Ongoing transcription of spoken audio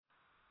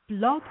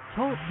Blog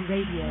Talk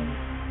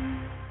Radio.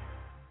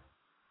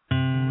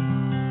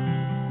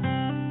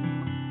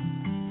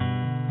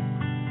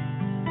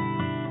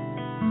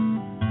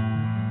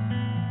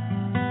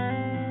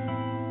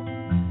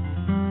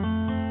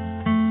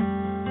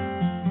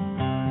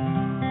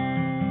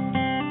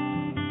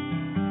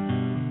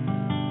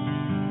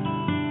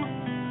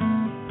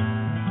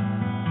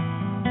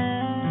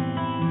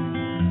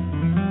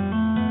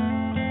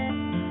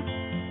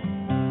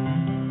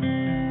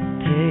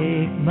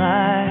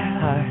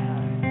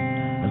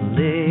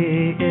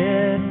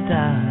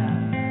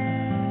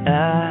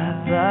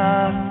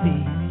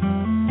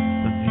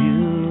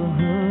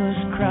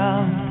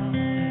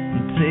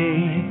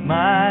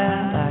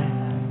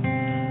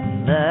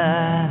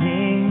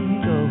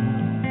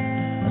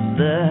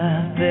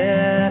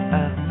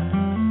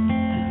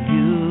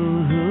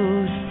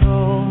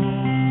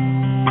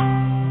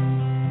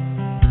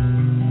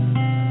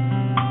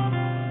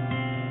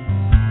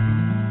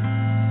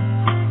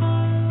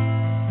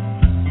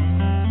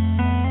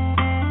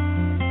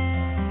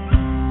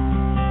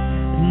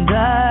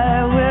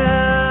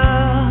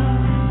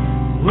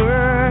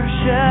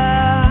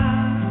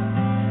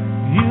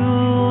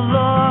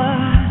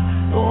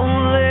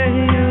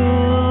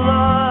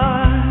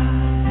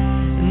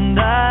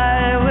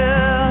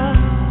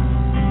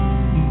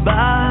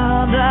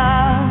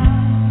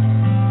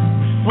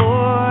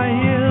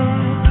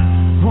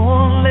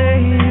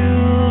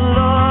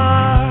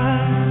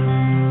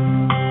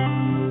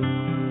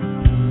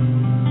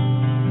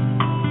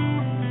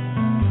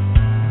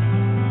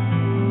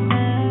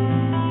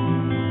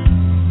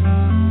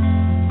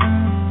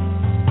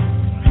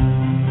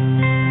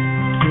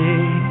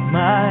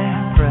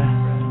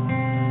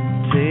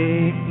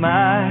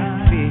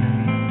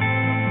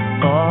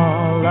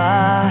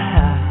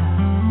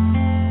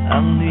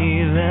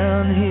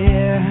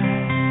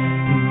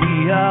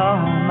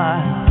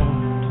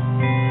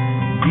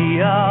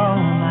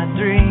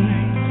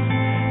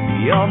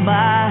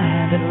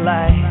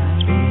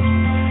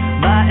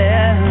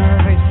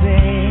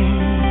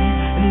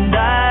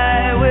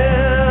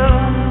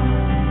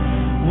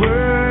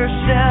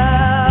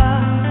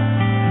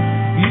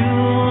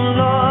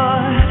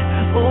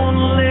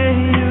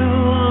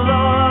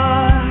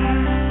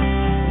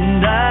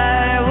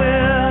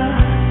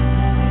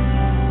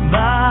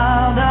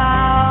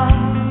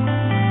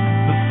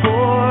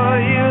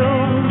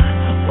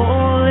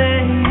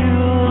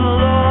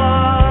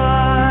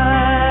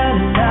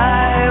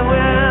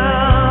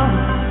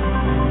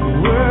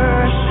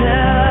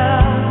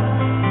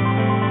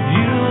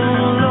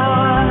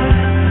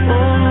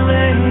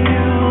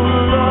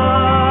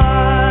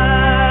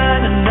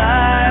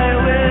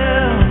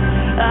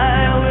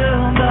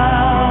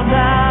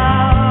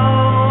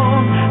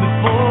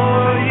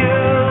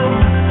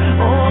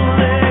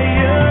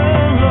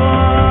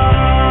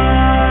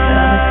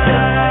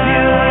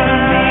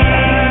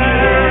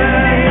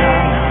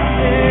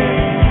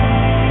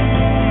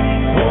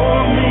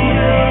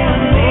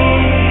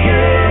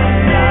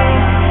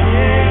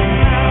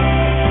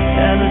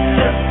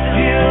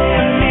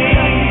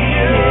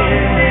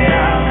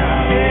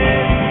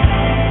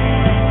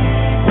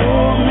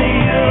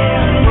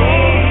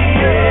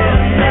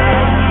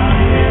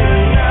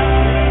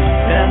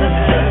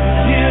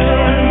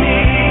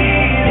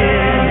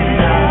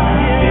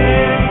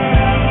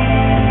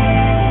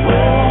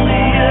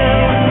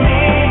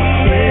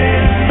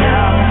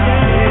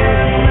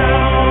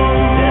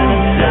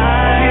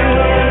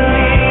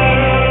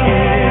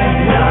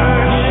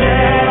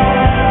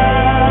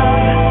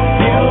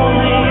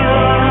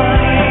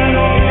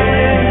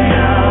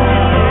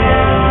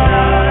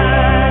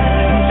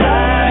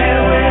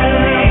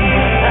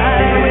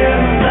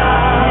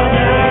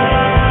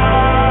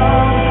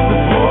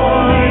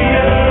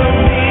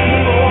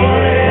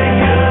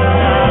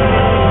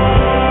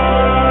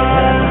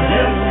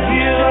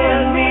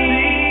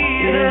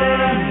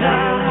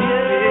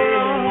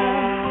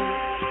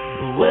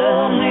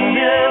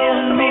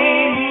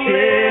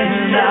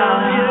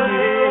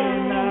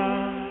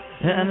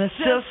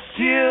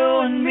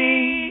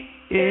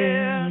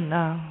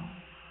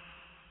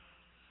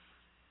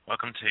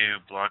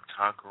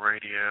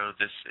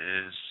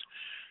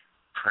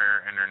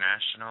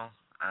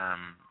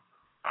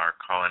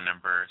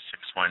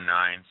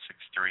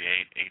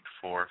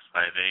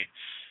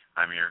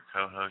 I'm your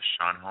co-host,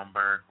 Shaun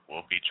Holmberg.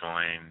 We'll be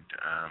joined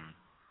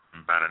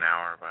in about an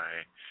hour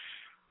by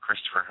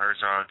Christopher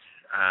Herzog.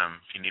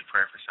 If you need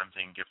prayer for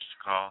something, give us a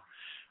call.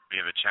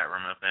 We have a chat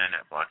room open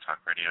at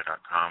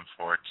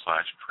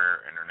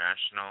blogtalkradio.com/prayer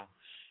international.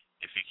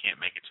 If you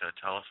can't make it to a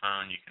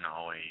telephone, you can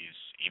always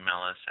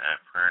email us at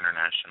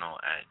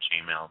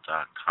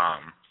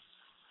prayerinternational@gmail.com.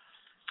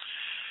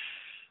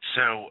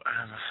 So,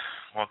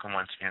 welcome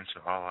once again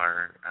to all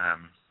our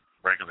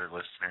regular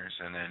listeners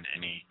and then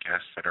any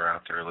guests that are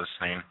out there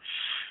listening,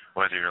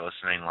 whether you're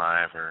listening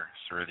live or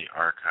through the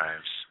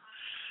archives.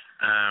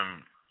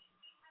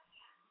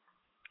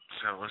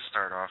 So let's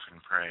start off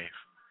and pray.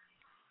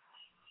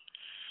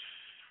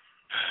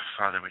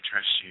 Father, we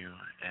trust you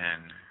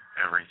in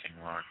everything,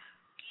 Lord.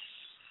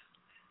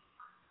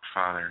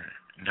 Father,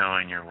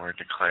 knowing your word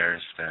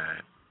declares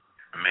that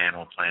a man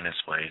will plan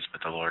his ways,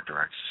 but the Lord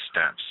directs his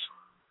steps.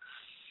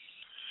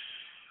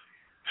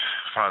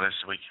 Father,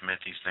 so we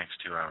commit these next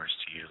 2 hours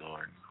to you,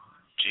 Lord.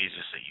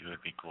 Jesus, that you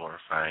would be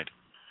glorified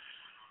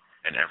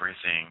in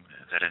everything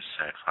that is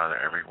said, Father,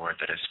 every word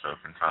that is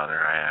spoken, Father.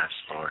 I ask,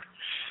 Lord,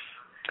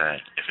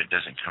 that if it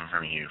doesn't come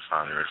from you,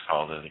 Father, it would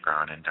fall to the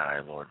ground and die,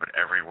 Lord. But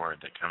every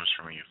word that comes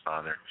from you,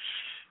 Father,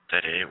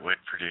 that it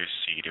would produce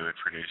seed, it would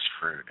produce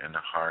fruit in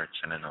the hearts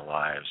and in the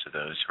lives of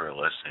those who are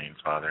listening,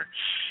 Father.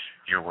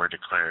 Your word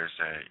declares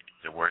that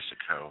the words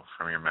that go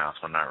from your mouth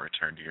will not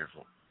return to you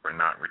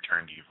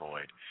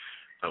void,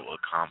 but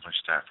will accomplish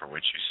that for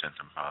which you sent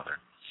them,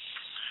 Father.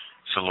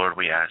 So, Lord,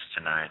 we ask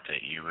tonight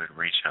that you would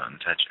reach out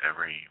and touch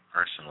every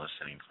person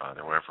listening,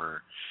 Father,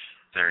 wherever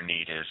their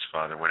need is,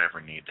 Father, whatever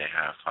need they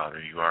have,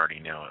 Father, you already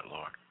know it,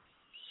 Lord.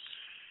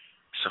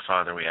 So,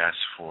 Father, we ask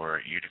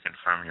for you to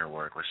confirm your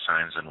word with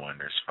signs and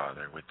wonders,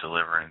 Father, with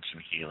deliverance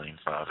and healing,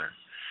 Father,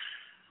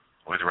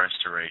 with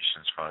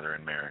restorations, Father,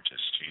 and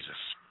marriages,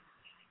 Jesus,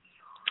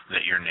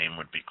 that your name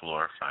would be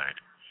glorified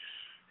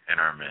in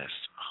our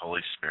midst.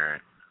 Holy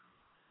Spirit,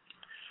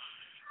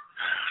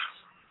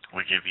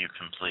 we give you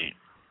complete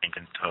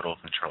and total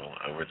control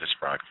over this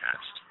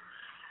broadcast.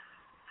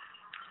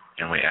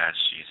 And we ask,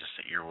 Jesus,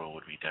 that your will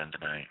would be done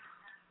tonight.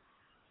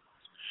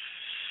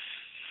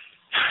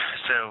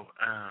 So,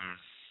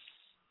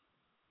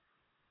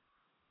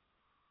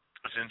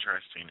 it's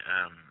interesting.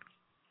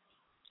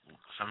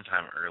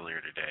 Sometime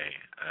earlier today,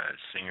 a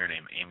singer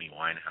named Amy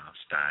Winehouse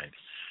died,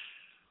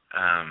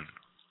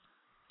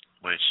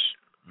 which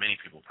many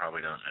people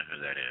probably don't know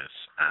who that is.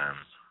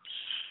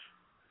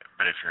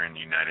 But if you're in the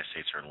United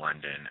States or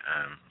London,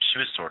 she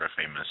was sort of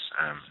famous,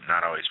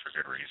 not always for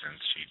good reasons.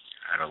 She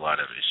had a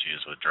lot of issues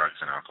with drugs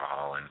and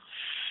alcohol, and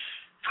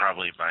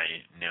probably by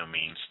no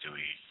means do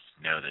we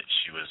know that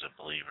she was a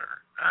believer.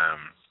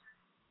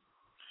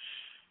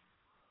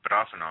 But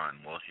off and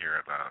on, we'll hear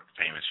about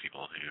famous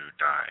people who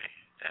die,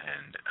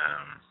 and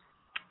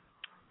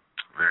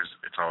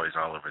it's always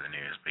all over the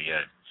news, but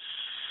yet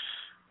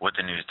what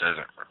the news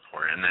doesn't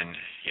report. And then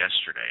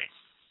yesterday,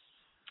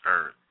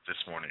 or this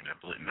morning, I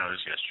believe, no, it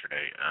was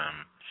yesterday,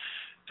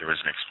 there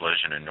was an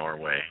explosion in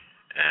Norway,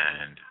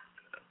 and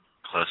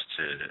close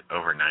to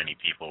over 90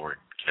 people were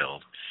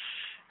killed.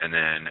 And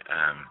then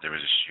there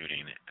was a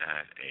shooting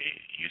at a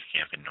youth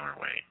camp in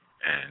Norway,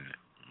 and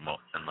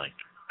like,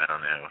 I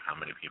don't know how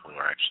many people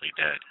were actually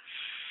dead.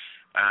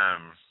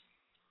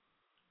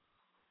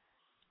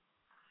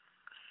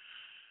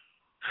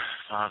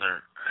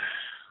 Father,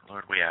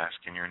 Lord, we ask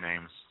in your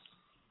name,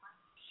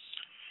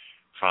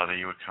 Father,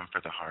 you would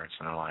comfort the hearts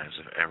and the lives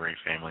of every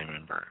family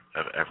member,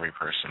 of every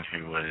person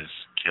who was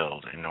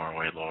killed in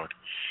Norway, Lord.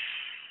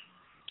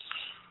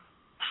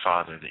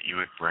 Father, that you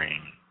would bring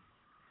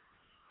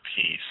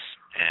peace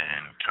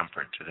and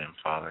comfort to them,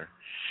 Father.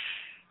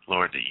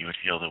 Lord, that you would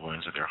heal the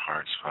wounds of their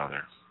hearts,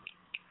 Father.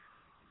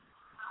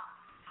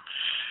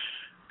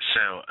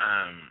 So,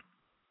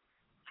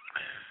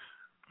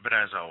 but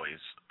as always,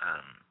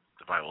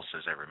 the Bible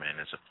says every man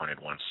is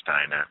appointed once to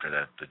die, and after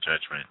that, the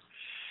judgment.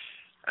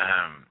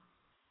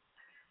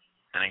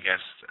 And I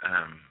guess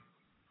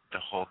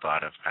the whole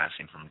thought of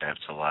passing from death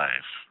to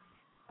life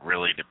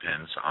really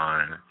depends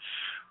on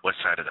what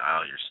side of the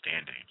aisle you're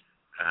standing.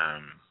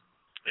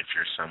 If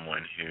you're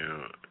someone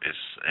who is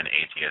an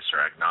atheist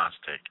or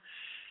agnostic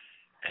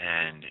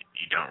and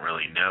you don't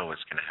really know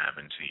what's going to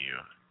happen to you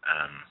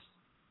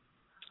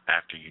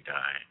after you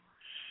die,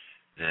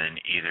 then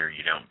either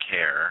you don't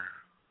care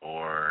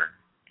or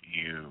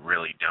you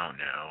really don't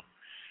know,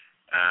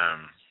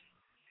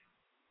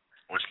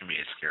 which can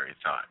be a scary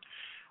thought.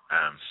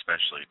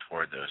 Especially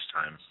toward those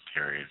time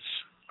periods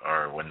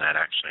or when that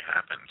actually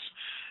happens,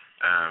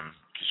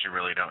 because you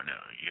really don't know.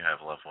 You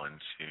have loved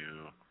ones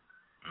who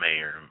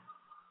may or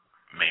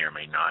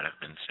may not have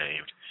been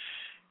saved,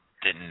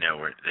 didn't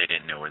know where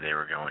they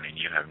were going, and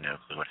you have no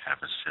clue what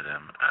happens to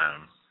them.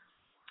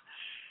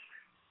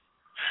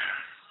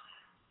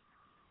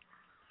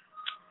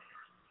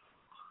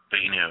 But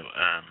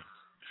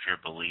if you're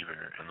a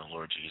believer in the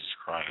Lord Jesus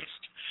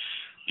Christ,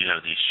 you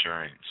have the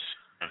assurance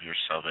of your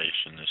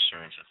salvation, the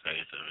assurance of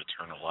faith, of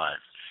eternal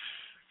life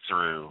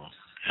through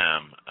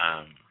him.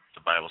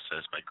 The Bible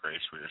says, by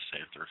grace we are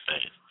saved through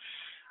faith,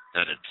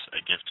 that it's a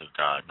gift of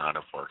God, not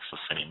of works,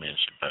 lest any man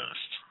should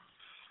boast.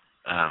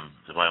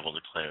 The Bible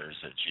declares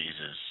that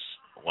Jesus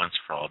once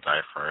for all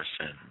died for our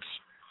sins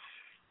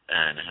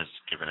and has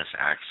given us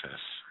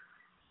access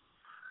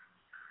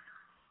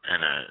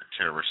and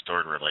to a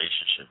restored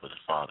relationship with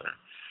the Father.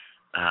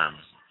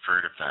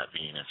 Fruit of that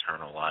being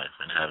eternal life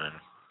in heaven.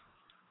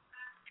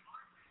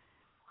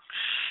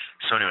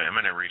 So anyway, I'm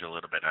going to read a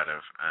little bit out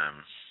of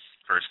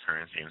 1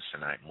 Corinthians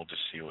tonight, and we'll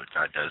just see what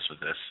God does with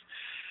this.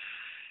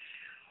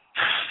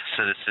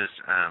 So this is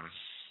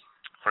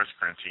 1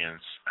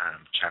 Corinthians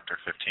chapter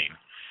 15.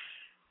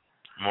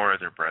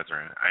 Moreover,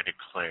 brethren, I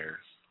declare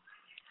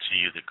to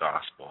you the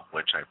gospel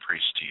which I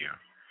preached to you,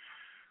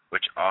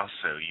 which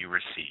also you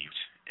received,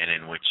 and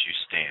in which you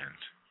stand,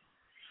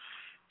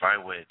 by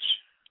which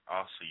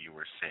also you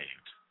were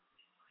saved,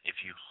 if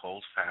you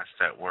hold fast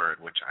that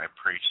word which I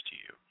preached to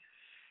you,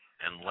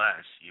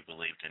 unless you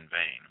believed in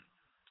vain.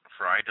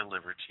 For I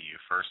delivered to you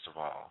first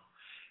of all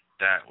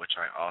that which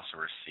I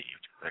also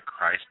received, that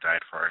Christ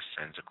died for our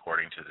sins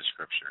according to the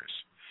Scriptures,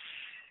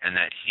 and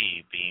that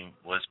he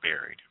was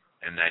buried,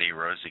 and that he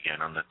rose again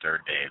on the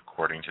third day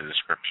according to the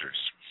Scriptures,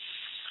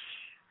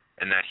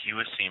 and that he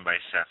was seen by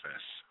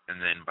Cephas,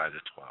 and then by the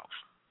 12.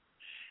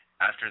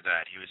 After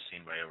that he was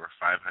seen by over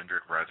 500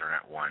 brethren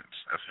at once,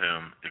 of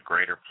whom the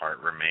greater part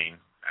remain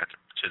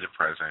to the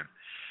present,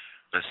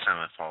 but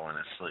some have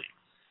fallen asleep.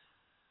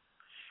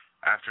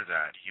 After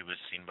that he was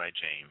seen by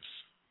James,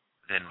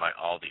 then by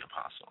all the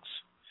apostles.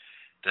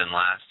 Then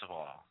last of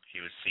all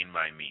he was seen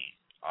by me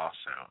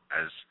also,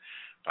 as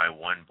by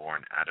one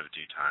born out of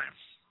due time.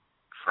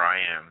 For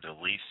I am the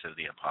least of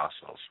the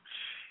apostles,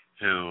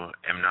 who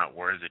am not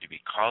worthy to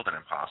be called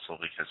an apostle,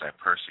 because I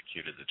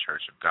persecuted the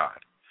church of God.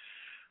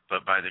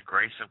 But by the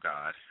grace of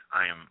God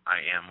I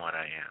am what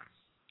I am,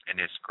 and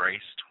his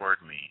grace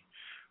toward me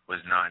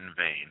was not in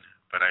vain,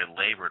 but I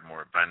labored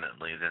more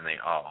abundantly than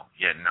they all,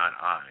 yet not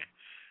I,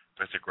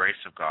 but the grace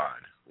of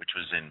God which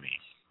was in me.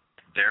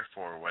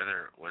 Therefore,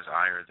 whether it was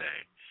I or they,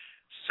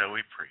 so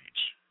we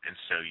preach, and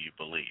so you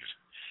believed.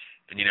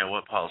 And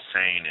what Paul's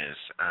saying is,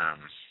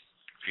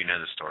 if you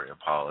know the story of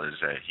Paul, is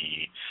that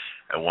he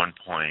at one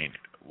point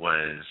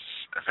was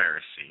a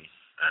Pharisee,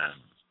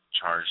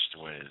 charged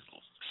with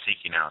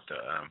seeking out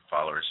the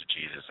followers of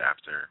Jesus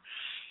after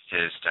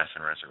his death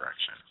and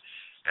resurrection.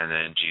 And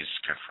then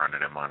Jesus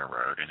confronted him on a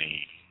road, and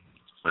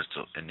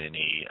then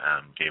he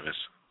gave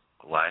his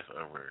life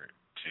over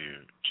to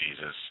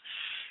Jesus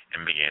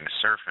and began to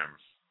serve him.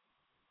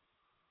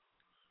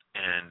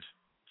 And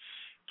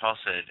Paul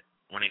said,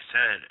 when he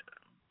said,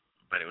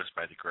 but it was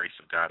by the grace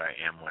of God I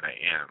am what I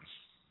am,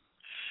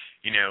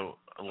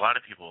 a lot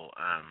of people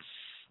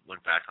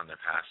look back on the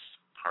past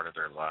part of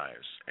their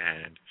lives,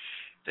 and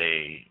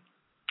they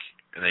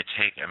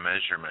take a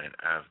measurement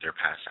of their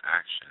past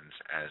actions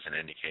as an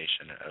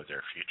indication of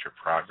their future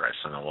progress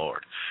in the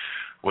Lord,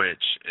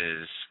 which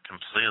is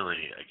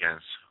completely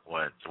against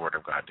what the Word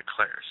of God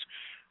declares.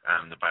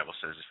 The Bible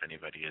says, if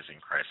anybody is in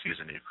Christ, he is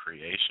a new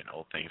creation.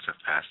 Old things have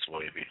passed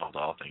away. Behold,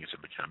 all things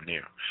have become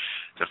new.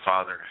 The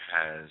Father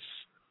has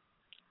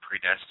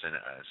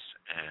predestined us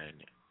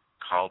and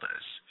called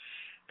us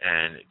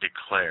and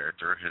declared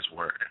through his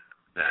Word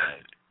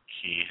that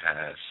he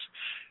has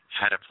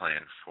had a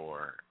plan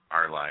for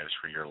our lives,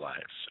 for your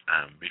lives,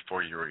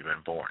 before you were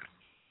even born.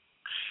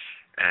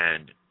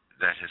 And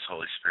that his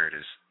Holy Spirit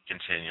is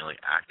continually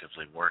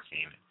actively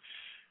working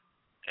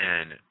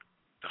in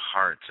the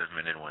hearts of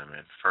men and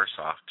women, first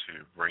off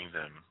to bring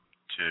them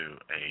to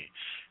a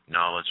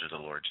knowledge of the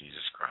Lord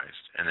Jesus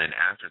Christ, and then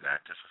after that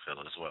to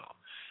fulfill his will,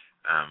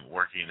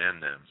 working in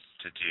them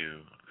to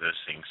do those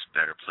things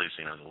that are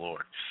pleasing of the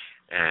Lord.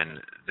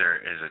 And there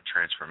is a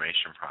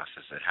transformation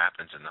process that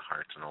happens in the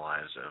hearts and the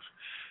lives of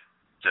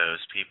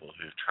those people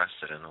who've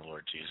trusted in the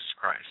Lord Jesus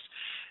Christ.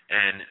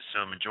 And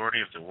so a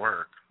majority of the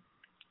work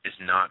is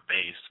not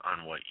based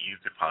on what you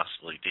could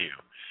possibly do,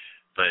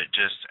 but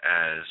just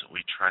as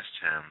we trust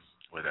him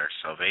with our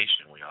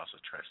salvation, we also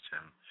trust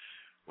him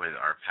with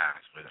our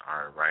path, with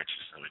our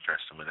righteousness. We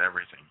trust him with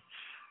everything.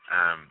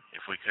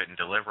 If we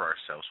couldn't deliver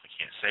ourselves, we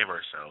can't save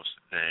ourselves,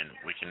 then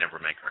we can never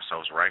make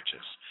ourselves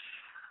righteous.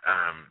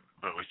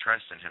 But we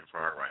trust in him for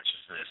our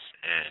righteousness,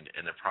 and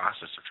in the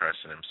process of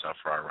trusting himself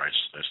for our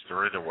righteousness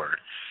through the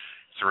Word,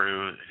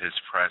 through his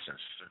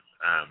presence,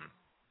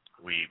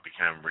 we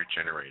become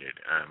regenerated.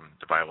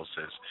 The Bible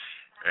says,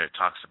 it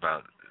talks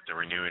about the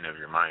renewing of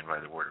your mind by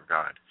the Word of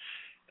God.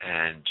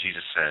 And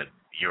Jesus said,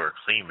 you are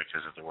clean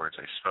because of the words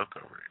I spoke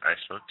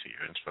to you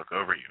and spoke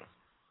over you.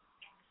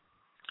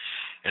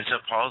 And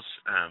so Paul's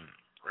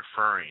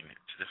referring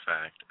to the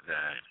fact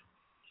that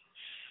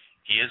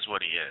he is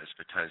what he is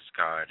because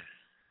God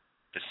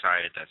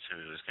decided that's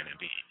who he was going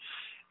to be.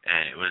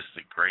 And it was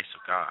the grace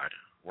of God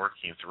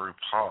working through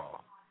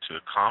Paul to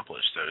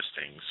accomplish those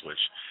things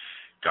which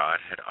God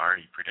had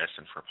already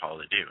predestined for Paul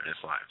to do in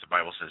his life. The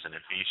Bible says in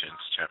Ephesians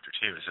chapter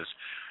 2, it says,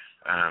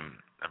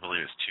 I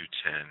believe it's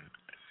 2:10,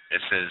 it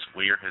says,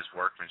 we are his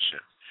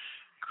workmanship,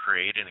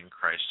 created in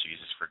Christ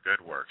Jesus for good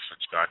works,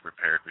 which God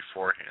prepared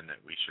beforehand that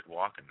we should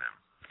walk in them.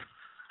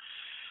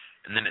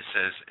 And then it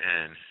says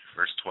in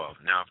verse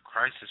 12, now if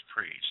Christ has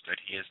preached that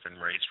he has been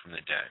raised from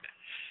the dead,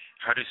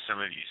 how do some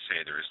of you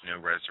say there is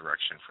no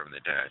resurrection from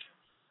the dead?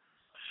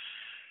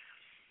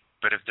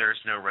 But if there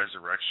is no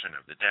resurrection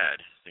of the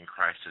dead, then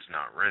Christ is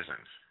not risen.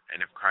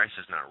 And if Christ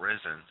is not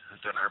risen,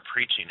 then our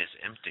preaching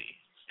is empty,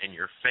 and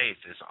your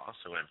faith is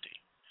also empty.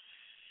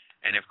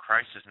 And if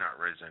Christ is not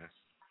risen,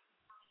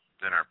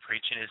 then our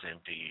preaching is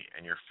empty,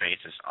 and your faith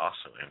is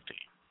also empty.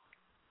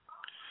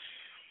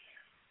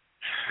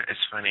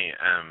 It's funny,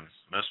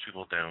 most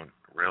people don't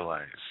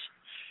realize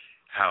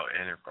how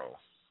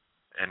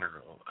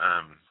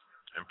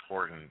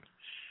important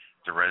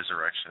the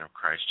resurrection of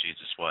Christ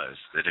Jesus was,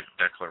 the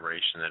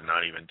declaration that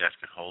not even death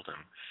could hold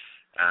him,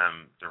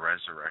 the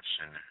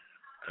resurrection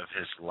of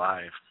his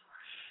life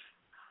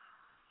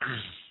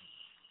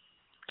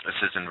This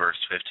is in verse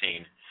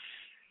 15.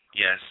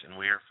 Yes, and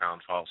we are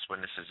found false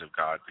witnesses of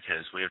God,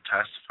 because we have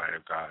testified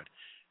of God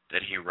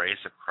that he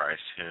raised up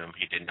Christ, whom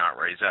he did not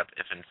raise up,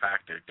 if in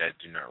fact the dead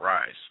do not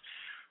rise.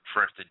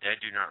 For if the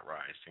dead do not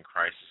rise, then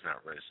Christ is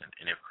not risen.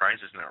 And if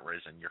Christ is not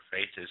risen, your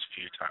faith is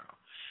futile.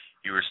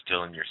 You are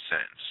still in your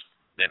sins.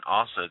 Then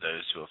also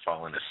those who have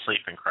fallen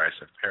asleep in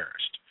Christ have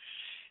perished.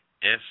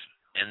 If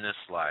in this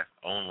life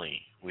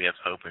only we have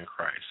hope in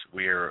Christ,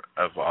 we are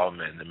of all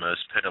men the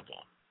most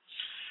pitiable.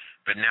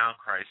 But now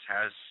Christ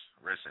has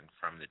risen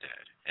from the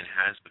dead, and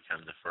has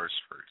become the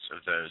firstfruits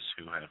of those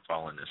who have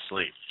fallen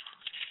asleep.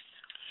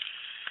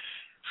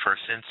 For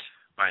since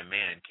by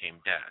man came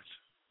death,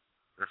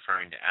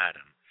 referring to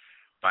Adam,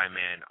 by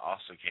man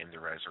also came the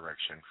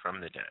resurrection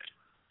from the dead.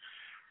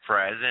 For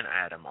as in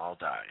Adam all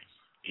die,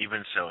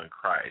 even so in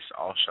Christ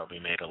all shall be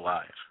made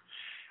alive,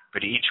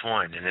 but each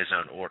one in his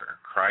own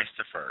order, Christ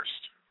the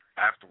first,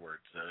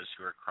 afterwards those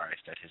who are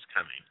Christ at his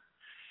coming.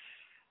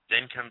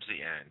 Then comes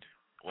the end,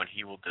 when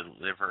he will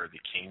deliver the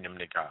kingdom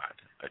to God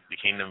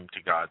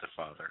the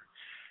Father,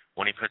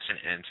 when he puts an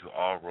end to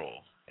all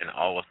rule and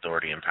all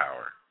authority and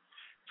power.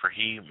 For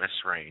he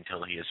must reign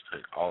till he has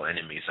put all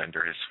enemies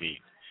under his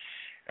feet,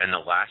 and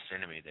the last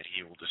enemy that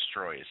he will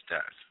destroy is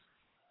death.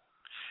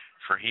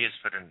 For he has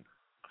put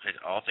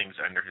all things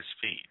under his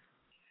feet.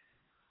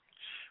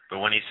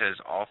 But when he says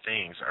all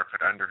things are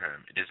put under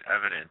him, it is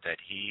evident that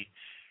he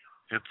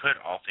who put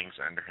all things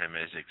under him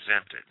is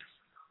exempted.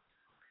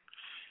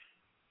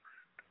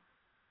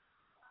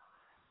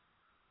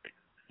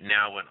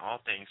 Now when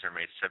all things are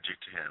made subject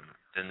to him,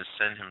 then the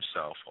Son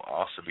himself will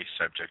also be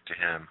subject to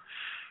him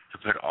who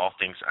put all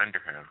things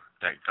under him,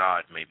 that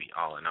God may be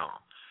all in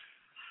all.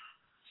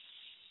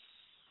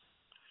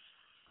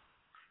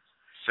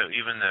 So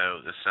even though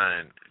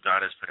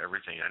God has put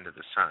everything under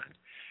the Son,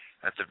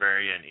 at the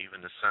very end, even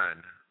the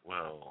Son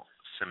will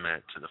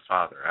submit to the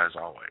Father, as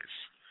always.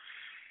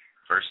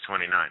 Verse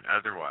 29,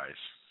 otherwise,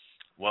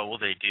 what will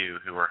they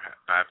do who are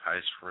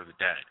baptized for the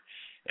dead?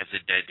 If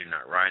the dead do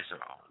not rise at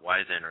all,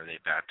 why then are they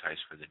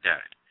baptized for the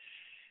dead?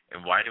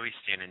 And why do we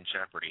stand in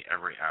jeopardy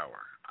every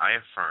hour? I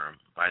affirm,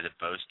 by the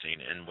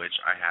boasting in which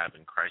I have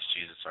in Christ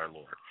Jesus our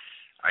Lord,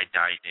 I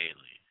die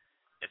daily.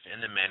 If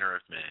in the manner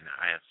of men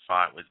I have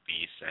fought with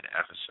beasts at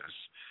Ephesus,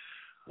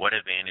 what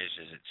advantage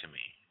is it to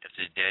me? If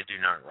the dead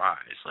do not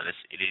rise, let us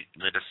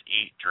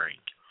eat,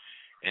 drink,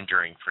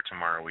 for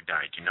tomorrow we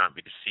die. Do not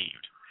be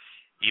deceived.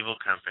 Evil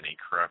company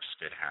corrupts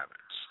good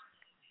habits.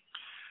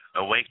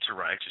 Awake to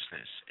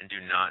righteousness, and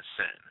do not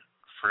sin,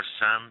 for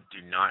some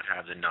do not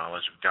have the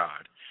knowledge of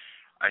God.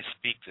 I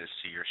speak this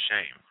to your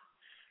shame.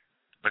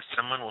 But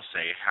someone will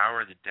say, how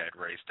are the dead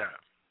raised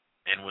up?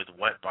 And with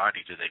what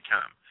body do they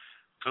come?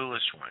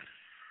 Foolish one.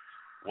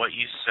 What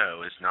you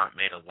sow is not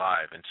made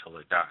alive until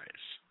it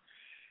dies.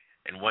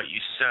 And what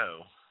you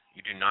sow, you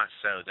do not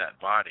sow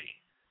that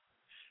body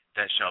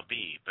that shall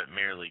be, but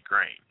merely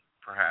grain,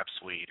 perhaps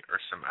wheat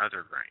or some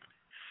other grain.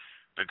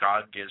 But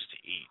God gives to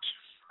each,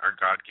 or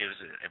God gives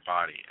it a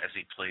body as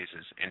he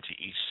pleases, and to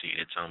each seed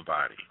its own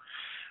body.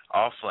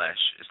 All flesh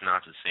is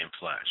not the same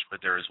flesh,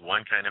 but there is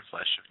one kind of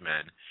flesh of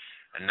men,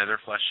 another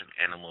flesh of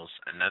animals,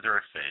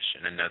 another of fish,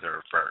 and another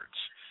of birds.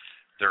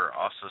 There are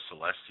also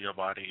celestial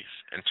bodies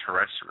and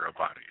terrestrial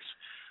bodies,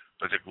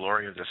 but the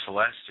glory of the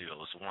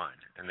celestial is one,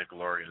 and the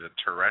glory of the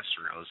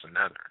terrestrial is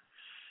another.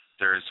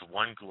 There is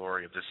one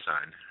glory of the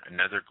sun,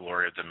 another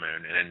glory of the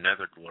moon, and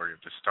another glory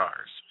of the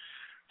stars.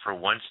 For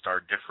one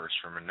star differs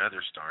from another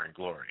star in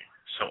glory.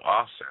 So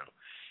also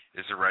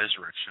is the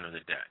resurrection of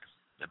the dead.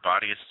 The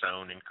body is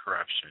sown in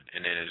corruption,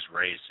 and it is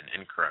raised in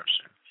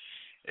incorruption.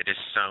 It is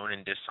sown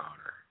in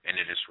dishonor, and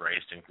it is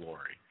raised in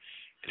glory.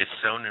 It is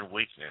sown in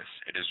weakness,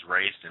 it is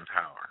raised in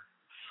power.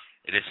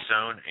 It is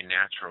sown a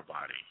natural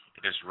body,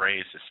 it is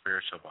raised a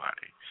spiritual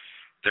body.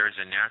 There is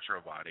a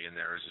natural body, and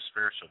there is a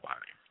spiritual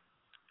body.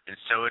 And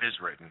so it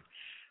is written,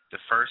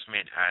 the first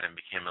man Adam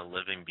became a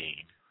living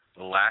being.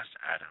 The last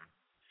Adam,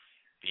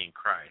 being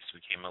Christ,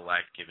 became a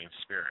life-giving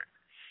spirit.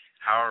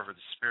 However,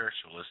 the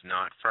spiritual is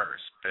not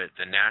first, but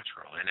the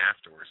natural, and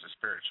afterwards the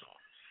spiritual.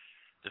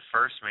 The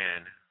first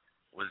man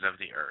was of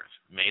the earth,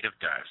 made of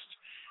dust.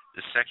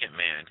 The second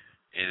man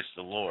is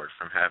the Lord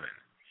from heaven.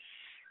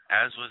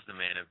 As was the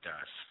man of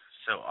dust,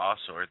 so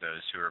also are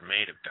those who are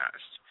made of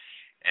dust.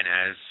 And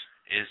as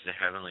is the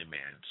heavenly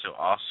man, so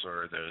also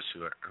are those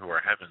who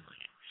are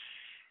heavenly.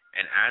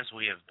 And as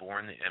we have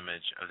borne the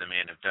image of the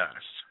man of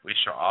dust, we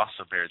shall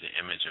also bear the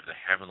image of the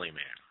heavenly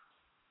man.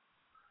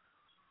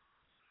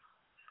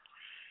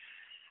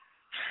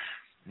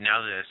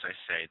 Now this I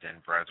say then,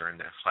 brethren,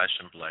 that flesh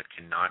and blood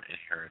cannot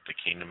inherit the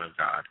kingdom of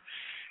God,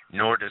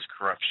 nor does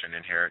corruption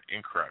inherit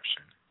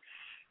incorruption.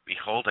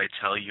 Behold, I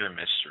tell you a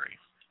mystery.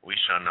 We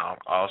shall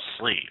not all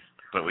sleep,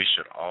 but we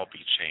should all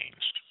be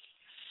changed.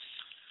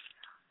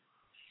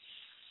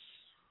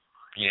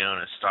 I'm going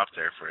to stop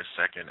there for a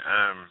second.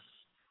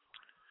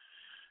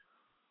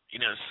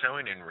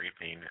 Sowing and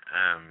reaping,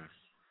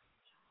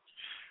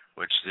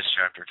 which this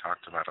chapter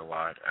talked about a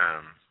lot.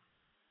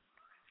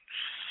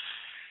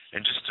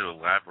 And just to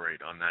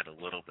elaborate on that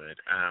a little bit,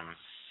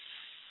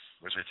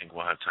 which I think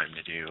we'll have time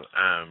to do.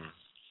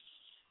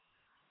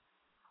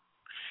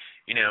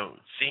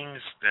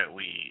 Things that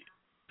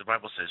the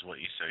Bible says,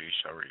 what you sow, you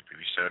shall reap. If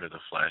you sow to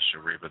the flesh,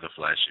 you reap of the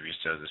flesh. If you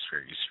sow to the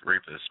Spirit, you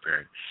reap of the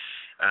Spirit.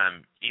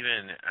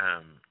 Even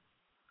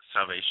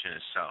salvation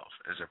itself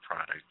is a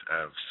product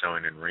of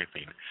sowing and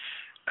reaping.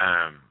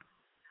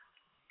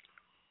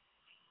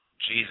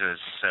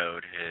 Jesus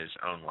sowed his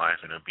own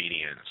life in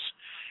obedience,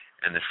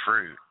 and the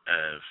fruit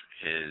of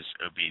his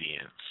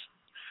obedience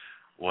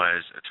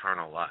was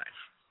eternal life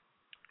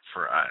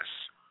for us.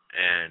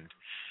 And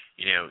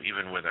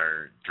even with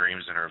our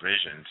dreams and our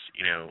visions,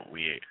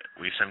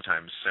 we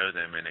sometimes sow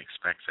them and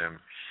expect them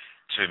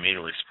to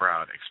immediately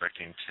sprout,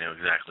 expecting to know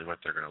exactly what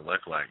they're going to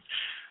look like.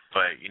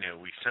 But,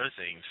 we sow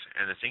things,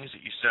 and the things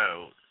that you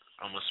sow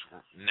almost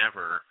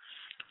never,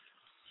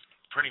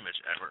 pretty much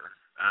ever,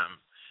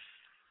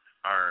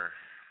 are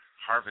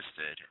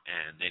harvested,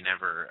 and they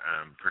never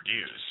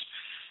produce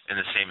in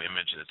the same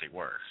image that they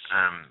were.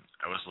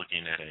 I was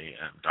looking at a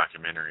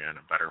documentary on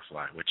a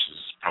butterfly, which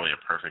is probably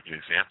a perfect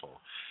example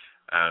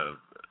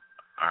of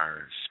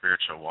our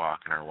spiritual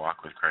walk and our walk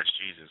with Christ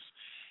Jesus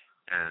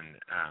and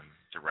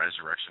the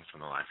resurrection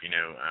from the life.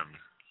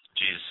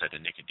 Jesus said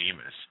to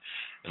Nicodemus,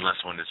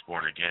 unless one is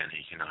born again,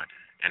 he cannot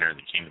enter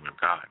the kingdom of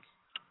God.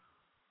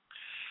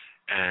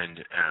 And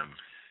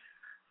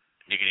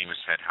Nicodemus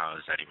said, how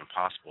is that even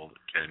possible?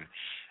 Can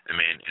a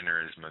man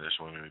enter his mother's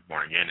womb and be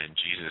born again? And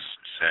Jesus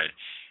said,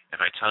 if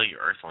I tell you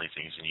earthly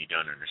things and you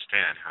don't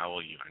understand, how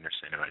will you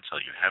understand if I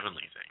tell you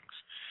heavenly things?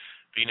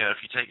 But,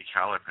 if you take a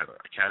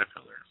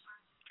caterpillar,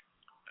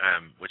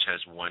 which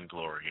has one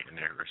glory in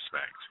every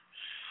respect,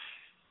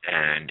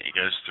 and it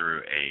goes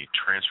through a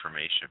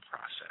transformation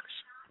process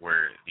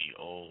where the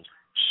old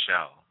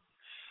shell,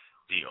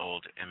 the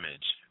old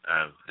image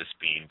of this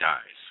being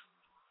dies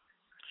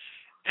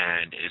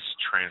and is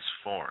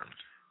transformed.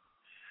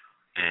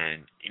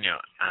 And,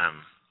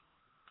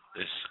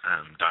 this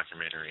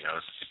documentary I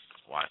was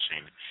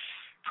watching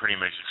pretty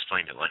much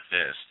explained it like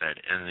this, that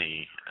in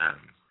the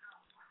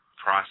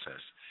process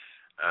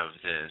of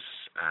this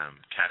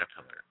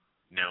caterpillar,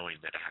 knowing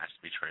that it has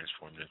to be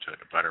transformed into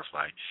a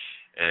butterfly,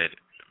 it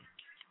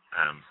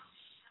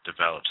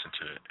develops a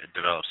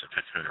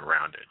cocoon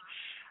around it,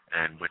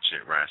 and which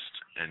it rests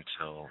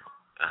until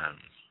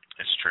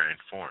it's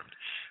transformed.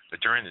 But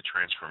during the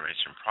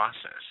transformation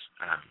process,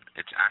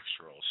 its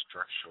actual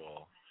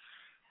structural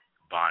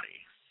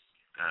body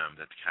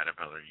that the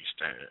caterpillar used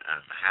to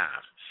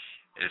have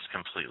is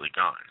completely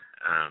gone.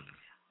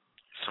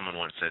 Someone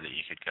once said that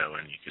you could go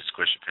and you could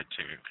squish a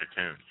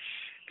cocoon,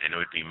 and it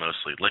would be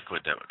mostly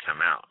liquid that would come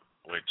out,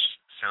 which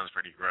sounds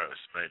pretty gross,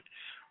 but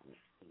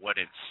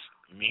what it's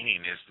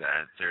meaning is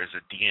that there's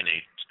a DNA,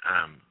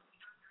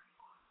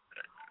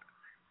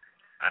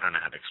 I don't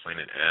know how to explain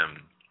it,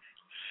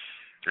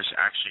 there's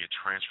actually a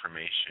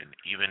transformation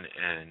even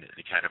in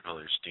the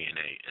caterpillar's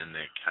DNA, in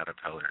the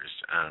caterpillar's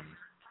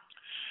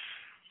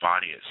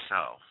body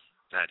itself,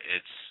 that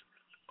its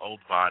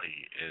old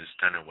body is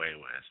done away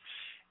with,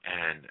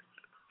 and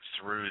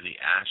through the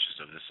ashes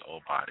of this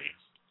old body,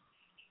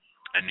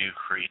 a new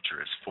creature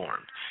is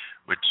formed,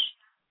 which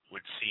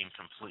would seem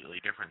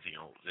completely different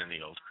than the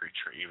old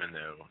creature, even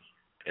though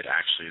it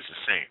actually is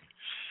the same.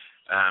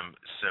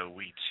 So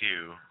we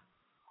too,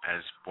 as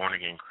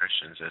born-again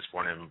Christians, as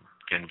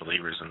born-again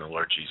believers in the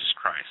Lord Jesus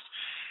Christ,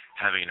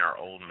 having our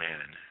old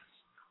man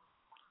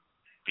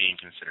being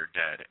considered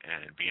dead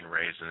and being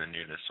raised in the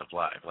newness of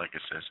life, like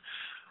it says,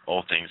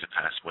 old things have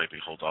passed away,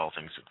 behold, all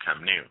things have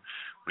become new.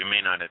 We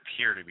may not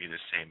appear to be the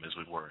same as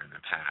we were in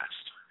the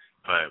past,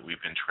 but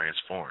we've been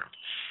transformed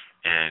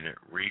and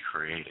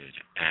recreated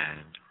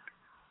and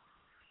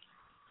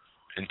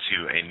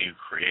into a new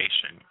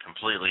creation,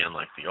 completely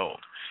unlike the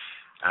old.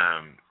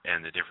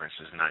 And the difference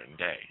is night and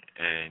day.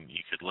 And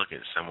you could look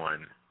at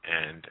someone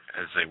and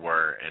as they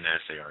were and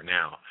as they are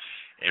now,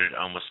 it would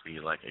almost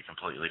be like a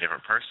completely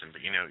different person.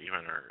 But,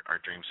 even our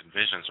dreams and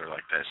visions are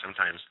like that.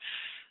 Sometimes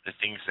the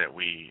things that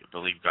we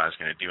believe God's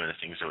going to do and the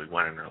things that we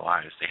want in our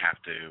lives, they have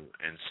to,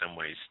 in some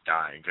ways,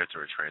 die and go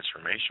through a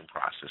transformation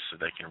process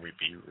so they can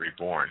be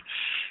reborn,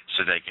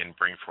 so they can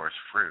bring forth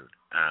fruit,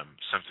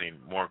 something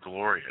more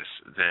glorious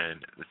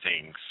than the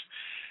things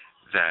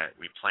that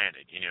we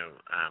planted.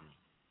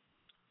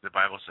 The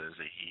Bible says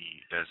that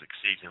he does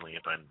exceedingly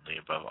abundantly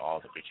above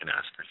all that we can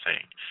ask or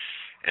think.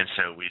 And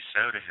so we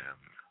sow to him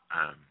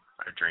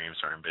our dreams,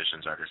 our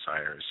ambitions, our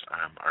desires,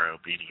 our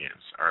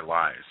obedience, our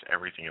lives,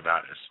 everything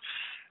about us.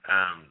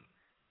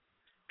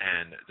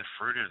 And the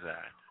fruit of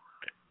that,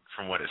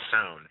 from what is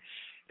sown,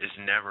 is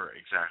never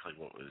exactly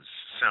what was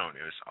sown.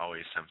 It was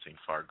always something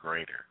far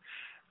greater.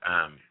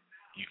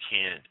 You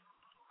can't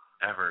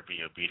ever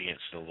be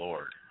obedient to the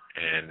Lord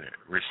and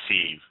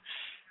receive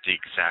the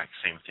exact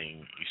same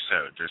thing you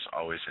sowed. There's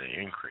always an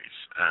increase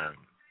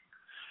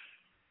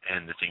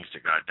in the things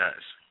that God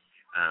does.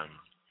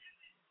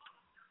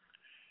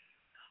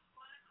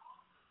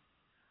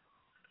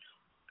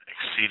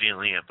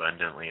 Exceedingly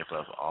abundantly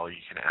above all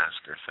you can ask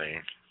or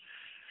think.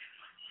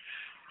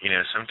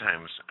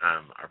 Sometimes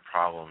our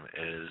problem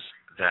is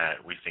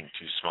that we think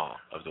too small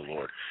of the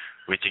Lord.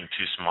 we think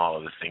too small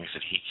of the things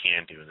that he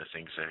can do and the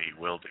things that he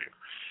will do.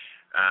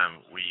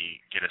 We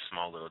get a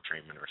small little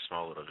dream or a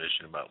small little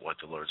vision about what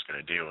the Lord's going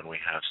to do, and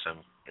we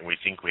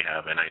think we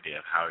have an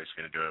idea of how he's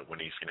going to do it, when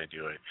he's going to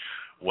do it,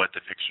 what the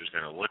picture is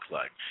going to look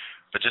like.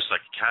 But just like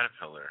a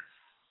caterpillar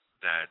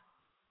that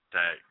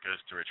goes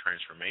through a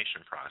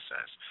transformation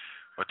process,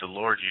 what the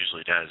Lord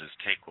usually does is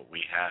take what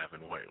we have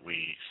and what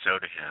we sow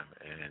to him,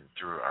 and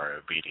through our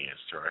obedience,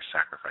 through our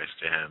sacrifice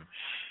to him,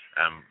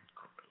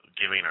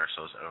 giving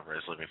ourselves over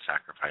as living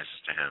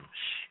sacrifices to him,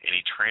 and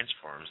he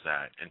transforms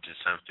that into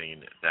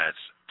something that's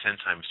 10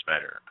 times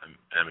better, 100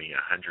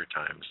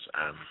 times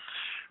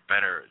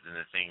better than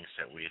the things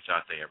that we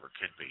thought they ever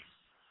could be.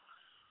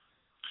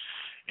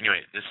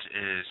 Anyway, this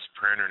is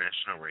Prayer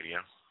International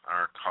Radio.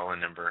 Our call-in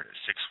number is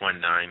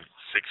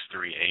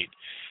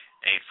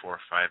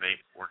 619-638-8458.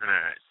 We're going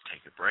to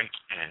take a break,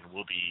 and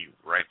we'll be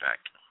right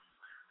back.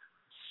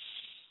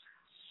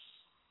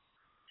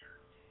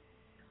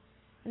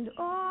 And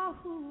all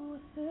who are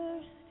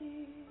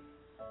thirsty,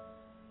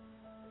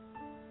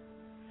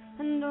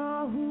 and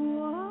all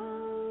who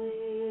are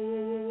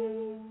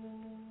weak,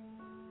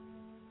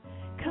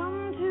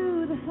 come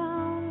to the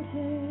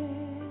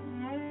fountain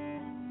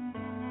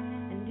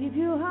and dip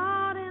your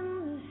heart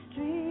in the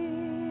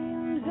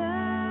streams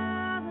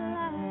of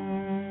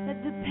life.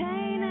 Let the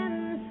pain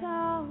and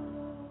sorrow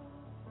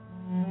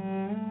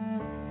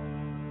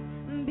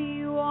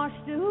be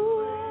washed away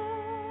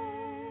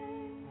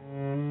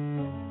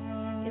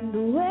in the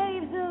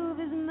waves of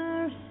his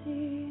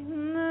mercy,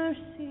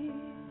 mercy,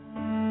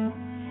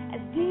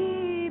 as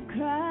deep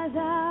cries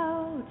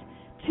out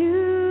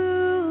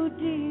to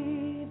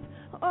deep.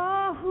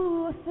 All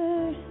who are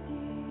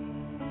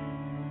thirsty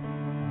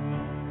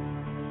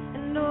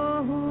and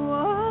all who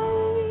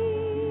are weak,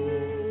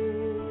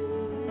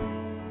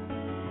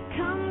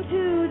 come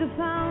to the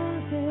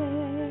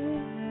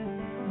fountain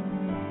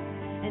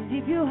and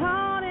dip your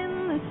heart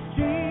in the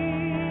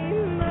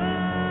stream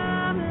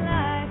of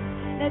life.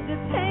 Let the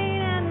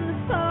pain and the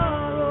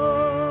sorrow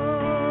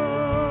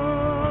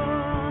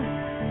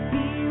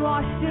be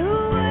washed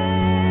away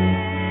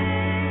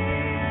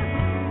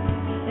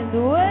in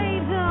the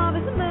waves of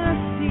his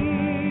mercy,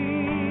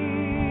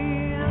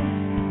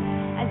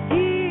 as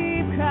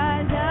deep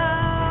cries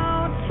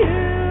out to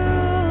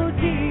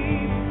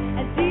deep,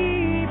 as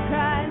deep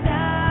cries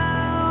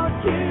out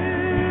to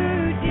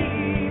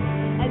deep,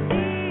 as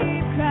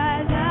deep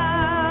cries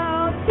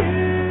out to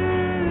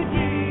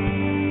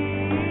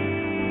deep.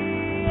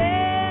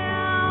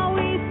 Yeah,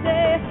 we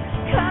say,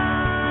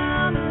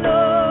 come,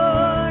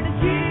 Lord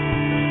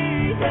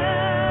Jesus.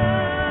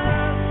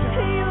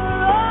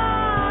 You're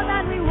all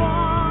that we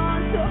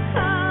want, so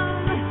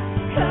come,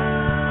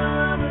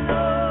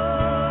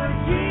 Lord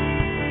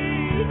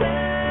Jesus.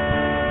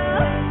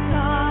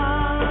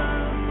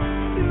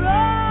 Come, you're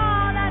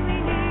all that we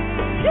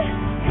need.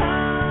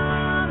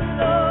 Come,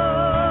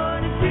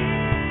 Lord Jesus.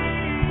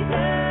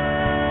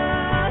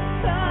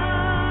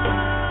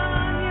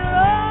 Come, you're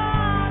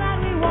all that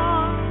we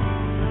want.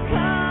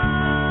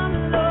 Come,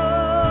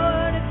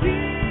 Lord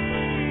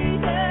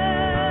Jesus.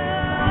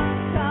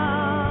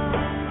 Come,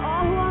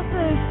 all who are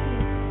thirsty,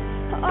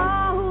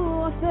 all who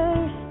are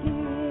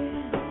thirsty,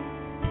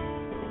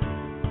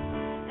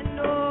 and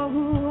all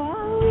who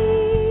are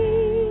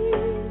weak,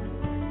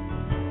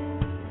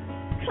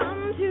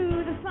 come to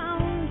the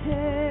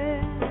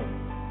fountain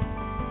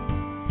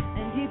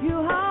and dip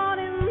your heart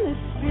in the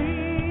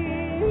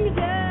streams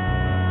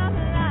of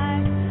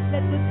life.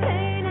 Let the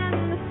pain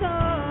and the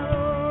sorrow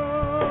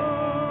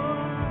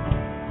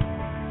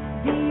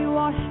be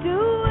washed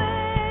away,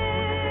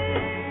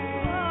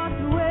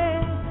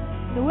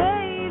 the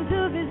waves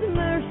of his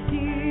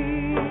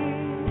mercy,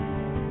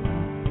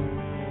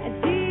 as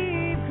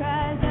deep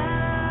cries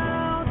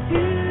out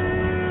to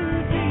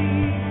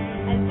deep,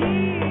 as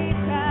deep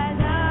cries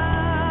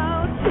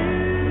out to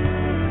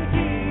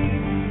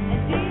deep,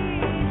 as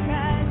deep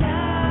cries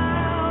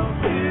out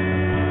to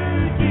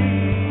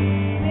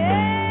deep.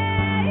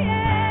 Yeah,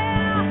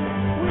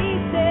 yeah, we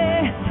say,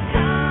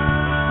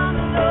 come,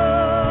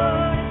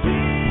 Lord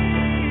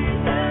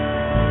Jesus.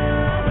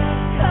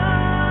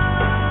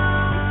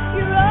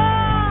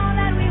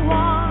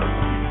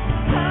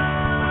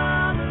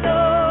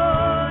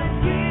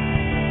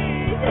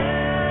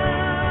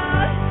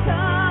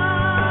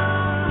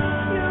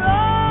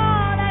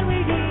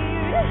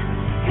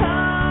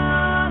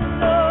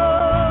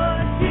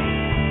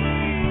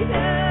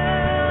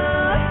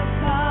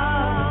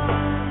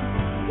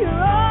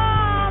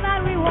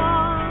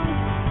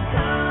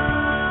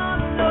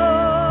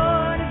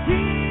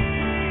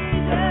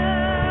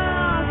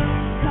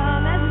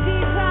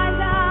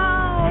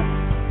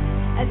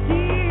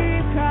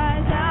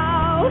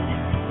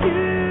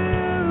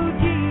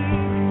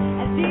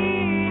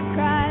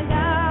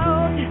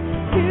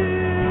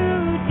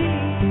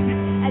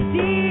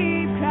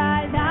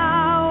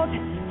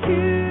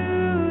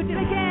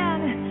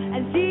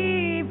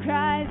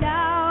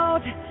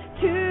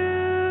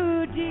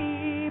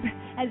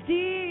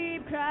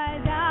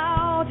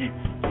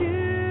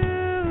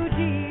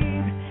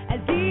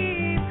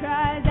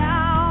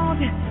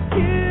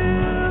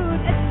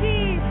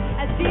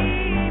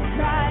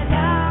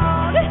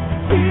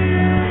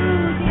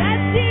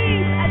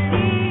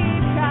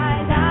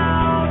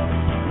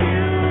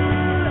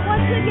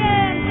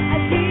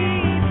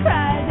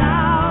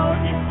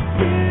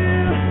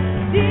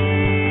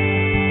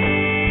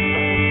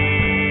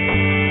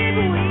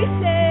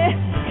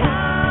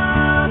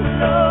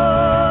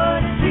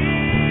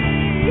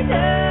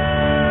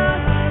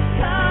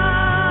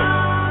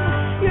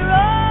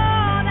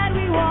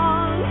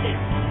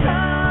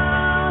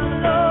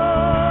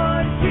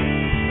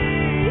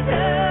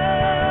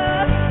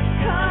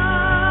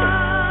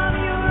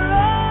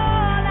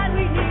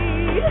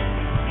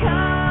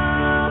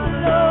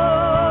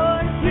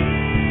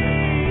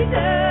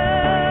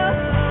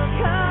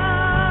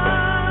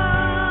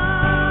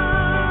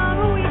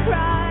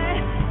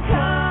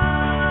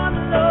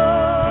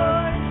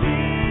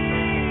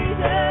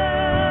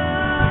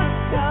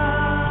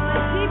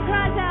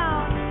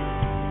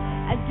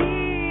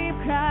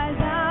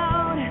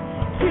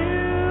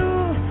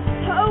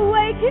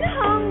 in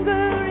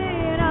hunger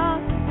in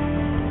us,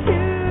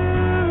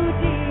 too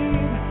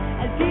deep,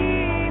 as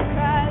deep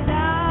cries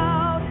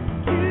out,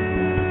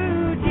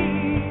 too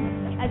deep,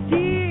 as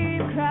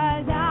deep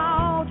cries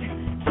out,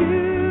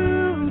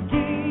 too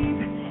deep,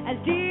 as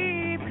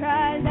deep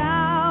cries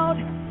out,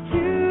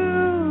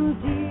 too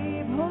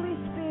deep. Holy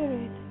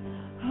Spirit,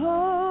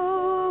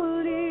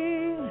 Holy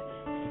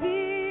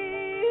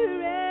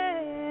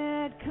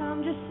Spirit, come.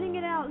 Just sing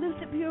it out,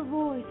 lift up your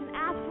voice and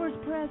ask for His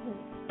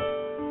presence.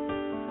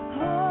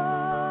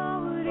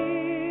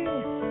 Holy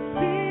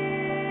Spirit,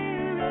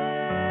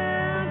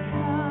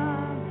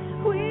 come.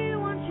 We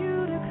want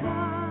you to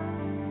come.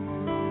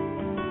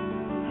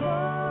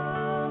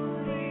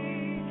 Holy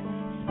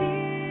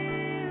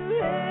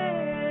Spirit,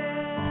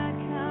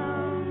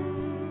 come.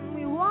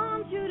 We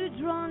want you to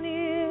draw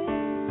near.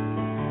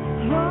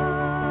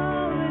 Holy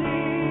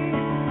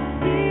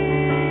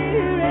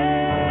Spirit,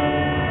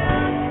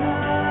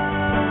 come.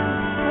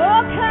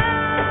 Oh,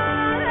 come.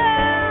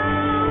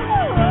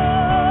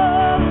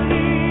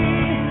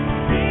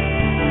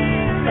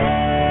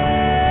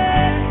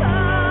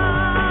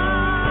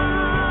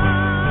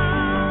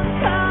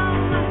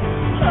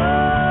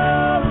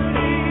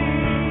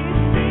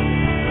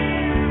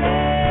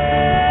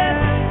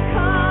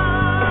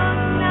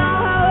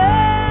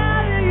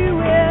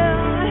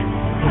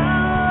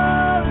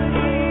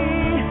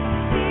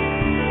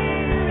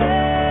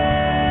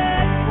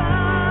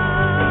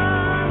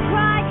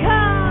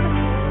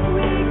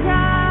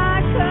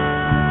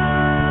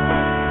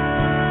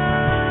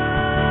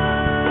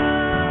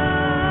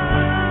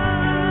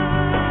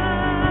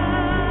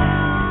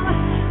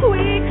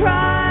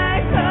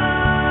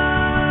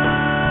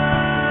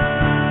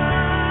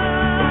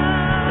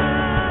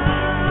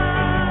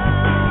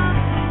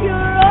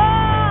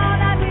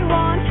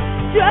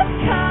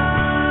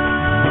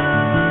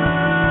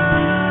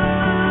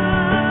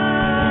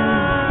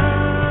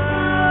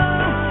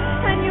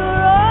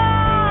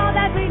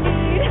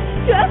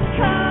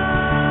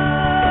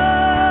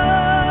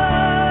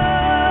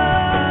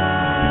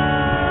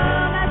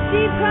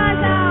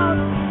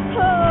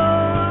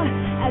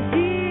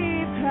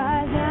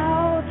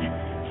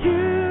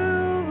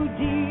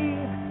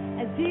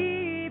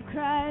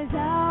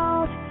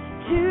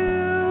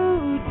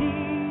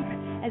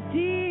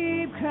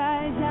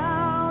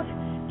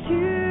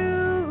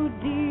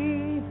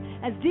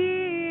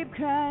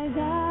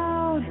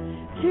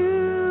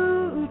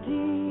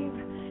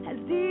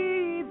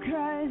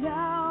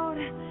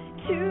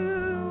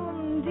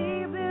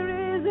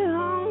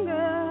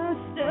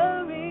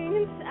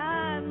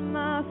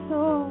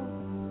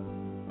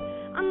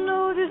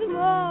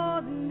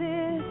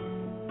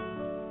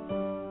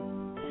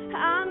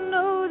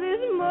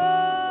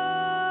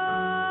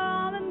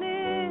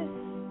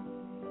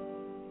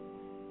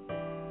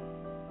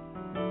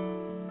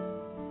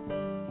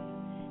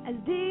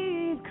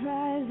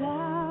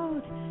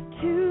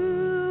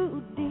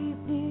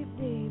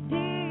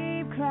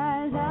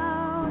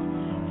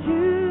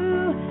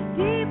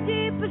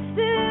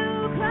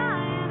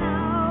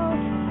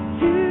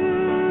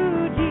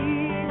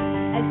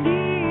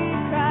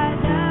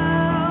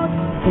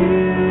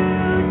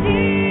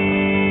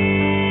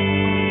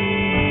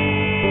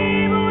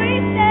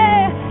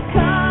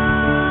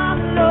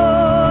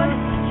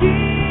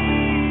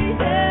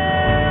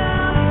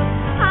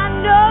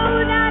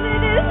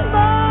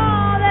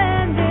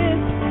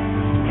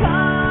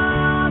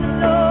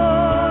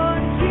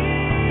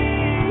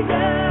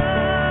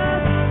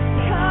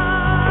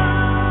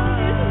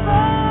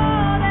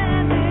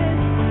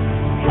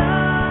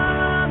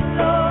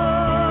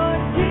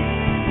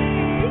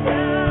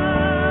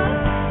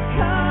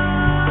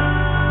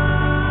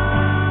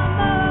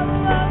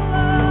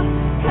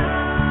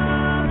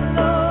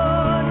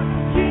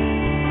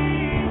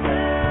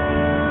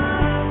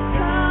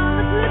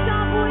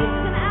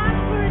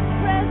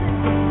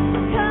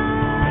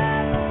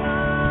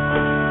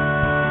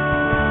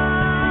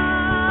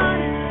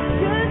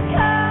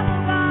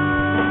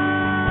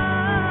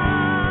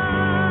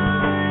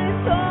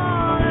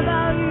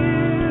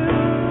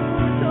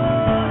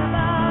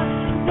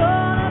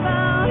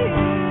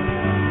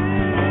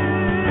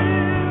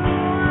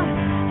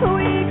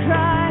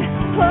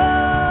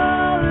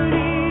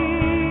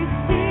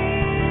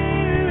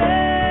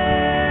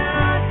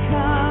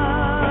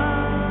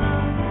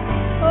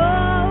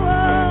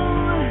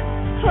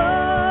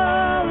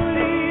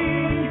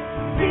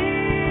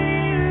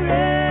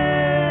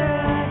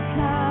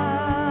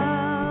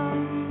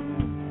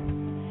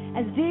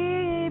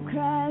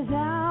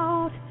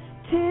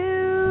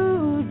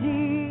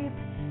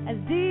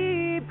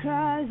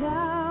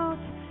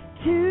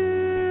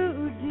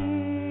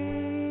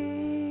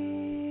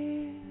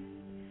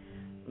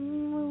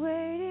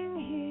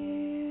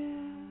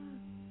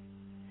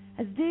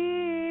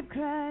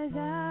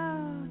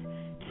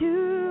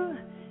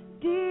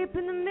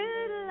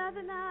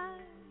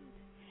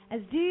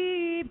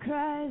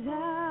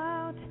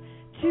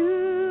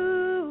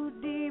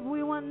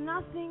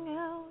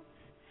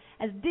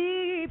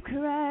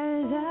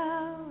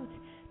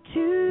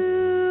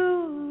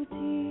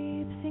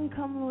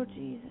 Come, Lord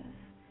Jesus.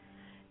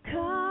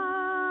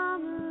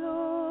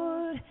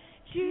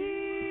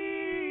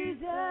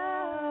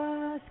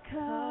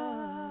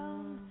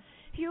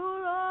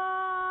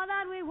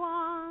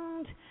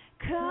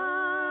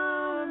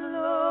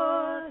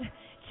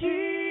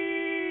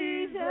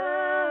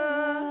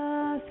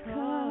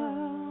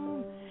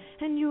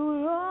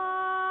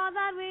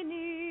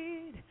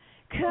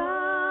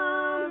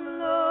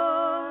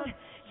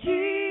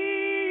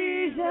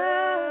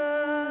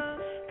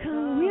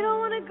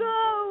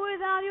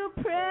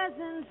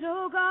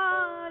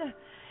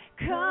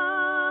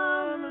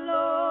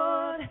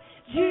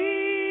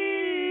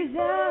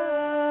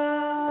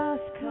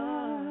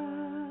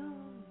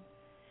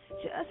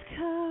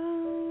 come.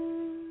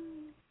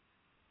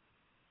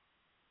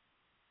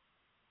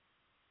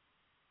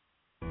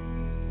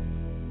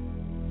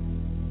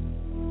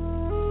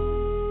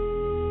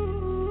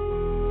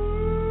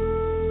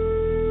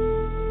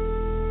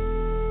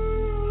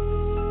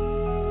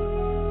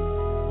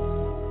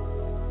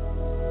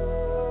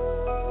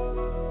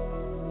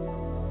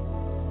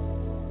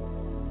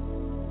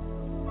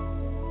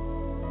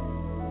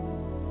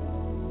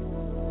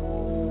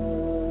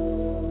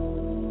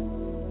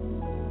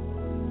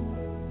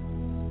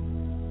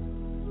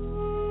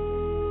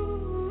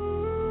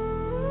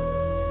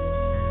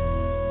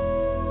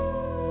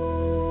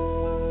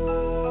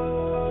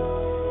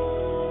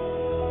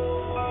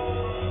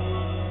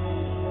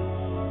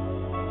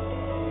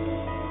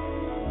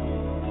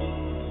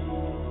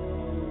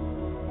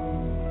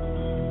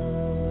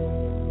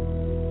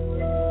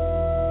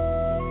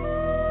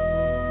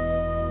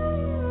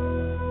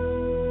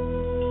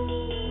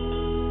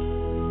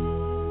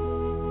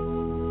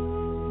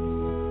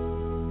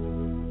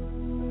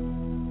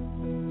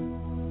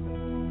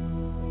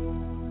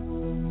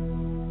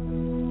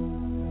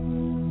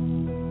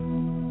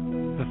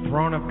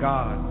 Throne of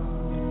God,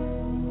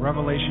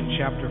 Revelation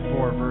chapter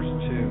 4, verse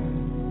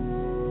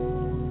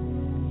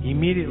 2.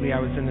 Immediately I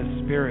was in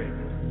the Spirit,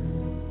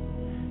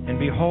 and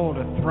behold,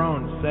 a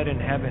throne set in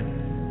heaven,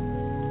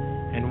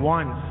 and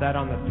one sat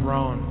on the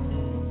throne.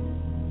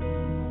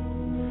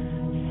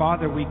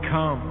 Father, we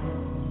come,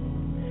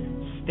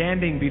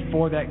 standing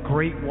before that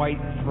great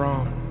white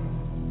throne,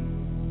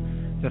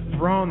 the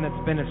throne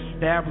that's been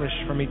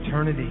established from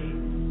eternity,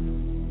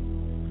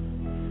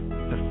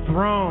 the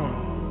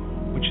throne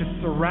which is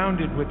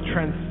surrounded with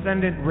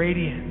transcendent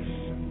radiance,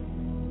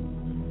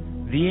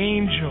 the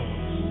angels,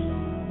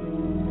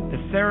 the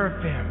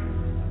seraphim,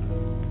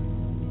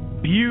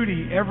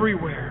 beauty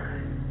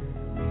everywhere,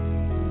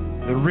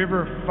 the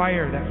river of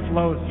fire that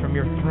flows from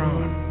your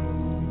throne.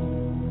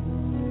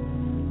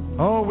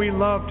 Oh, we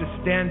love to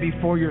stand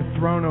before your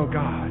throne, oh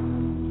God.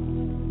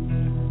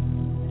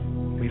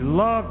 We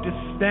love to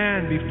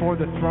stand before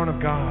the throne of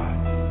God.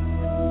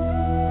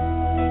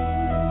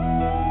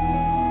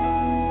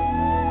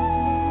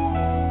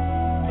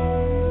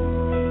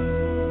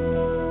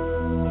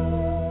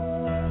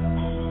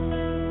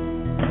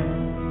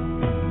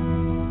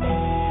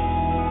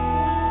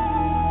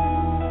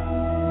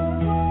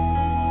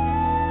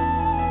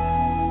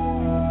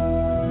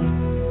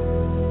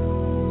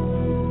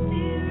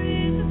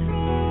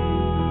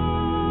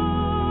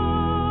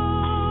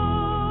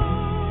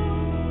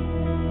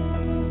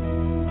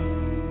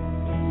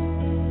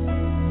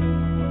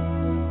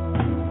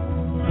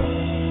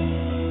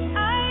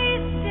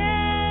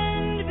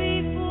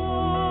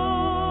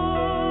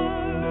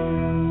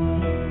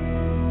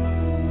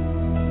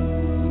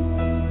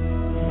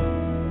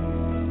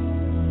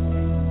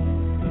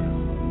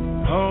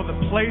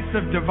 Place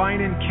of divine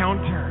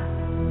encounter.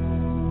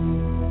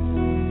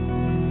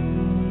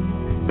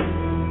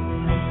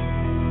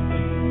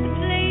 The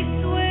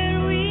place where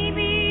we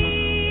meet.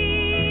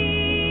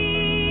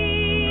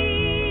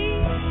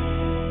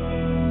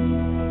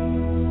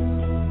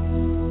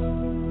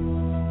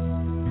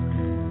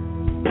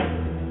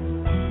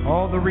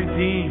 All the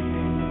redeemed,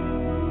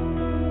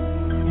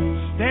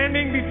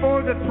 standing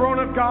before the throne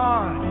of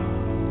God,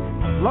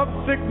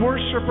 lovesick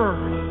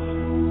worshipers,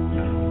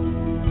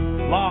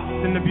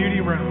 lost in the beauty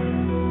realm.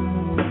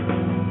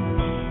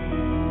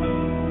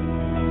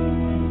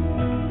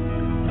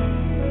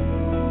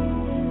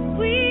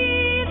 We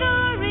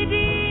the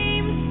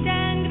redeemed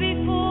stand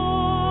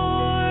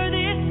before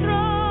this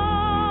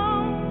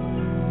throne.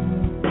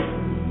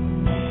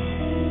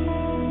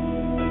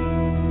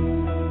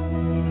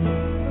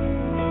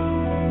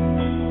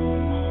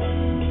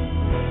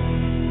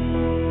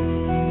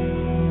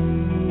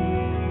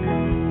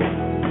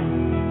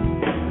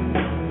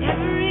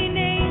 Every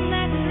name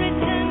that's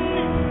written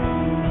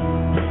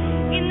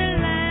in the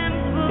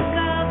Lamb's book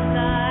of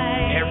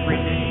life.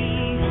 Every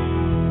name.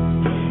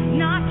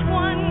 Not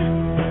one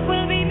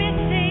will be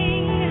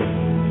missing.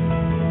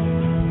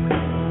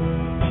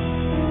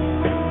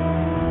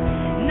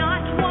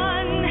 Not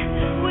one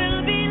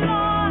will be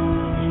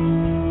lost.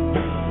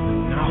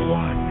 Not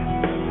one.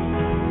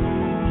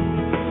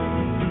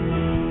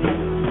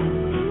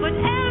 But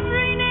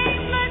every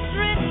name that's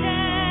written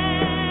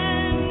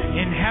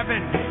In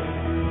heaven,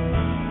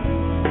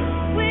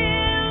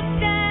 will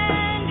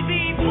stand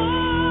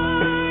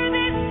before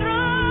this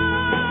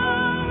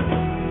throne.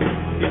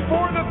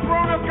 before the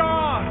throne of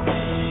God.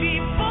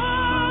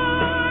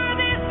 Before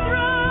this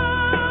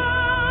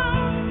throne.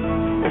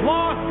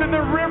 Lost in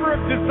the river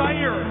of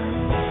desire.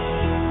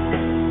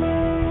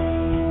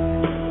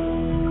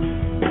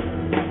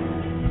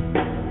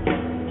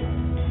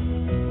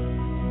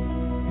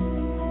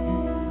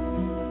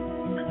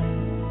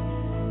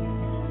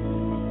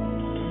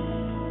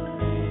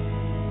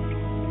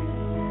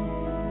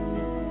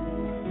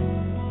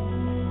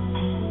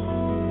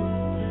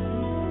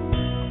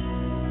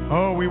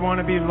 Oh, we want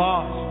to be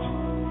lost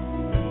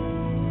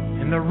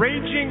in the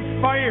raging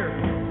fire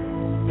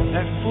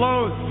that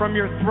flows from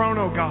your throne,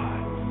 oh God.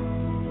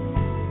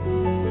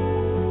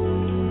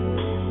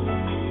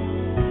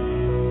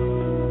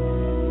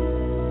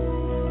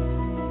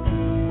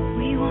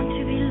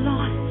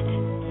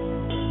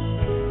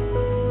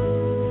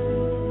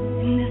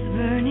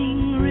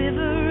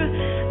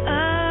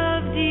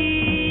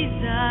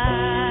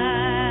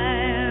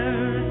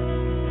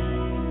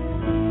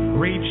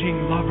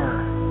 raging lover,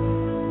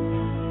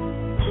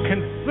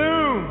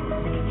 consumed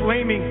with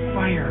flaming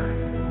fire,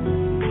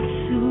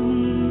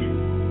 consumed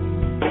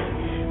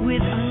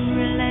with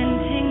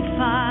unrelenting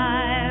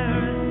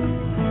fire.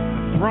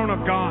 The throne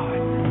of God.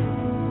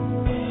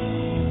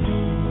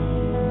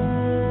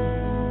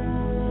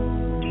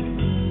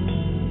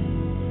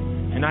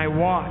 And I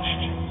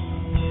watched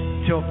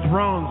till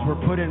thrones were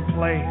put in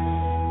place,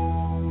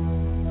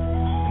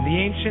 and the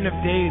Ancient of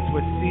Days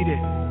was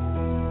seated.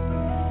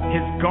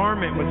 His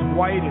garment was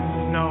white as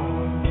snow.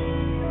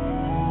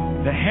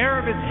 The hair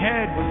of his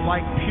head was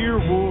like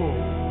pure wool.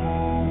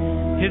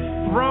 His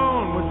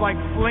throne was like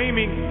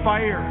flaming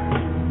fire.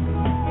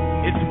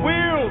 Its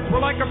wheels were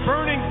like a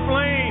burning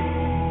flame.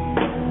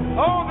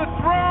 Oh, the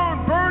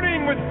throne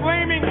burning with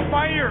flaming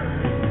fire.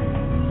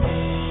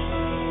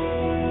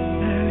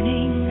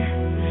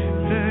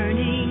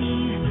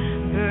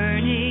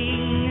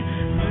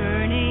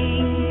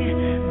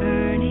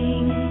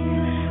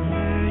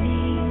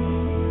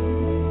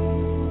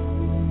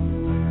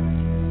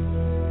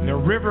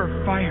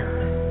 River fire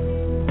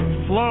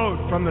flowed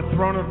from the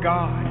throne of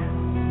God.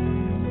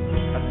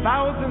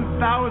 1,000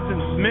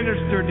 thousands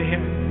ministered to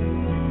him.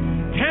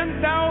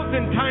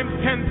 10,000 times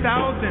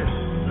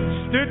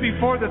 10,000 stood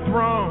before the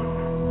throne.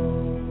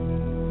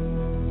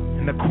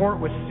 And the court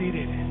was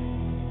seated,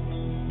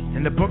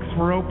 and the books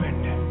were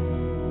opened.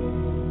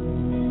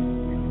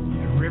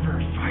 The river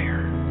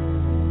fire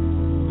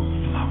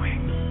flowing.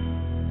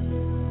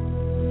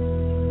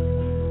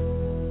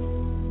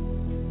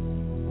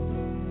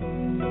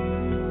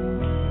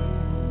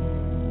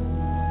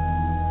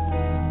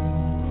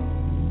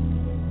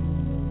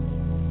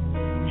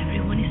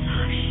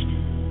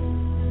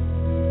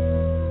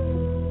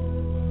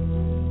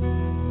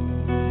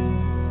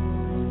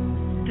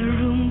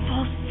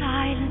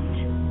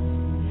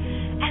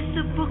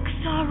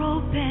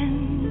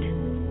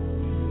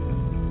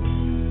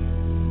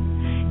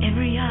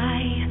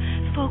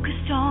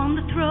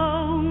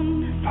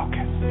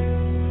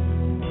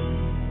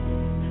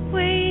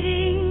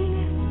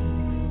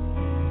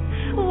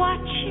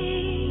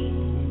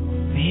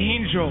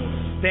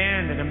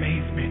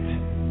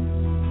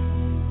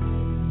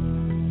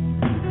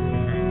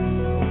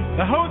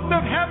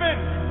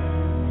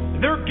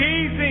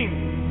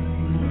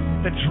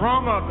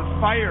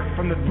 Fire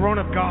from the throne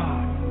of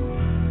God.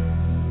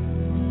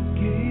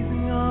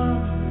 Gazing on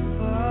the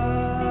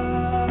fire.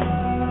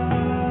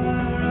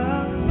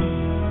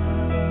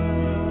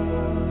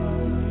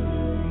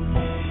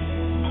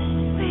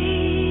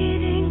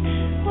 Waiting,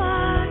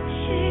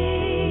 watching.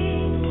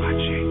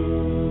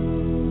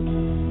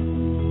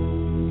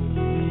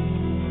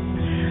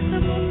 The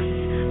books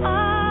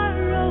are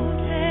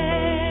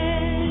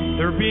open.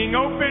 They're being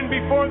opened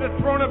before the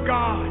throne of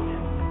God.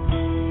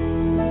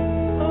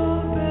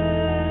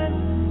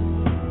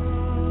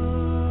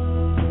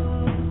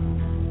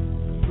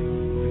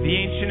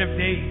 Of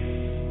days,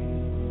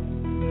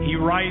 he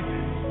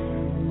rises,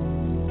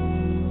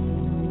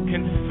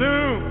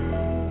 consumed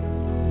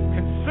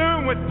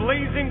with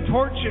blazing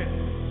torches.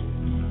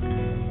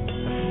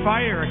 The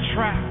fire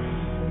attracts.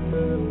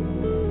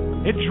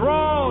 It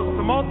draws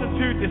the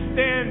multitude to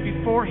stand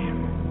before him.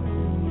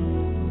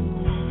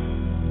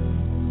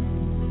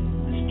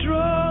 This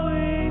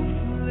drawing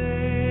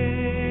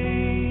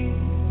flame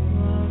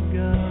of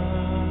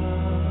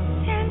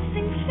God,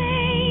 dancing flame.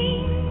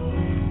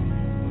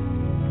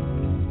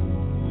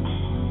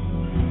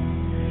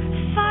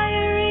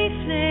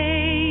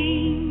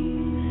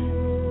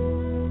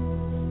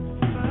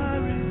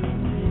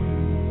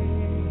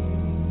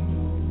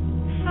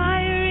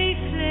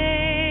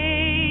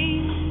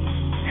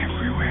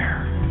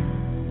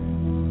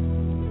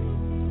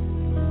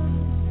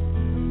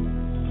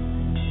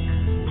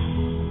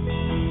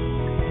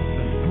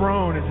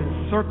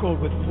 Circled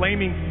with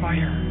flaming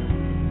fire.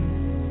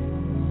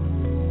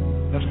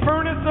 The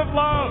furnace of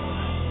love,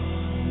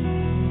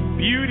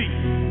 beauty,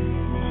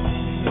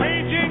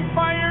 raging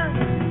fire.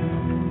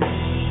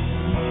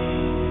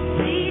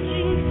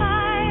 Raging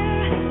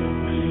fire,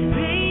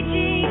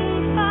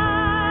 raging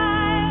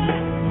fire.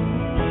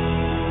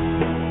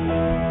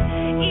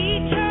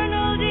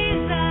 Eternal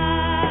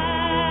desire.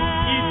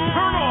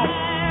 Eternal.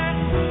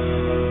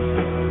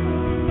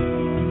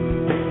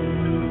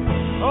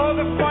 Oh,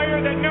 the fire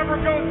that never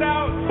goes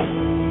out.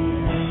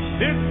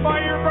 This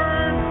fire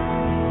burns,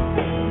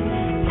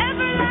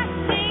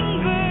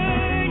 everlasting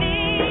burning.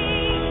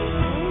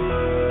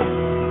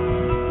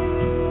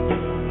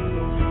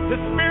 The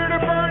spirit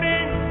of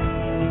burning,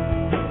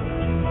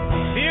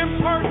 the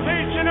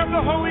impartation of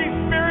the Holy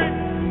Spirit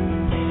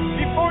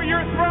before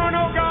your throne,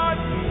 O God.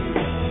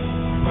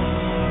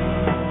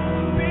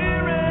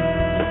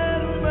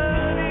 Spirit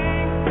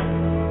burning,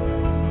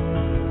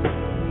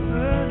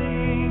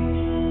 burning,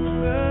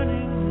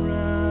 burning.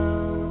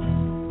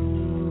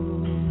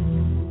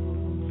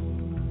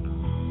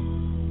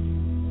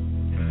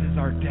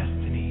 Our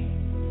destiny.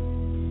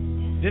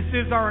 This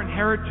is our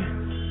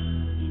inheritance.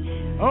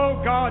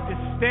 Oh God, to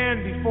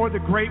stand before the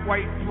great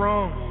white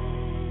throne,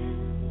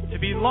 to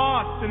be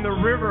lost in the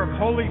river of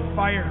holy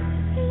fire,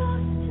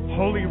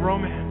 holy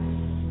romance.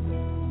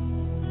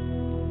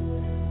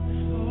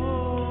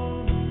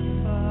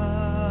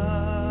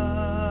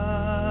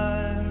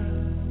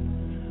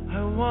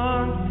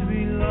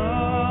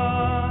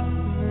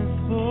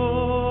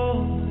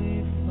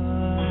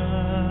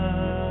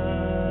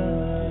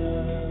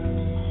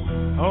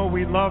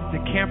 Love to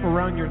camp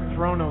around your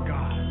throne, O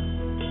God.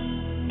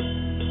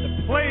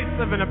 The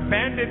place of an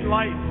abandoned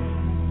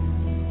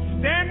life,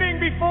 standing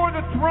before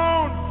the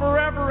throne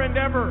forever and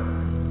ever.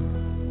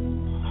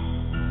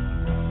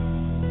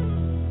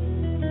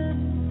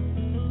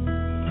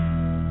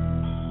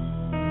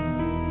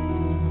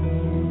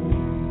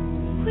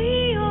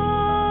 We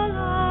all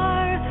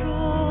are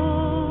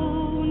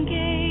throne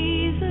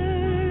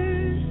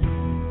gazers.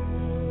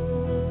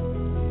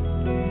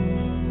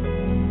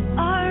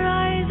 Our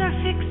eyes are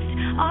fixed.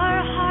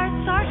 Our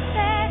hearts are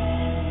set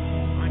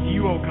on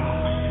you, O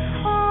God.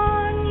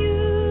 On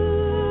you.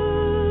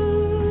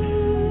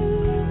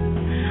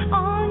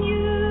 On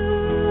you.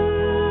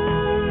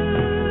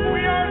 We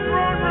are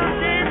throne room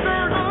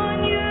gazers.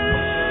 On you.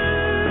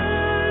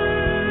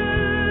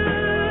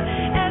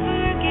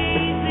 Ever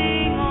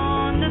gazing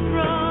on the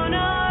throne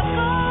of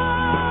God.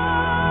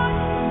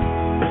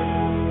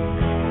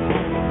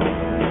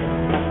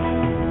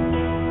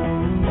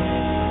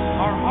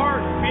 Our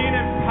hearts being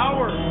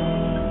empowered.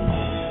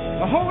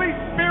 The Holy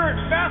Spirit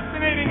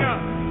fascinating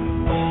us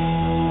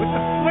with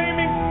the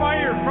flaming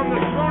fire from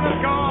the throne of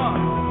God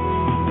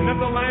and of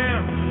the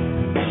Lamb.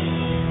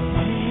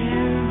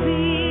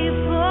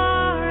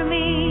 Before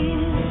me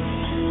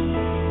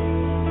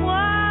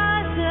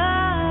was a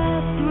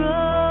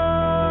throne.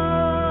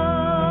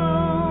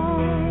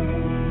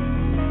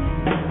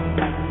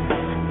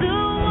 The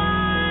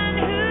one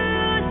who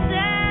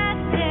sat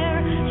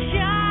there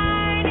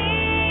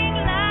shining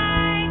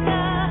like a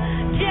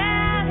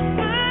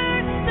jasper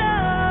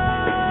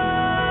stone.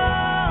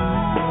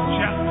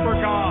 Jasper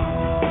God.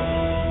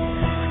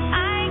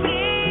 I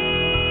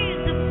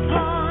gaze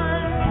upon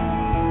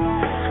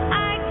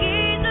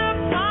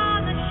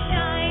the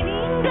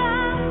shining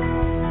God,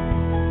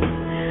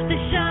 the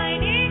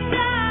shining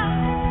God,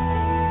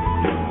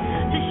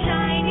 the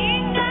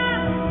shining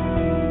God,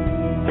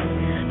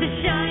 the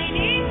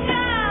shining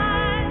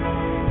God.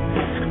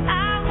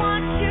 I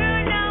want to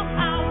know,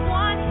 I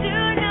want to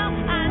know,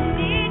 I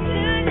need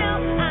to know,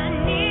 I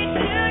need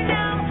to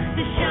know.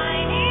 The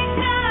shining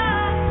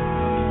God,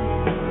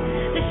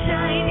 the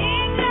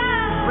shining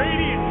God,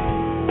 Radiant.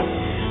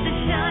 the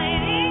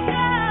shining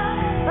God,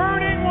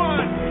 Burning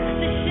one.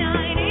 the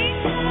shining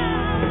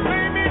God.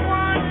 Flaming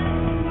one.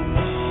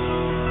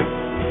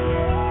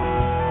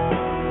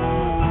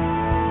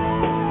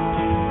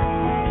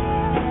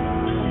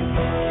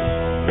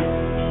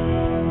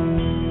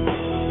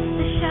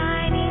 The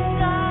shining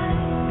God,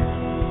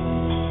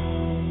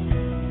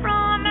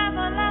 from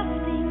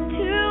everlasting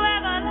to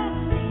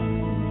everlasting,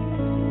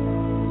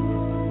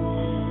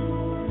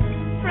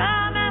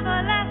 from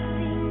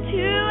everlasting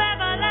to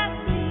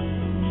everlasting,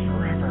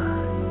 Forever.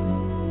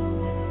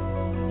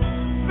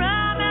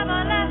 from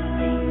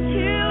everlasting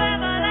to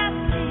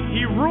everlasting,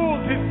 He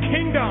rules his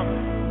kingdom.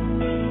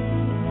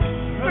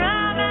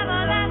 from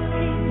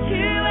everlasting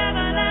to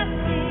everlasting.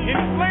 In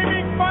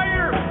flaming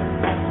fire.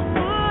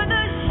 Oh,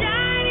 the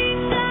shining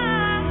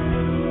God,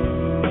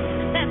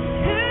 that's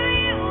who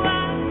you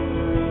are.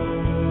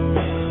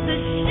 The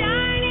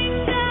shining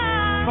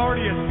God,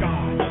 Glorious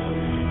God.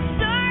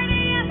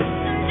 sardius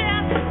and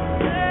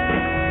jasper.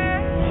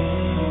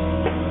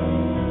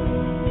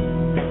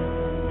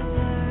 The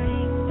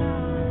burning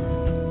God.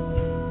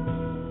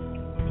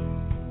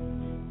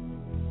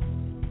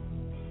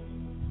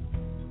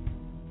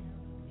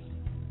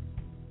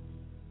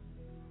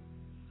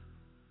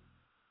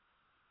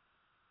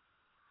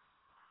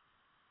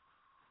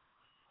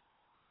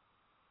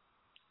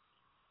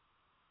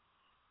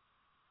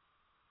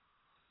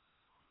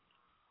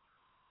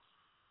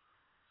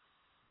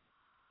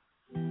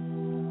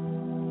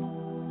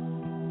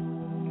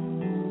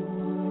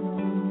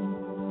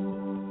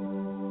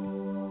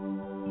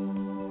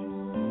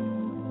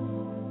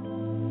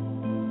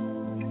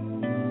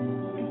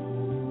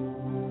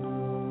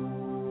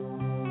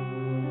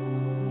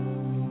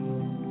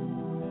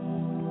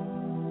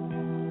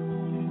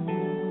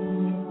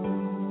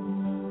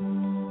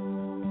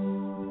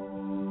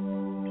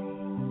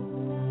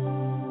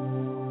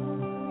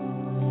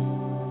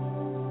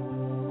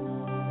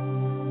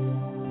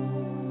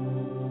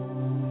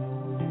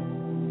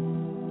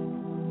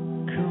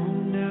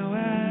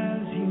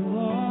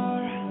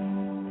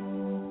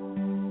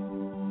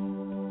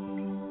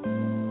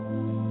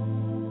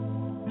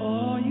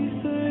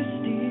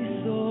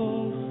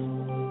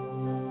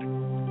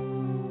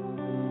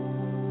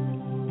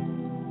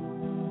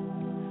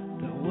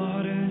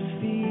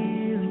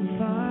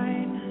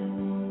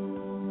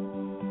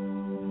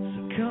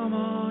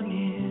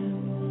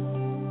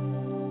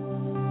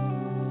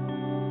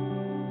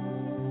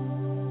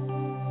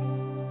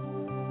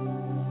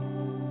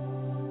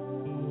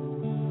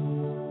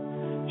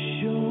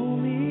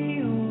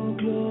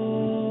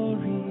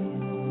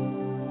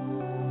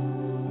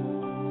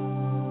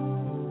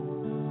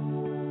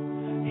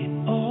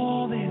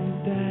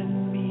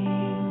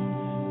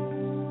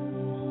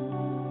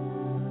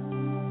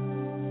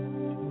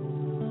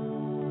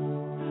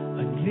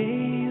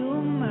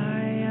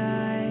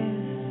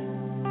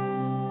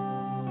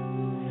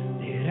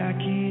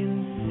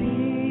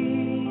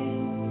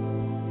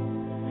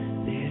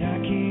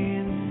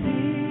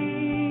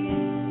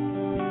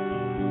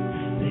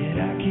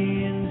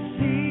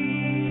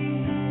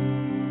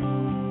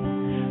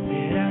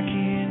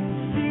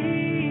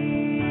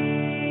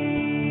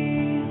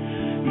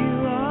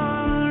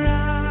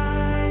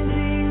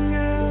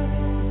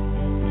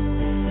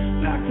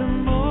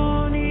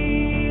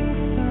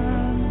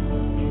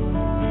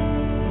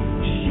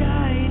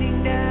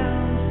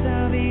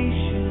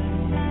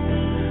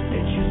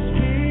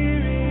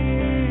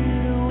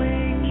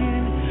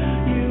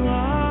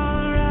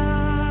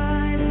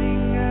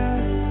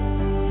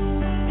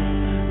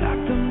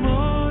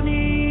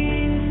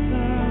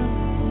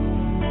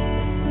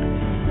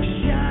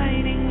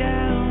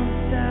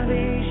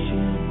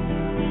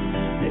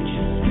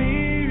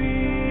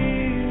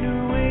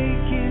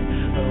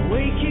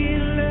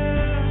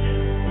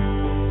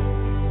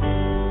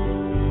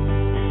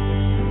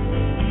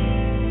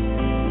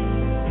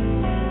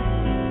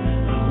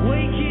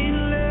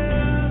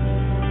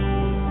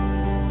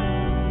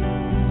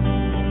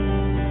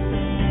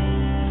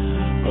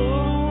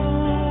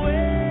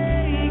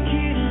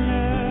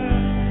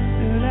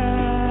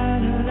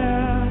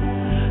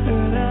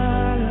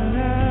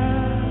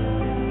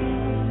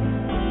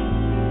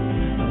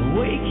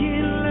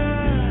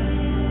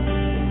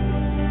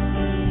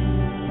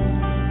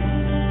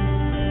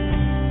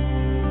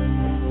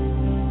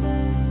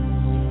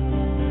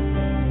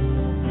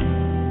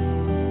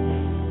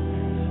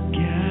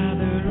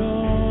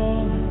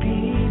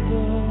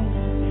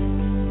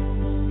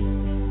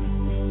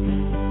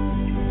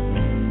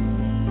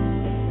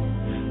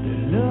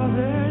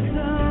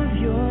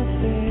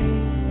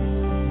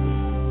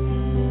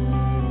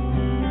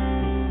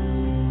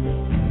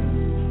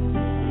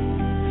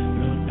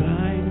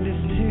 Bind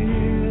us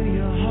to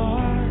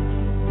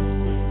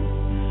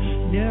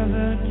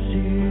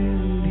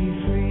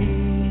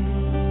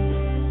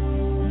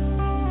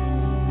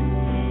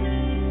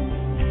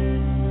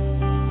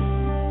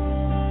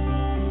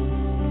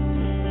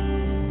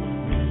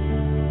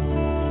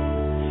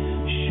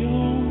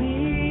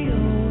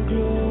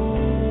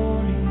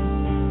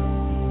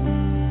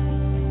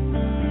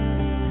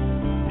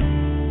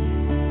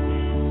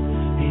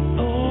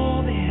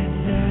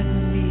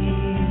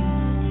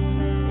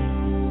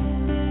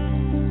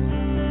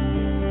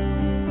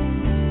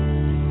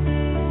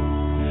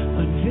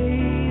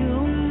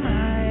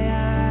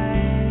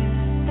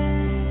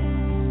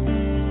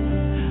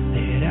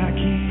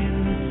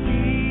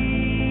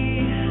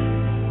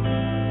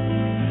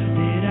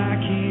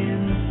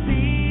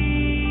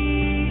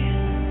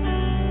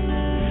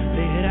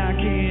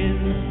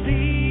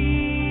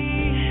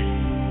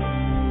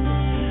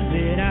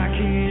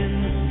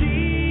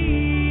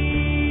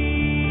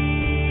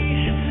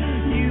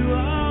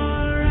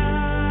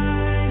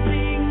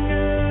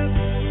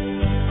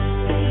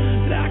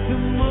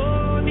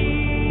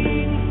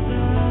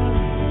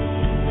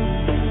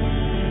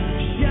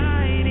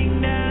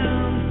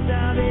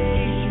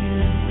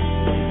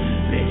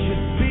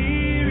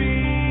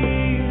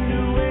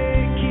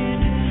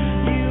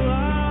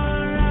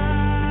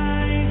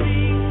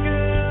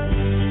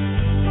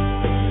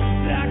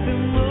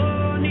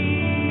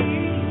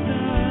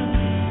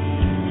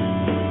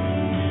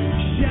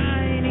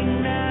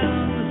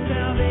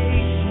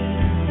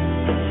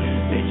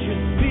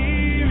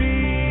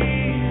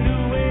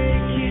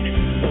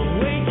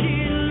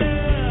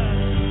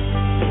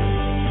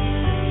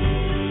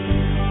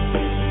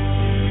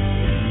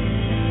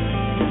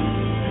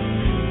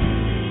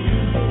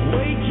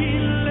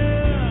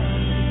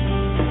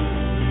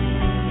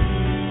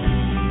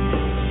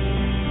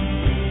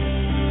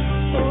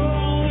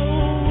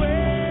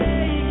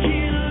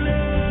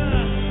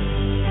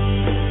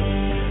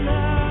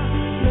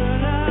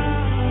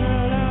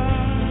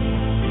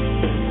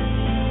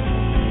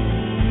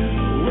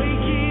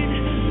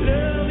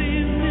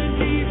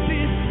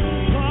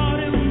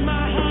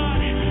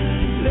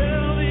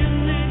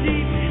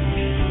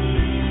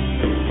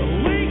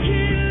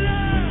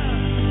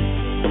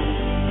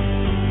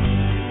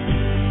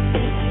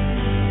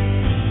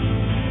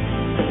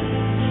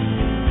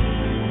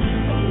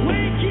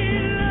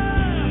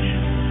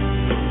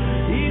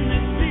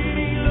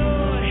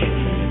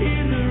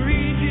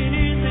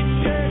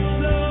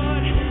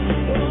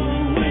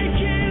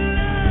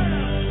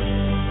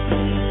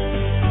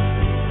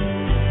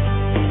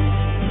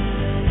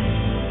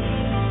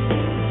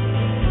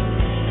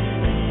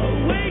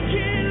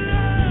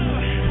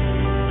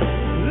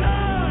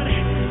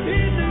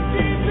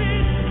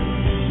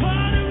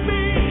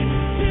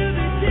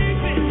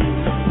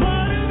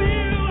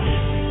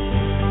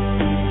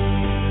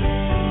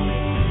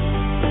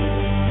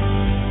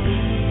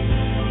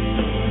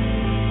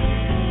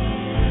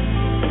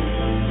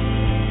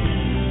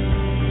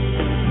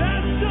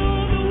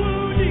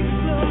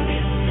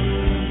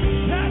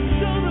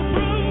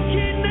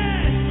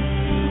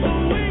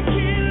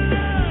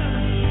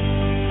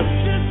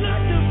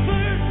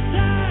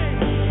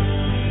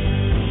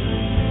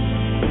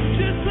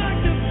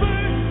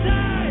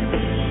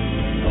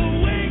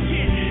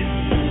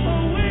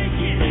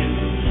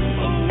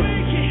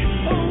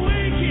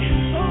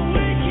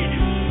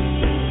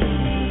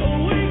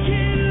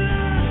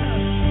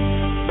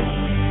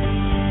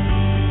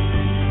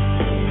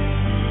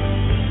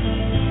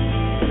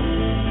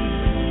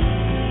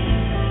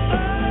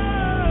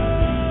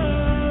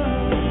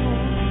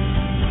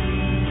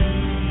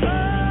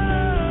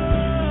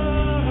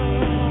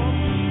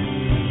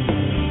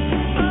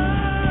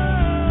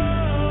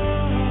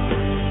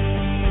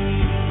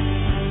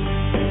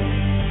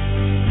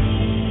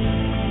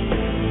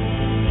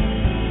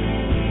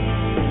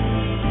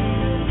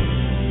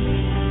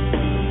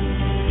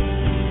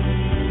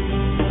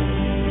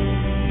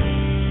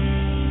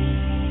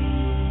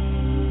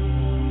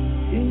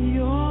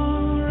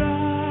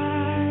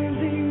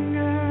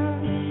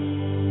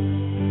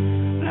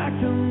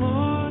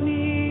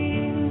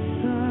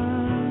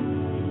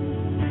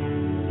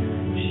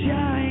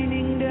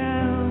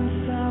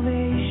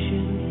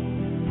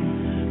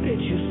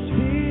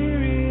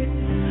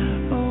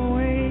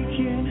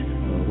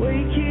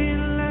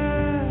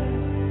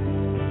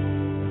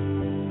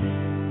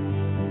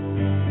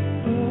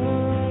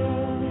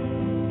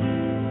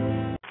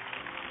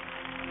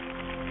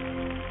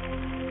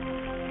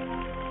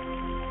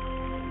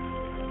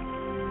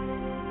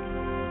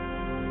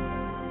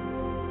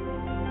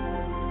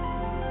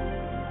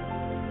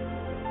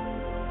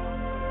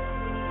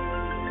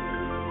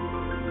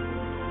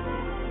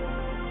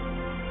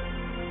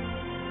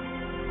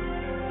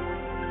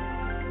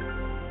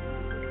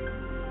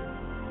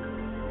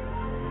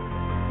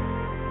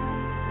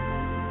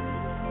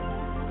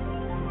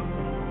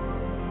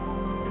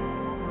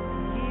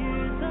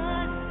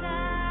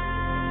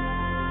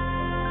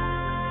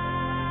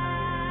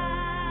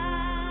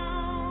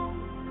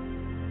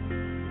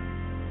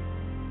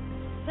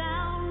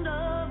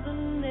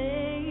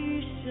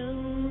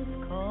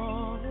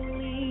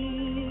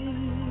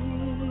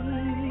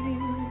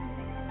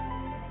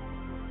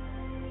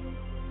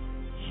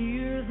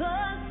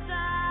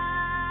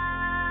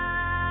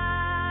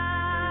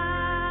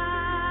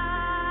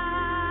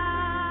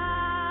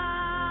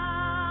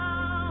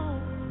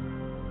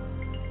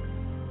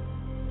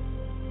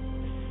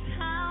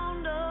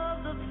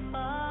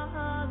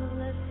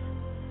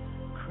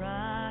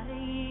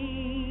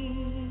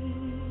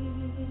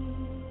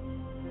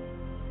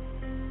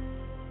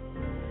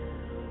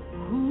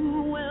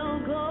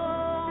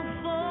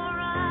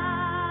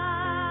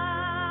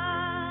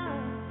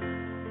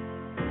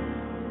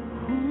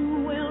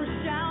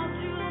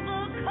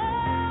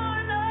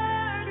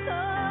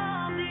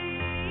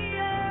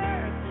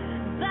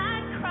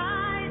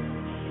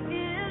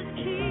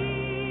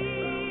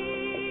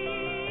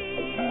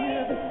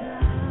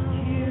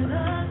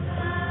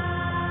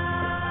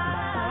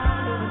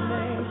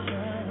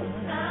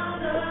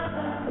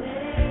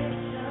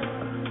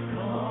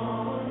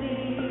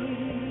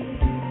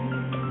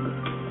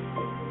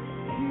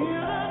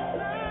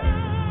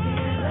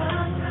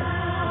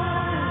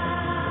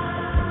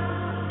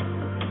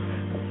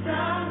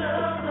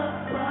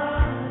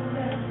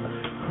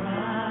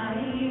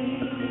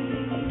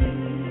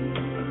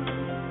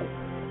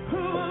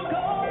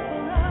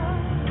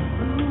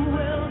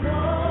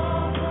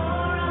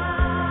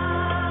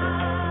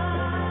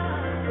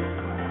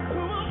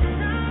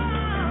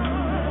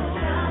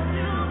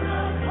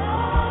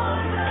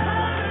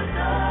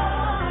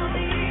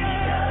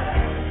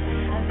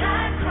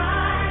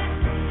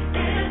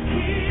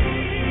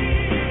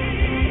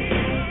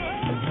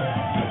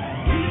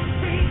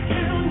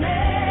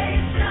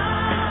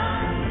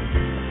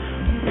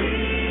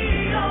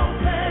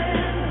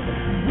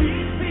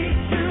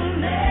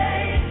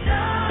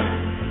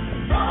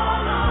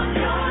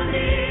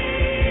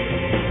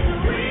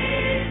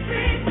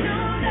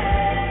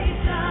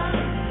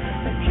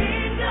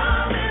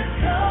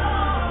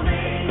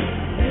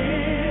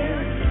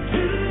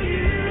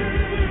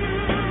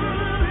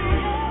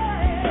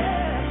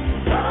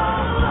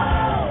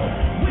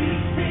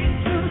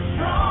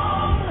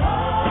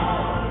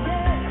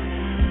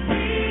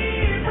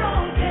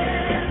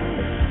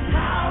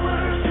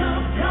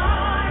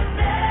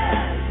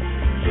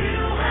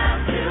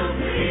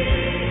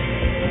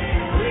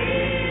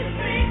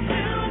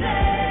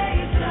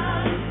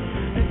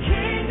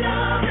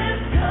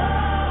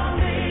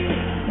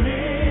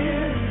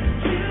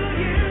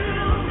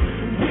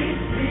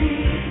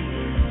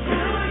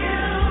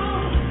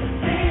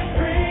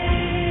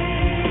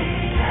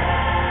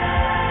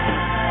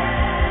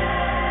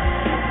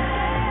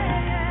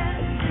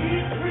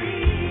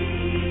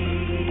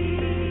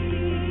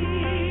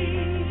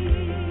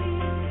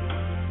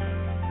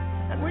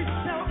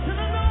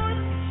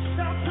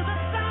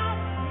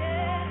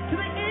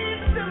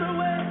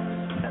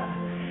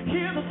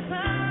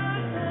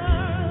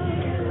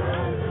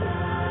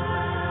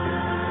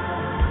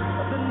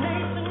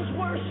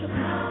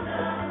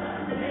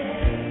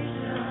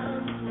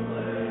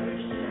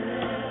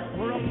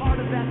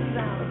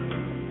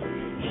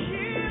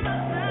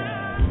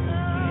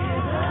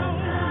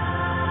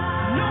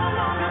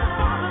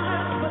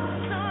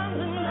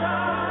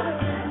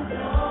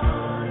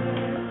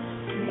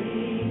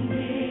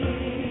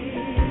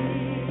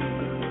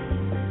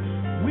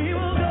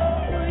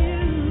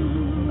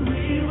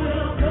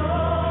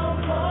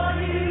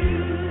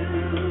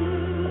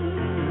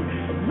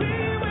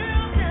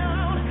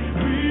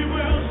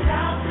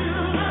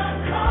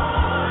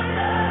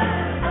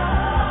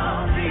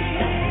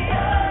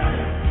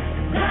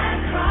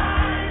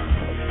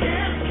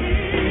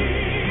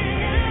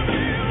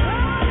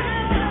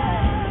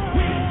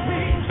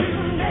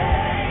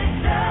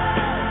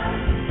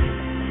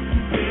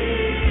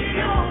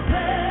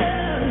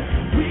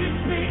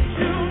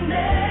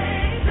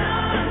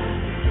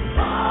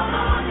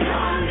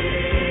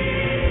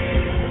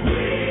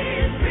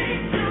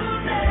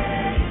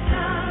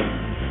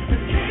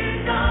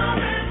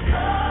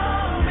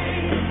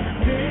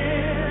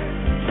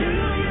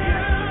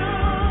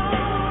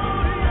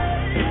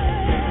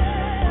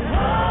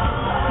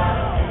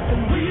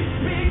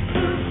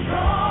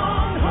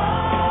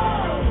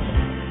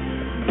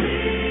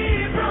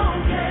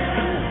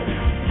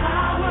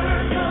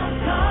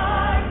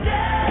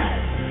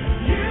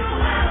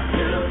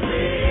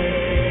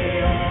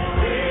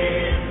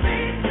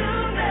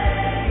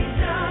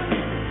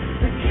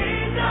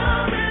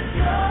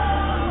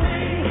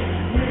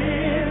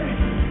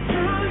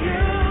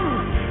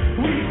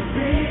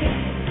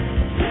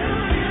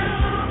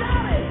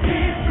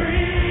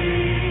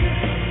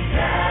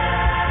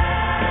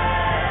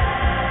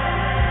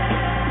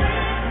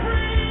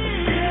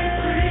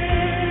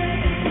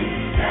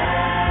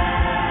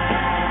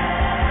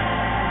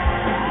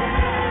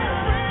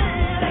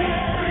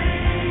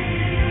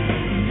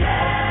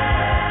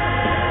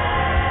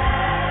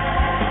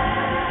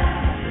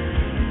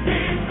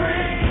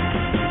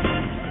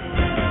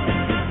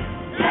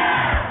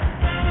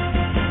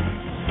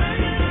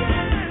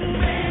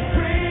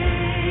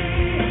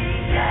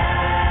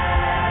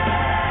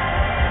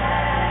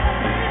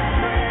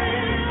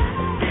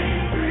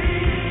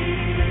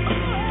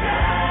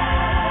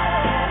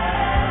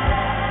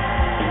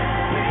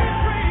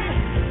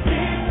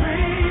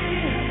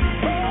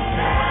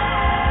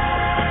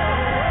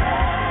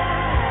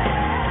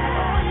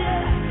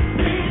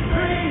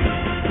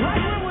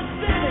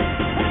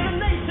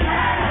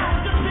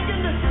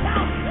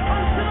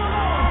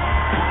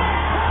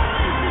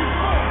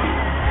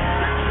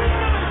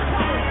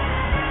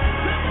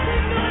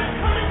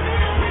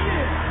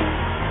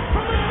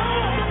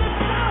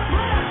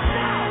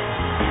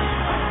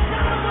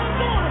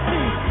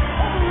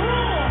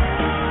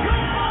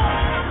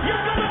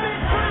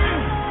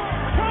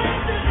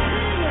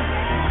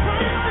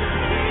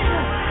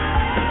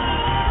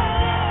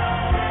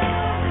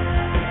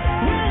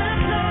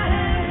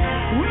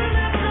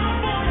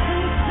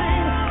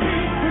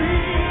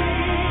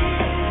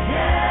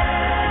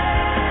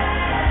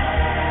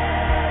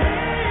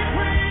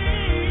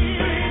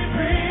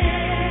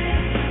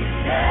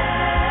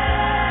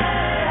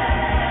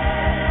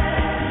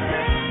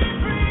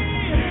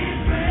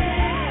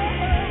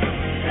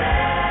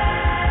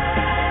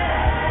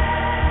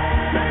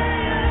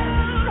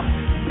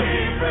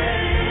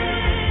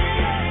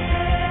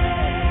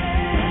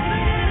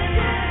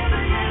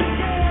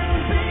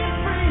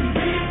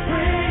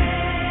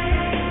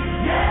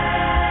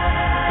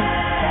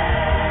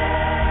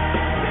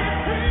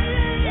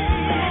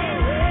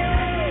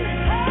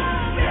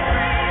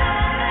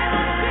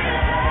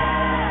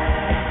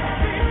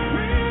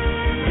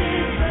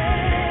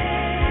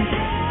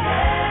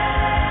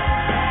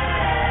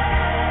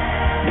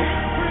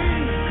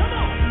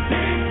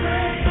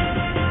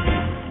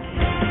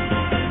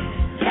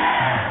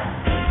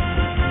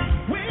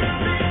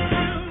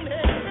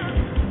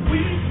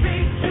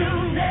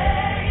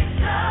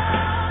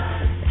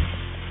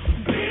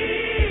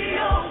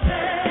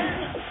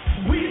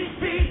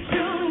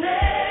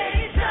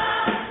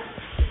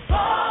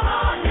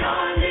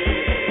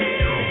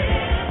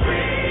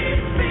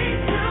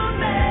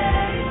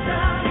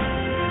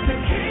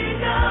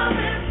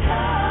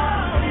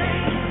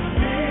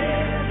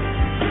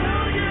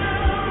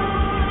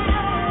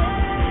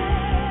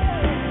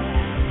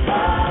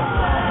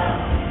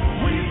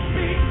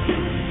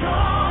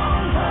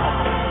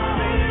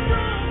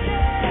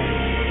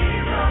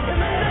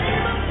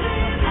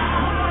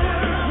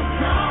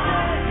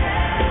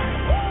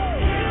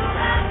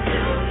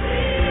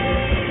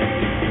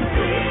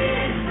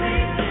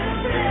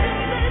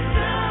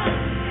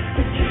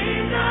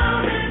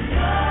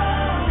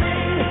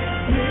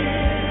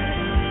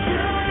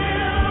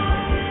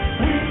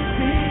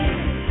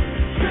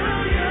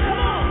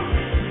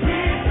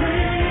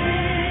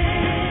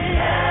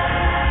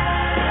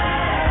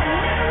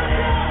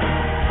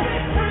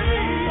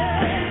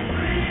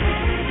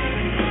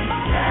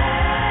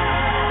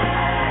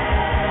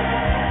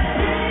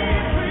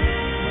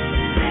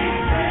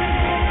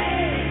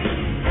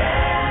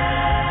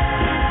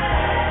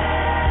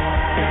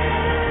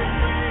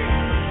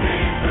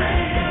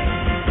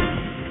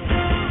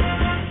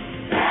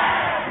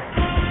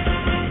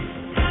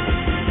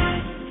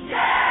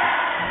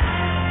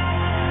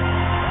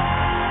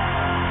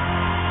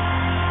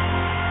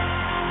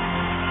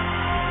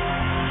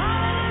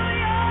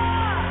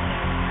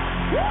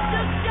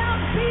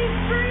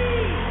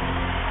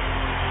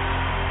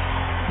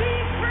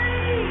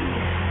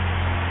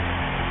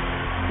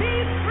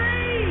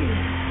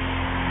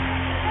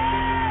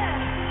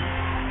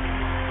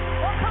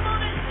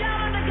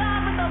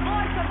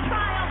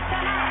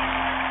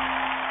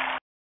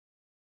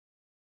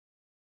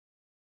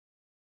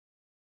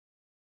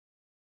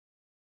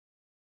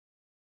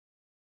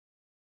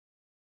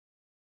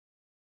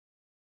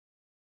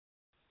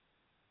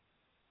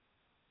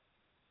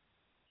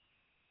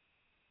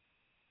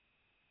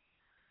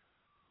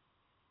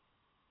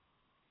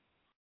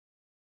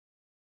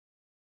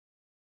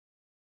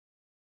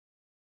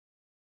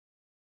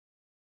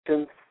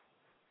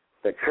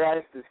that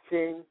Christ is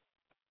King.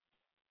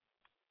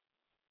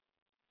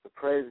 So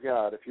praise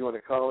God. If you want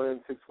to call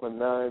in,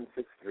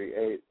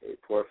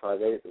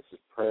 619-638-8458. This is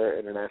Prayer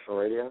International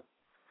Radio.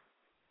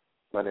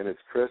 My name is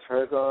Chris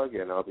Herzog,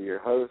 and I'll be your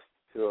host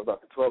till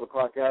about the 12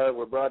 o'clock hour.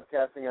 We're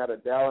broadcasting out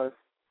of Dallas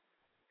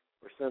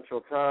for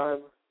Central Time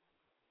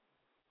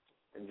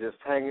and just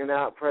hanging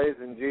out,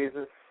 praising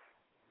Jesus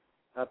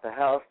at the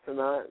house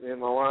tonight, me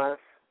and my wife,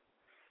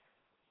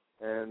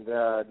 and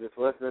just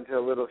listening to a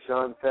little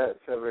Shaun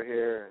over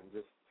here and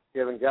just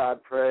giving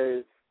God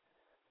praise,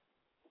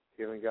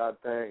 giving God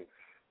thanks.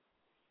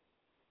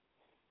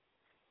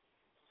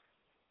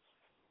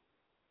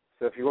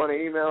 So if you want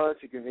to email us,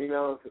 you can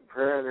email us at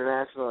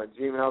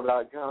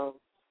prayerinternational@gmail.com.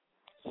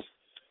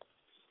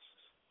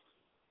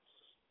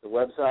 The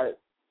website,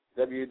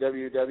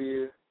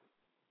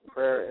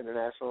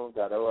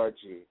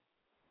 www.prayerinternational.org.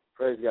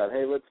 Praise God.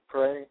 Hey, let's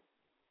pray. I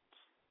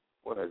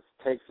want to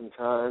take some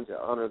time to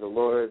honor the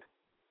Lord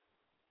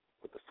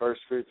with the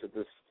first fruits of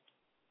this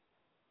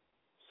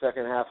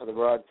second half of the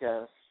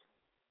broadcast.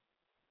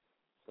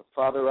 So,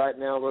 Father, right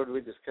now, Lord,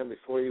 we just come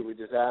before you. We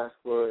just ask,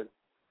 Lord,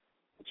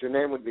 that your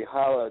name would be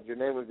hallowed, your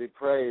name would be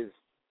praised.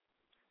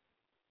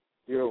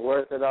 You are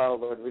worth it all,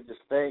 Lord. We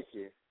just thank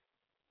you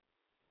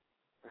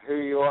for who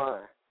you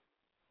are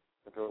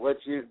and for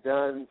what you've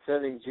done,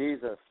 sending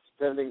Jesus,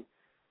 sending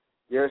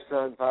your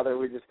Son, Father.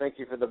 We just thank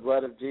you for the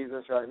blood of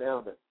Jesus right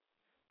now that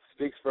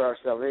speaks for our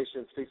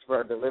salvation, speaks for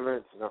our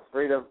deliverance and our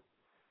freedom.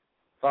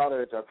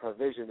 Father, it's our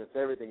provision, it's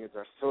everything, it's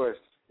our source.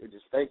 We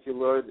just thank you,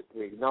 Lord, that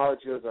we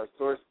acknowledge you as our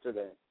source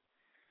today.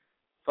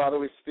 Father,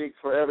 we speak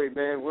for every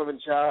man, woman,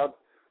 child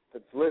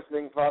that's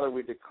listening. Father,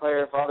 we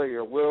declare, Father,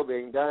 your will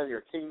being done,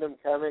 your kingdom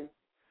coming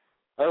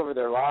over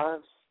their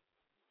lives.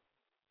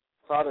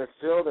 Father,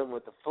 fill them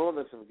with the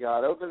fullness of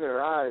God. Open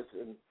their eyes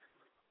and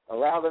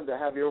allow them to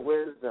have your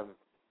wisdom,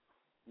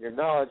 your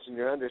knowledge, and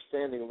your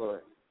understanding,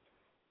 Lord.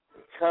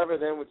 Cover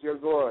them with your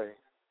glory.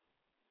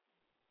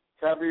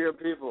 Cover your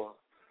people.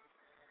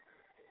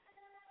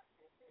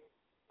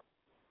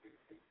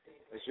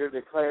 As you're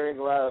declaring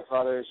love,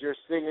 Father, as you're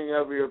singing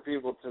over your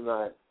people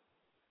tonight,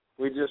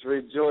 we just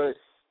rejoice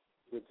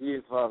with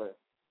you, Father.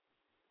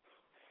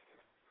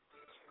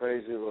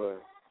 Praise you,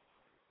 Lord.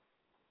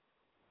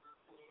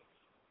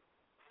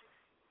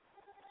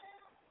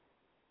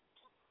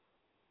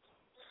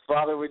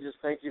 Father, we just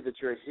thank you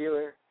that you're a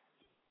healer.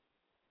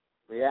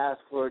 We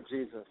ask, Lord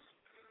Jesus,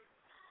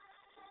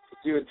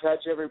 that you would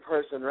touch every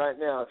person right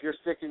now. If you're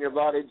sick in your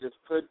body,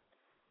 just put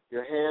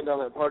your hand on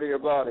that part of your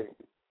body.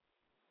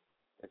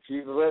 If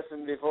you've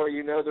listened before,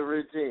 you know the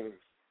routine.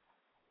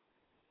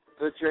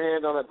 Put your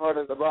hand on that part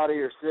of the body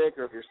you're sick,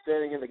 or if you're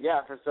standing in the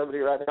gap for somebody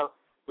right now,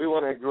 we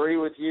want to agree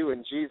with you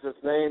in Jesus'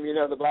 name. You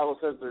know the Bible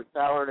says there's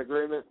power in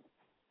agreement.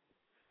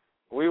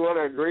 We want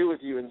to agree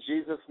with you in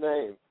Jesus'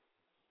 name.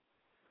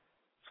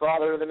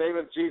 Father, in the name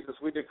of Jesus,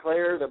 we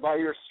declare that by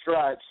your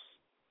stripes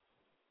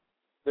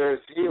there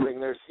is healing.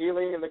 There's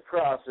healing in the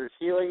cross. There's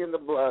healing in the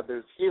blood.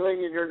 There's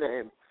healing in your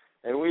name.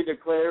 And we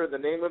declare in the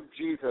name of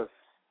Jesus,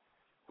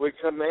 we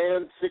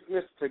command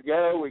sickness to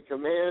go. We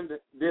command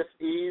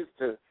dis-ease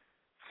to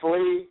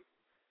flee.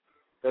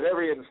 That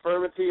every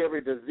infirmity,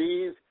 every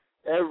disease,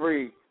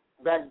 every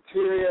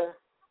bacteria,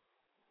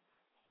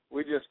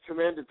 we just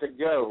command it to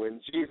go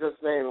in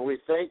Jesus' name. And we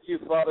thank you,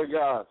 Father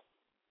God,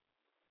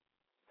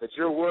 that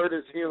your word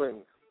is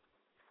healing.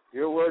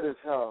 Your word is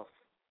health.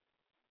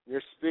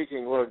 You're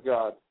speaking, Lord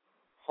God,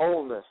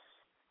 wholeness,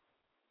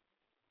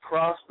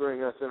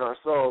 prospering us in our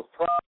souls,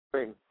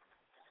 prospering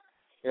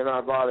in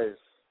our bodies,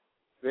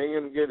 being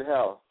in good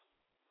health.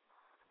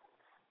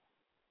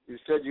 You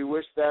said you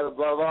wish that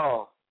above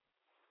all.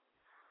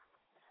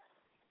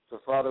 So,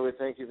 Father, we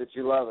thank you that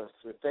you love us.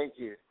 We thank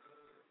you.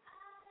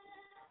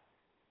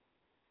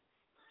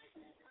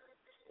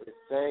 We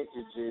thank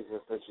you,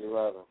 Jesus, that you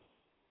love us.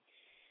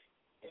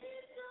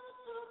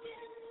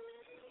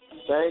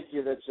 Thank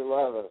you that you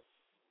love us.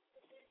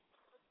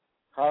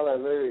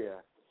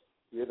 Hallelujah.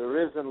 You're the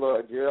risen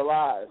Lord. You're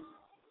alive.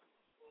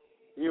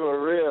 You are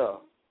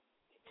real.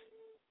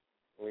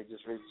 We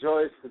just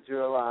rejoice that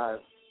you're alive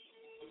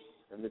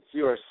and that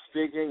you are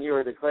speaking, you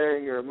are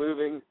declaring, you are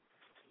moving,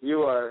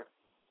 you are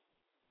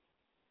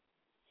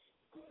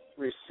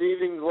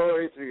receiving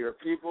glory through your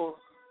people.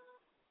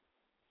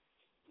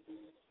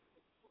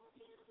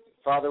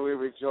 Father, we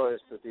rejoice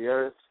that the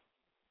earth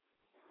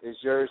is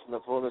yours and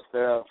the fullness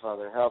thereof,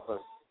 Father. Help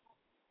us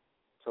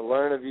to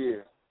learn of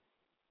you.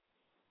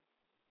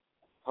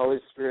 Holy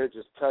Spirit,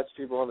 just touch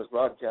people on this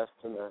broadcast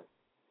tonight.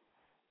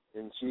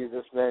 In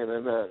Jesus' name,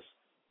 amen.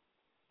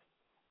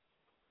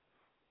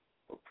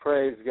 Well,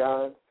 praise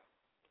God.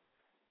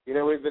 You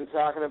know, we've been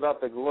talking about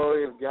the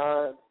glory of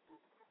God.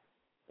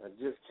 I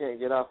just can't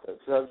get off that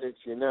subject,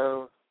 you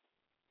know.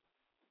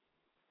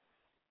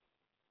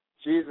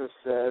 Jesus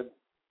said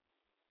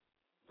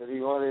that he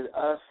wanted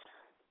us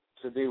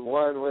to be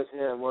one with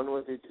him, one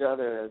with each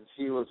other, as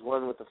he was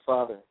one with the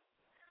Father.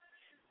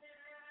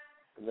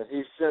 And that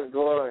he sent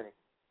glory.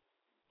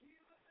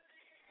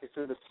 He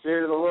said, the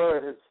Spirit of the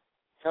Lord has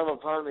come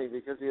upon me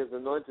because he has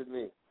anointed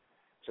me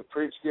to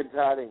preach good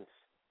tidings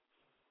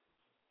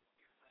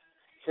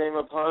came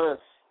upon us,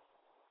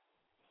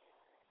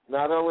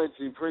 not only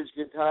to preach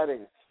good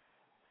tidings.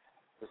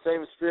 The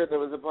same Spirit that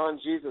was upon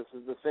Jesus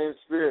is the same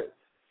Spirit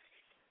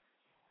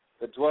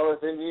that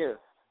dwelleth in you.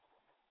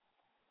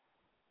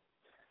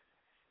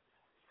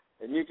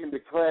 And you can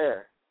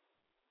declare,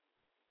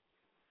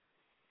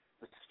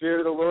 the Spirit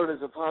of the Lord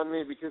is upon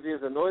me because He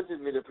has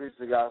anointed me to preach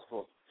the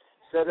gospel.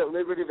 Set at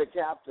liberty the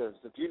captives.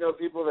 If you know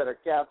people that are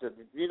captive,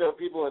 if you know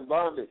people in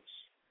bondage,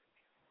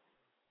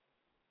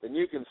 then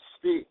you can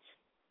speak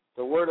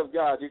the Word of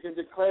God. You can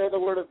declare the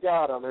Word of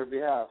God on their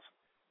behalf.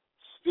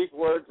 Speak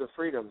words of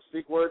freedom.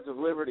 Speak words of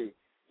liberty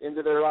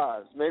into their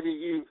lives. Maybe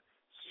you're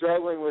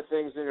struggling with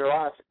things in your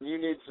life and you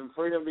need some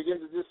freedom. Begin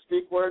to just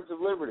speak words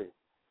of liberty.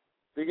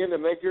 Begin to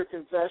make your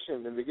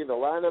confession and begin to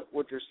line up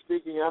what you're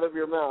speaking out of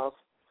your mouth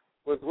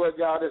with what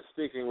God is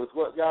speaking, with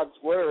what God's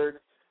Word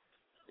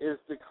is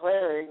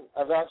declaring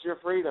about your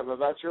freedom,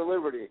 about your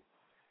liberty.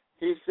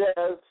 He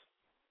says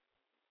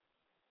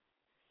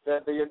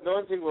that the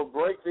anointing will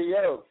break the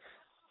yoke,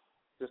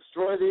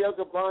 destroy the yoke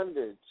of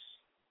bondage.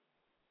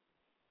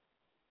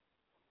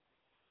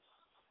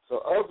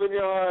 So open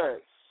your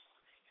hearts.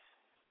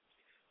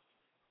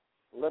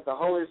 Let the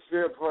Holy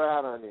Spirit pour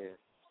out on you.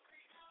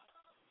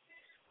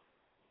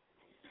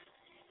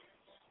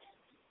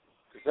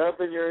 Just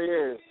open your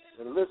ears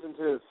and listen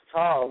to His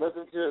call,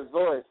 listen to His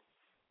voice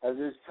as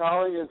He's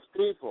calling His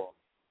people.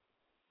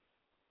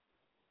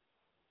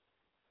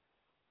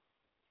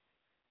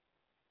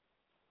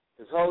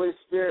 His Holy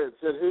Spirit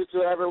said,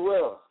 whosoever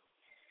will,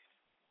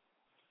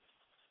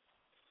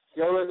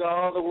 go into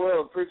all the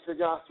world, preach the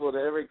gospel to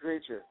every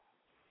creature,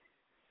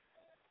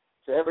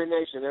 to every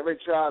nation, every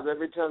tribe,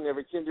 every tongue,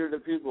 every kindred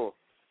of people,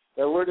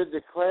 that we're to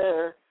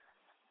declare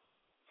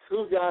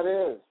who God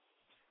is.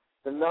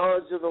 The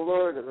knowledge of the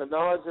Lord and the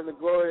knowledge and the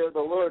glory of the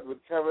Lord would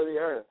cover the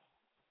earth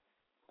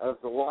as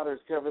the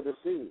waters cover the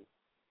sea.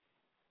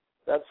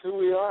 That's who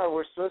we are.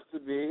 We're supposed to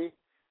be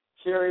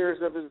carriers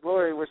of His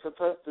glory. We're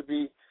supposed to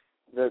be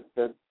the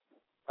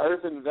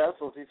earthen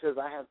vessels. He says,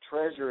 I have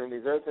treasure in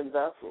these earthen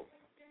vessels.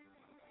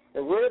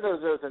 And we're those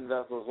earthen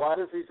vessels. Why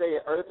does He say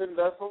earthen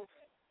vessels?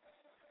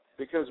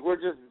 Because we're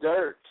just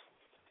dirt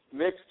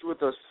mixed with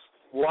the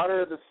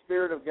water of the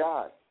Spirit of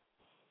God.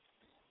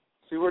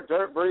 See, we're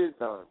dirt breathed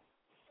on.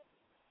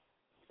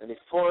 And He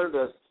formed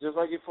us, just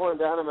like He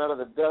formed Adam out of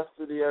the dust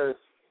of the earth.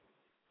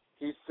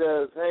 He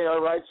says, hey,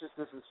 our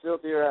righteousness is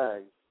filthy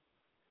rags.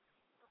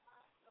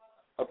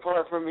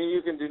 Apart from me,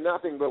 you can do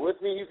nothing, but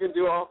with me, you can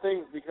do all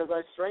things because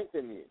I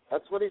strengthen you.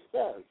 That's what He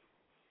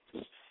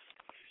says.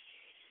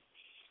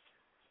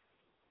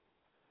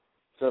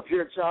 So if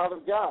you're a child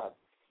of God,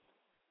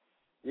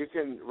 you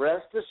can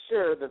rest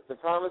assured that the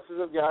promises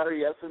of God are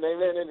yes and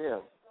amen in Him.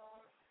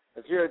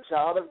 If you're a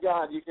child of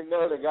God, you can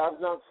know that God's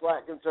not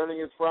slack concerning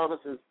His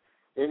promises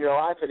in your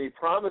life, and He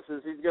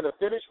promises He's going to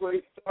finish what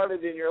He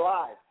started in your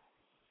life.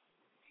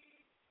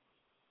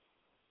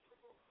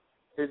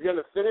 He's going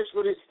to finish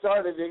what He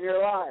started in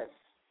your life.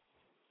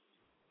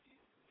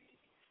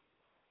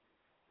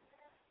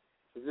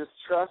 So just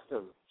trust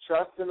Him.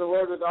 Trust in the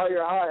Lord with all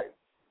your heart,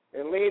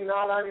 and lean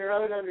not on your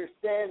own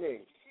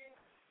understanding.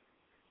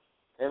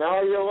 In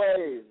all your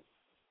ways,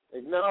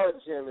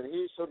 acknowledge Him, and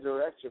He shall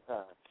direct your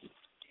path.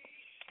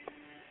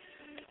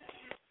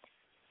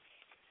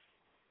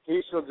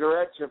 He shall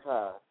direct your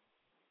path.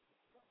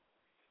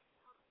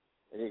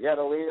 And you got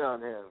to lean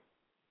on Him.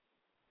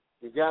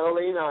 You got to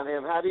lean on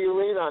Him. How do you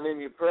lean on Him?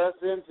 You press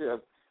into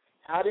Him.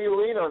 How do you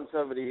lean on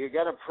somebody? You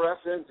got to press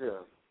into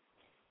Him.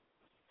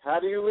 How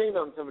do you lean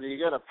on somebody? You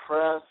got to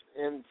press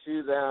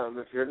into them.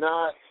 If you're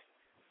not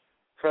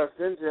pressed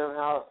into Him,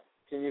 how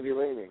can you be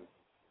leaning?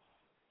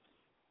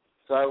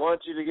 So I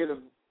want you to get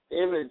an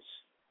image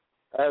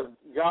of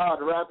God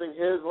wrapping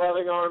His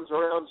loving arms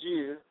around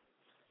you,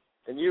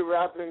 and you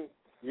wrapping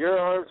your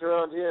arms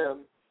around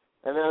Him,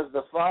 and as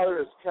the Father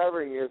is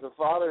covering you, as the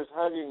Father is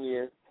hugging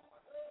you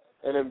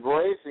and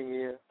embracing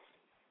you,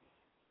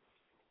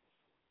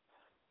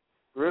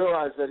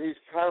 realize that He's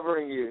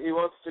covering you. He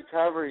wants to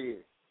cover you.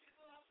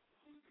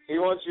 He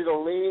wants you to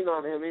lean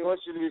on Him. He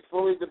wants you to be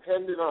fully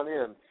dependent on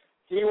Him.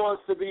 He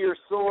wants to be your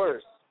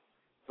source,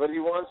 but He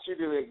wants you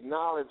to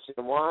acknowledge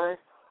Him. Why?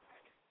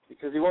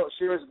 Because He won't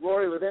share His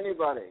glory with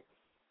anybody.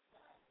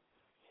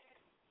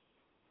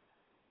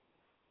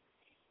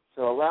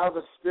 So allow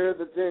the Spirit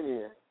that's in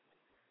you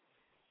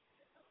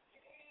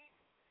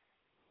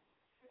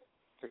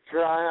to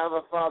cry,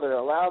 Abba, Father.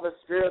 Allow the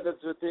Spirit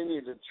that's within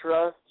you to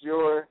trust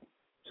your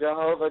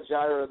Jehovah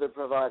Jireh, the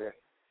provider,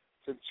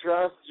 to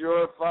trust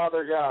your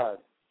Father God.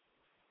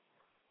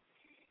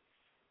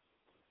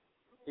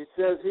 He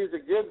says He's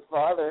a good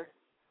Father,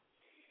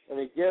 and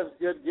He gives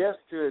good gifts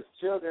to His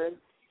children.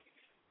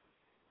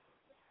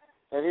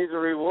 And He's a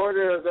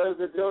rewarder of those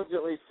that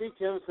diligently seek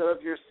Him. So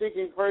if you're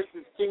seeking first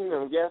His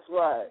kingdom, guess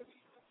what?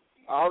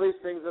 All these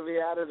things will be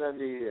added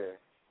unto you.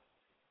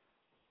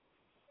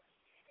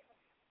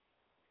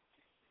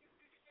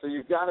 So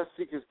you've got to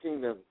seek His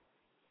kingdom.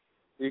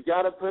 You've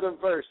got to put him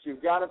first.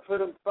 You've got to put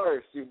him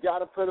first. You've got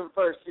to put him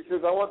first. He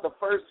says, I want the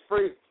first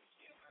fruits,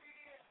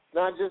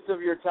 not just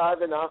of your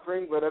tithe and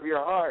offering, but of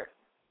your heart.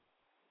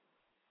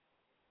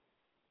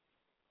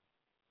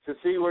 To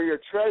see where your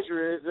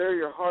treasure is, there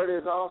your heart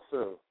is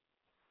also.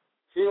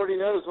 He already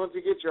knows once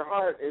you get your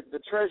heart, the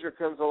treasure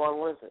comes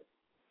along with it.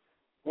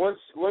 Once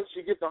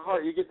you get the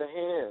heart, you get the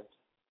hands.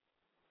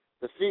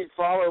 The feet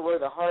follow where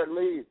the heart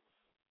leads.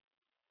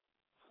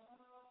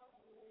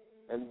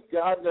 And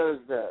God knows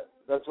that.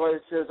 That's why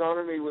it says,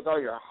 honor me with all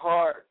your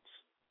heart.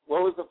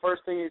 What was the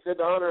first thing he said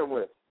to honor him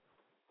with?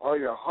 All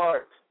your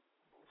heart.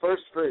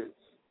 First fruits.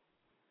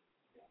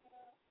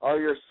 All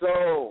your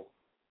soul.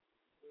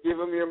 Give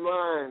him your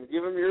mind.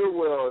 Give him your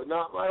will.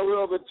 Not my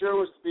will, but your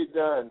will to be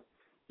done.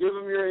 Give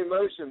him your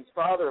emotions.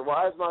 Father,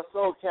 why is my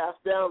soul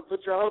cast down?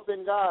 Put your hope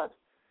in God.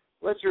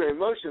 Let your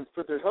emotions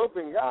put their hope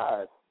in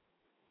God.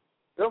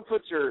 Don't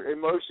put your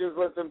emotions,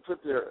 let them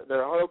put their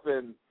hope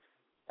in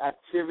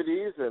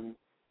activities and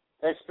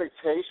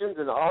expectations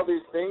and all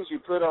these things you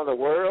put on the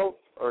world,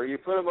 or you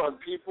put them on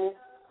people,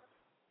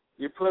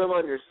 you put them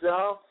on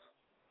yourself,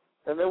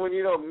 and then when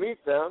you don't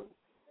meet them,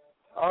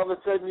 all of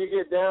a sudden you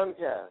get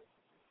downcast.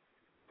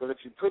 But if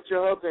you put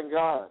your hope in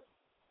God,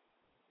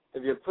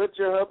 if you put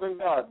your hope in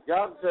God,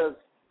 God says,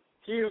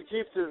 he who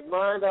keeps his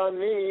mind on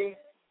me,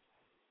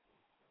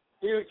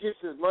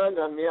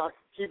 I'll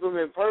keep him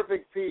in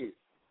perfect peace.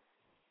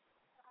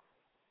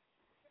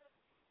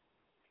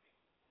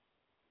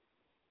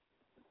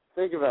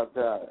 Think about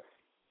that.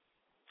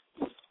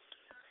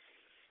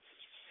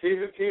 He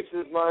who keeps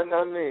his mind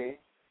on me,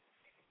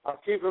 I'll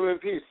keep him in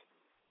peace.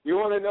 You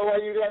want to know why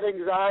you got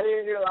anxiety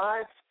in your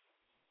life?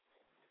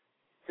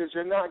 Because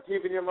you're not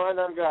keeping your mind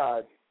on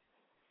God.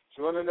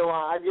 You want to know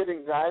why I get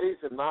anxieties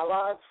in my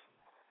life?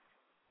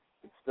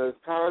 It's those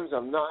times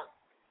I'm not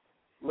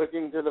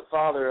looking to the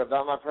Father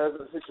about my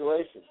present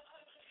situation.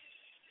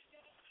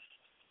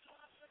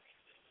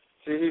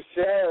 See, he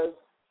says,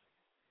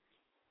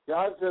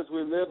 God says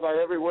we live by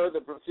every word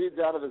that proceeds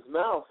out of his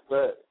mouth,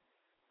 but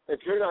if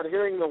you're not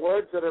hearing the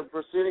words that are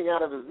proceeding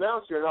out of his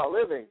mouth, you're not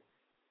living.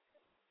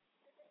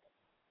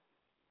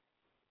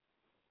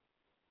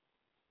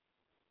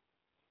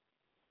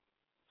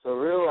 So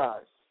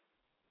realize,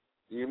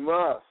 you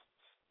must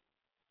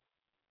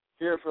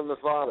hear from the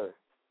Father.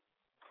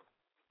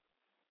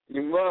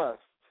 You must.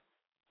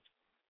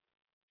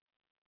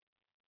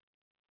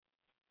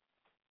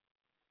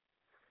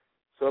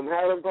 So I'm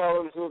having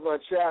problems with my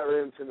chat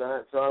room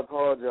tonight, so I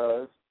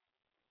apologize.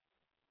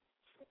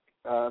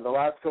 The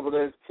last couple of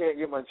days, can't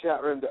get my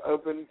chat room to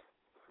open,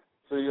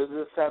 so you'll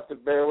just have to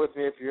bear with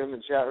me if you're in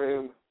the chat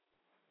room.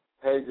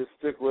 Hey, just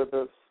stick with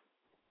us.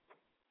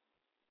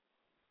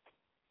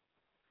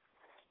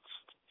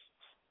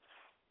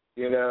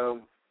 You know,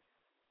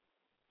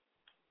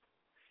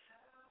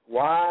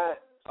 why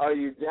are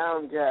you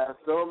downcast,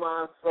 O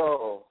my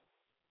soul?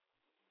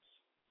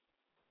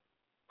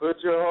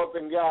 Put your hope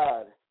in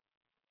God.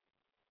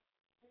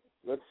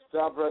 Let's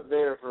stop right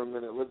there for a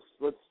minute. Let's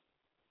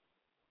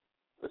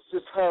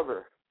just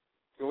hover.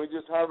 Can we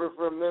just hover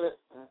for a minute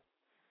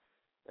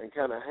and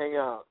kind of hang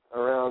out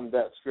around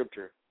that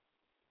scripture?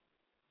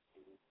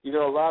 You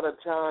know, a lot of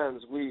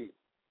times we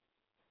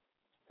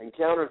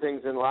encounter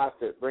things in life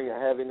that bring a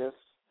heaviness,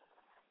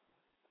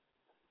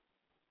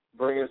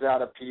 bring us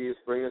out of peace,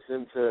 bring us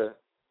into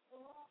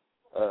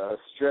a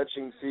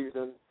stretching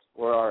season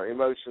where our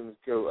emotions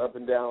go up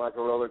and down like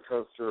a roller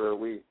coaster, or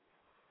we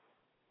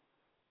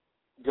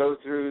go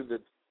through the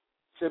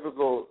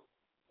typical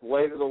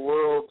weight of the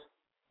world,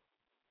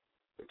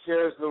 the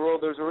cares of the world.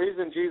 There's a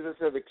reason Jesus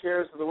said the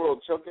cares of the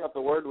world choke out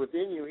the word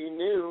within you. He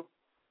knew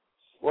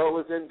what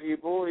was in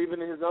people, even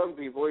his own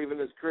people, even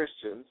as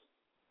Christians.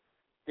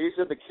 He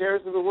said the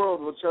cares of the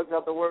world will choke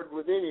out the word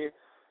within you.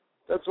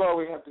 That's why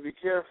we have to be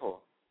careful.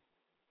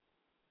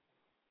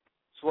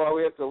 That's why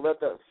we have to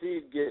let that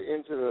seed get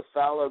into the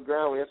fallow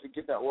ground. We have to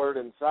get that word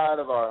inside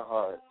of our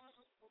hearts.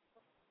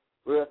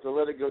 We have to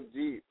let it go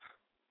deep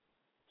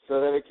so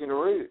that it can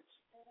root.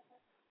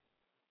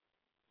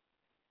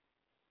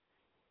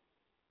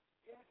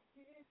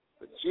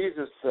 But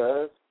Jesus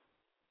says,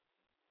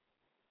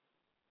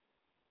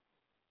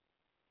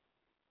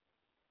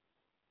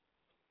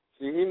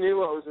 see, he knew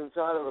what was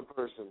inside of a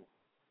person.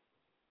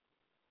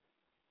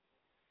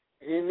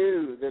 He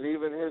knew that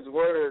even his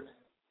word,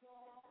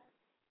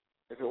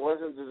 if it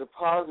wasn't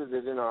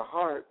deposited in our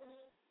hearts,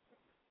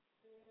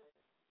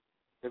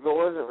 if it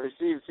wasn't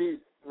received, see,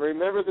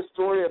 remember the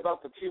story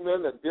about the two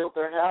men that built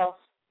their house?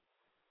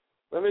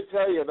 Let me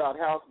tell you about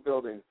house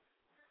building.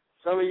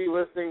 Some of you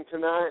listening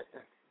tonight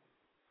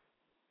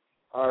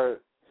are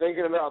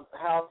thinking about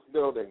house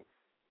building.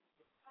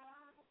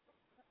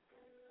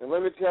 And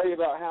let me tell you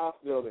about house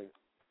building.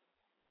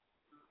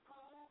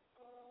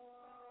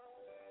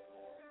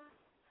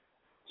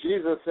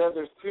 Jesus said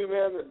there's two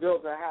men that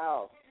built a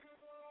house.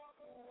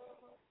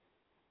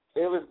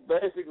 It was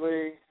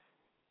basically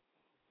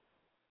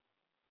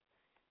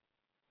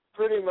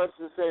pretty much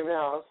the same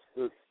house.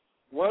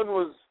 One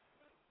was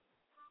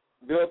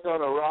built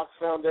on a rock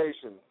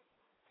foundation.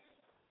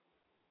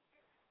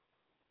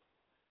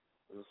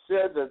 It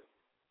said that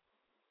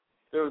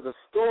there was a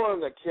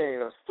storm that came.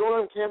 A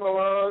storm came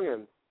along,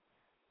 and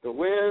the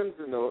winds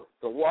and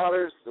the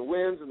waters, the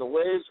winds and the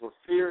waves were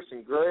fierce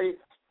and great,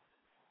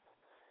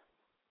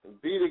 and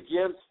beat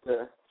against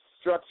the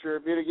structure,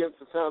 beat against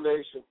the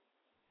foundation.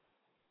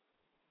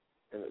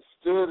 And it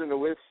stood and to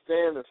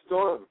withstand the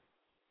storm.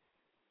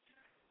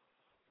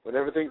 When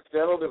everything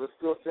settled, it was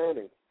still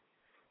standing.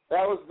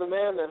 That was the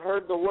man that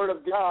heard the word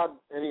of God,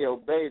 and he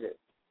obeyed it.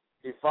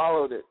 He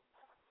followed it.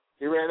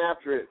 He ran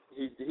after it.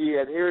 He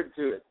adhered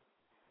to it.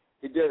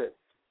 He did it.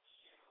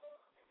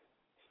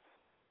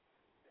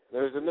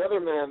 There's another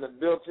man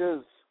that built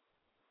his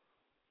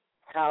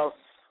house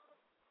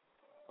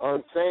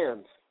on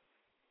sand.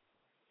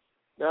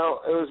 Now,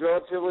 it was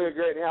relatively a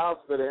great house,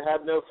 but it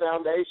had no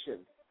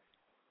foundation.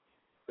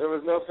 There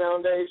was no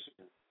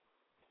foundation.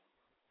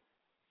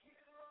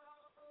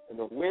 And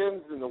the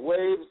winds and the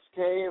waves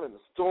came, and the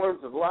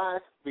storms of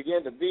life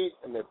began to beat,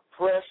 and the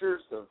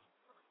pressures of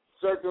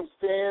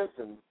circumstance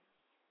and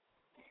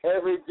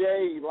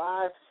everyday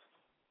life.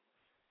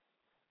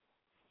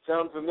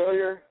 Sound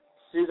familiar?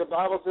 See, the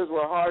Bible says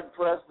we're hard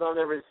pressed on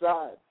every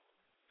side.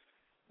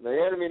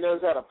 The enemy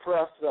knows how to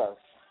press us.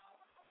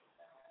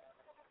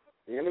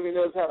 The enemy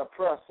knows how to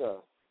press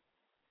us.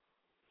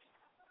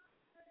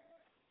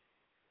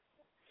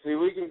 See,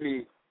 we can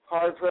be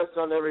hard pressed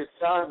on every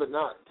side, but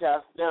not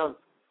cast down.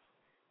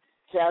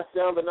 Cast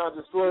down, but not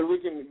destroyed. We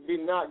can be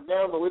knocked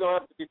down, but we don't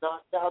have to be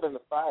knocked out in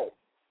the fight.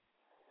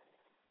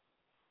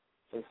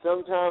 And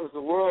sometimes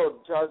the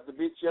world tries to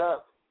beat you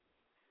up.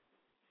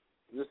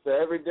 Just the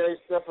everyday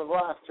stuff of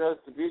life tries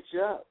to beat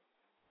you up.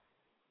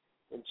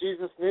 And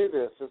Jesus knew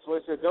this. That's why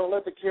he said, don't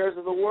let the cares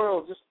of the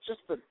world,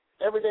 just the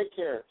everyday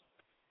cares.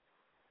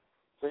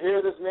 So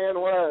here this man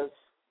was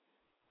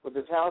with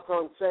his house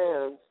on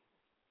sand.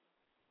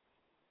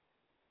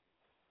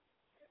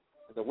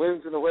 And the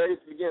winds and the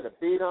waves began to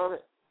beat on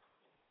it.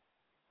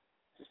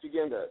 Just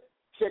began to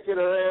kick it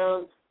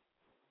around.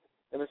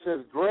 And it says,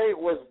 great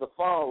was the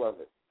fall of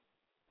it.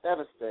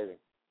 Devastating.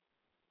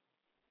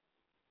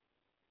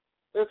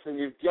 Listen,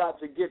 you've got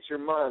to get your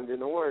mind in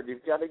the Word.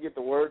 You've got to get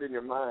the Word in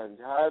your mind.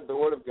 Hide the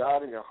Word of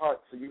God in your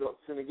heart so you don't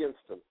sin against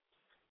Him.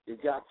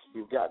 You've got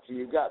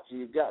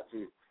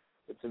to.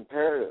 It's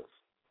imperative.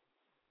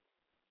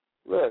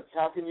 Look,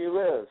 how can you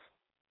live?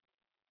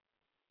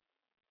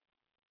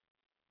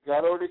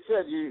 God already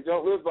said you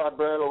don't live by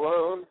bread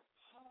alone.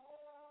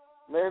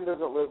 Man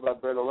doesn't live by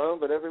bread alone,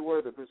 but every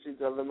word that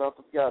proceeds out of the mouth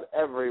of God,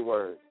 every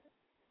word.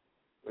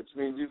 Which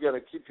means you've got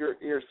to keep your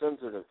ear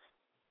sensitive.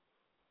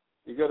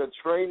 You've got to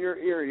train your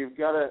ear. You've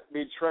got to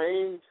be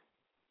trained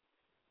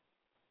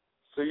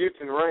so you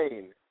can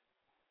reign.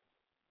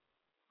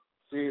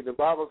 See, the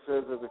Bible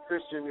says as a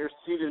Christian, you're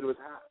seated with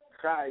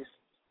Christ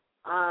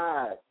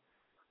high,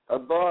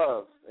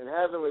 above, in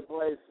heavenly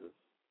places.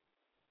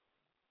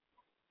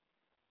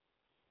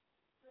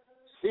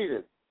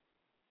 Seated,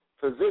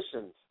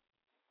 positioned.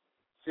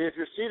 See, if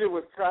you're seated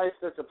with Christ,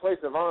 that's a place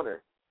of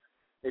honor.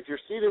 If you're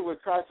seated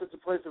with Christ, it's a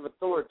place of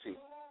authority.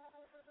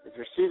 If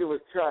you're seated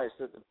with Christ,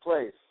 it's a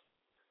place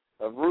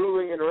of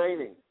ruling and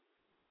reigning,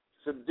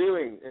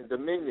 subduing and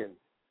dominion,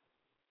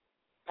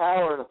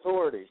 power and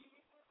authority.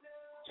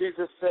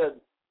 Jesus said,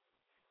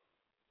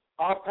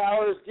 all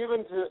power is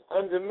given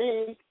unto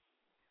me,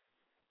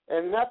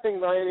 and nothing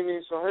by any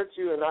means shall hurt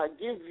you, and I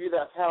give you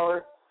that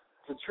power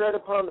to tread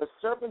upon the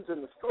serpents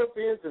and the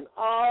scorpions and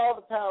all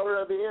the power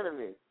of the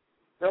enemy.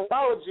 Now,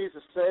 why would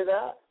Jesus say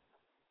that?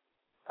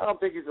 I don't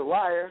think he's a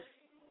liar.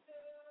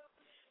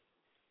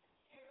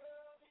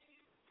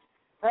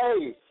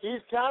 Hey,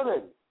 he's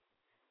coming.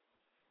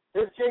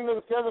 His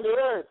kingdom's coming to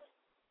earth.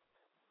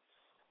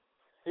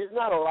 He's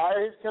not a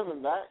liar. He's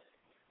coming back.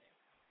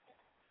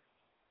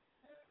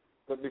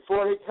 But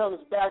before he comes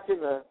back in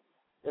the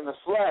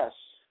flesh,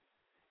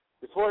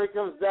 before he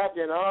comes back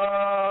in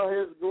all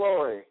his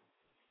glory,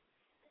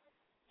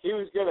 he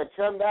was going to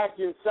come back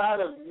inside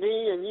of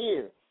me and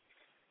you.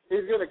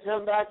 He's going to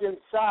come back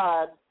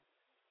inside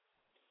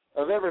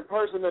of every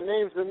person that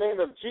names the name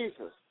of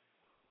Jesus.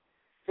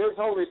 His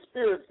Holy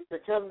Spirit's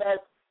going to come back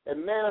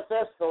and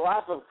manifest the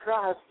life of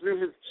Christ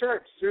through his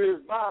church, through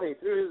his body,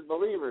 through his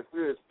believers,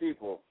 through his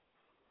people.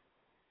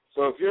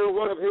 So if you're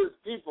one of his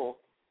people,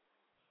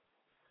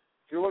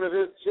 if you're one of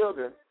his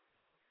children,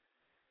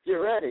 get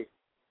ready.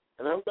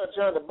 And I'm not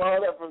trying to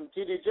borrow that from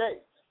T.D.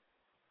 Jakes.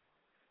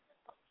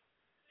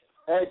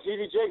 Hey,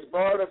 T.D. Jakes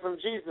borrowed it from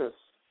Jesus.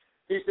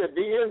 He said,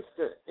 be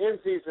instant, in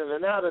season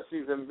and out of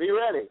season. Be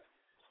ready.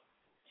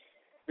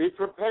 Be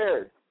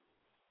prepared.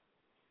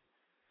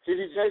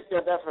 T.D. Jakes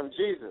got that from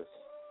Jesus.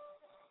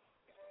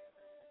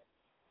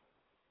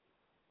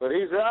 But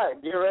he's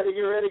right. Get ready,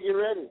 get ready, get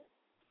ready.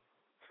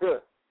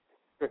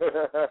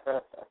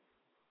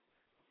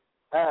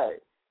 Hey.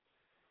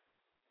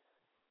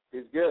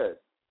 He's good.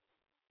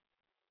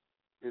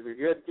 He's a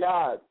good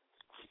God.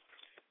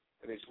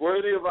 And he's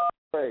worthy of our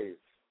praise.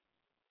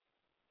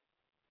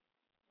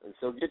 And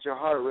so get your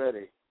heart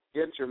ready.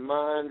 Get your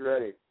mind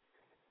ready.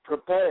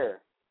 Prepare.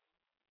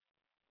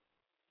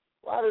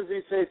 Why does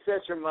he say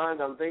set your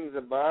mind on things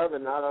above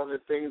and not on the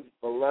things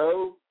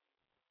below?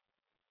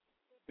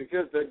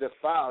 Because they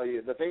defile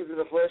you. The things of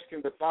the flesh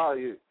can defile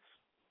you.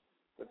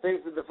 The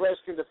things of the flesh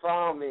can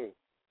defile me.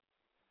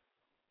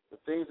 The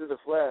things of the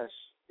flesh.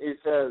 He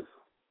says,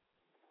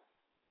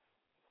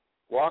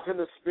 walk in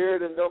the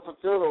Spirit and don't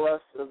fulfill the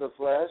lusts of the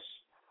flesh.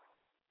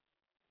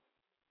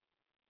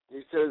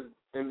 He says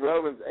in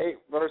Romans 8,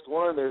 verse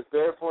 1, there's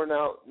therefore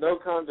now no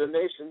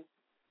condemnation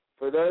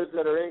for those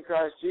that are in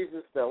Christ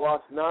Jesus, that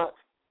walk not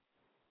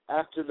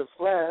after the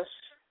flesh,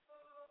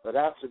 but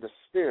after the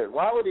Spirit.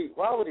 Why would he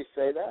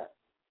say that?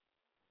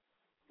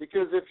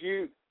 Because if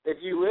you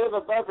live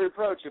above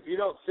reproach, if you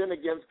don't sin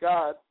against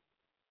God,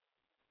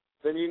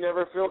 then you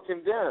never feel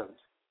condemned.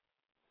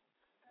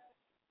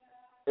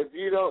 If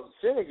you don't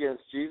sin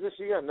against Jesus,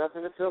 you got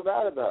nothing to feel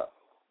bad about.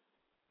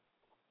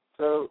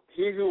 So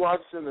he who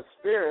walks in the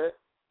Spirit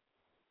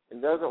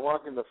and doesn't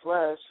walk in the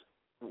flesh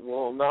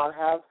will not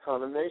have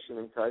condemnation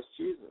in Christ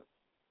Jesus,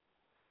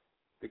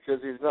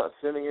 because he's not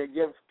sinning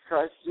against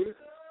Christ Jesus.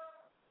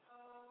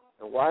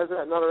 And why is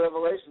that not a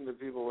revelation to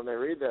people when they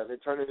read that? They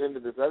turn it into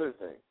this other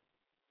thing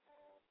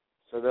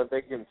so that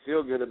they can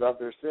feel good about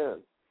their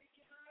sin.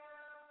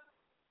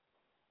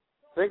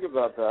 Think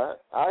about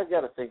that. I've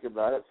got to think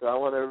about it, so I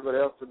want everybody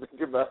else to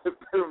think about it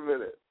for a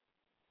minute.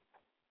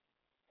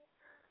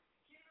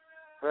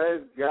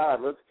 Praise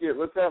God. Let's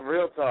have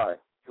real talk.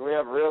 Can we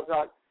have real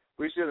talk?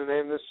 We should have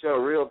named this show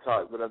Real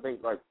Talk, but I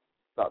think like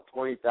about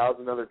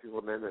 20,000 other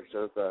people named their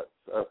shows that.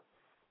 So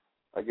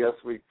I guess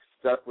we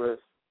stuck with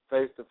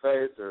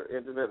face-to-face or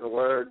intimate in the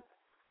Word,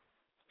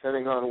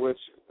 depending on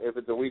if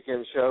it's a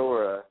weekend show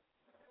or a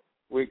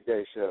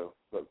weekday show.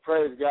 But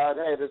praise God.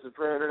 Hey, this is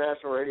Prayer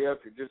International Radio.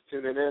 If you're just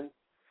tuning in,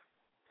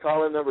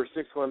 call in number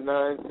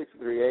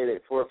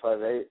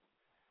 619-638-8458.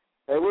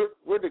 Hey,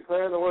 we're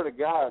declaring the Word of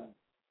God,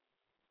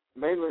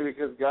 mainly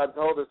because God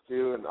told us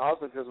to, and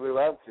also because we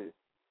love to.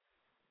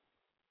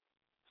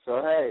 So,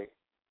 hey,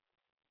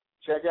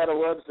 check out our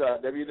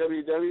website,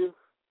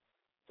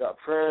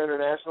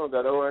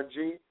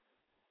 www.prayerinternational.org.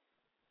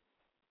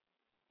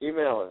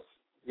 Email us.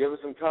 Give us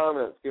some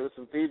comments. Give us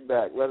some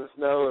feedback. Let us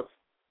know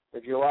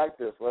if you like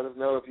this. Let us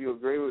know if you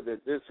agree with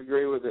it,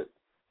 disagree with it,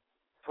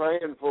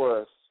 praying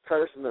for us,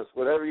 cursing us,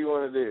 whatever you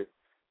want to do.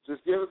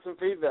 Just give us some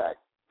feedback.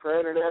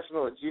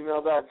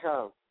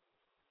 prayerinternational@gmail.com.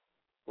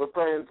 We're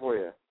praying for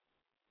you.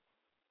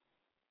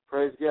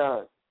 Praise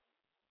God.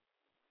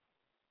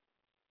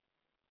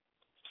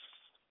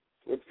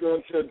 Let's go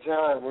into a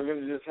time. We're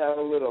going to just have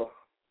a little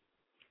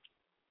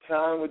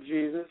time with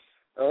Jesus.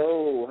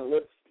 Oh,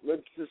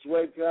 let's just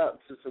wake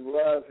up to some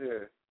love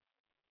here.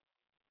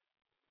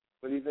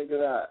 What do you think of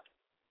that?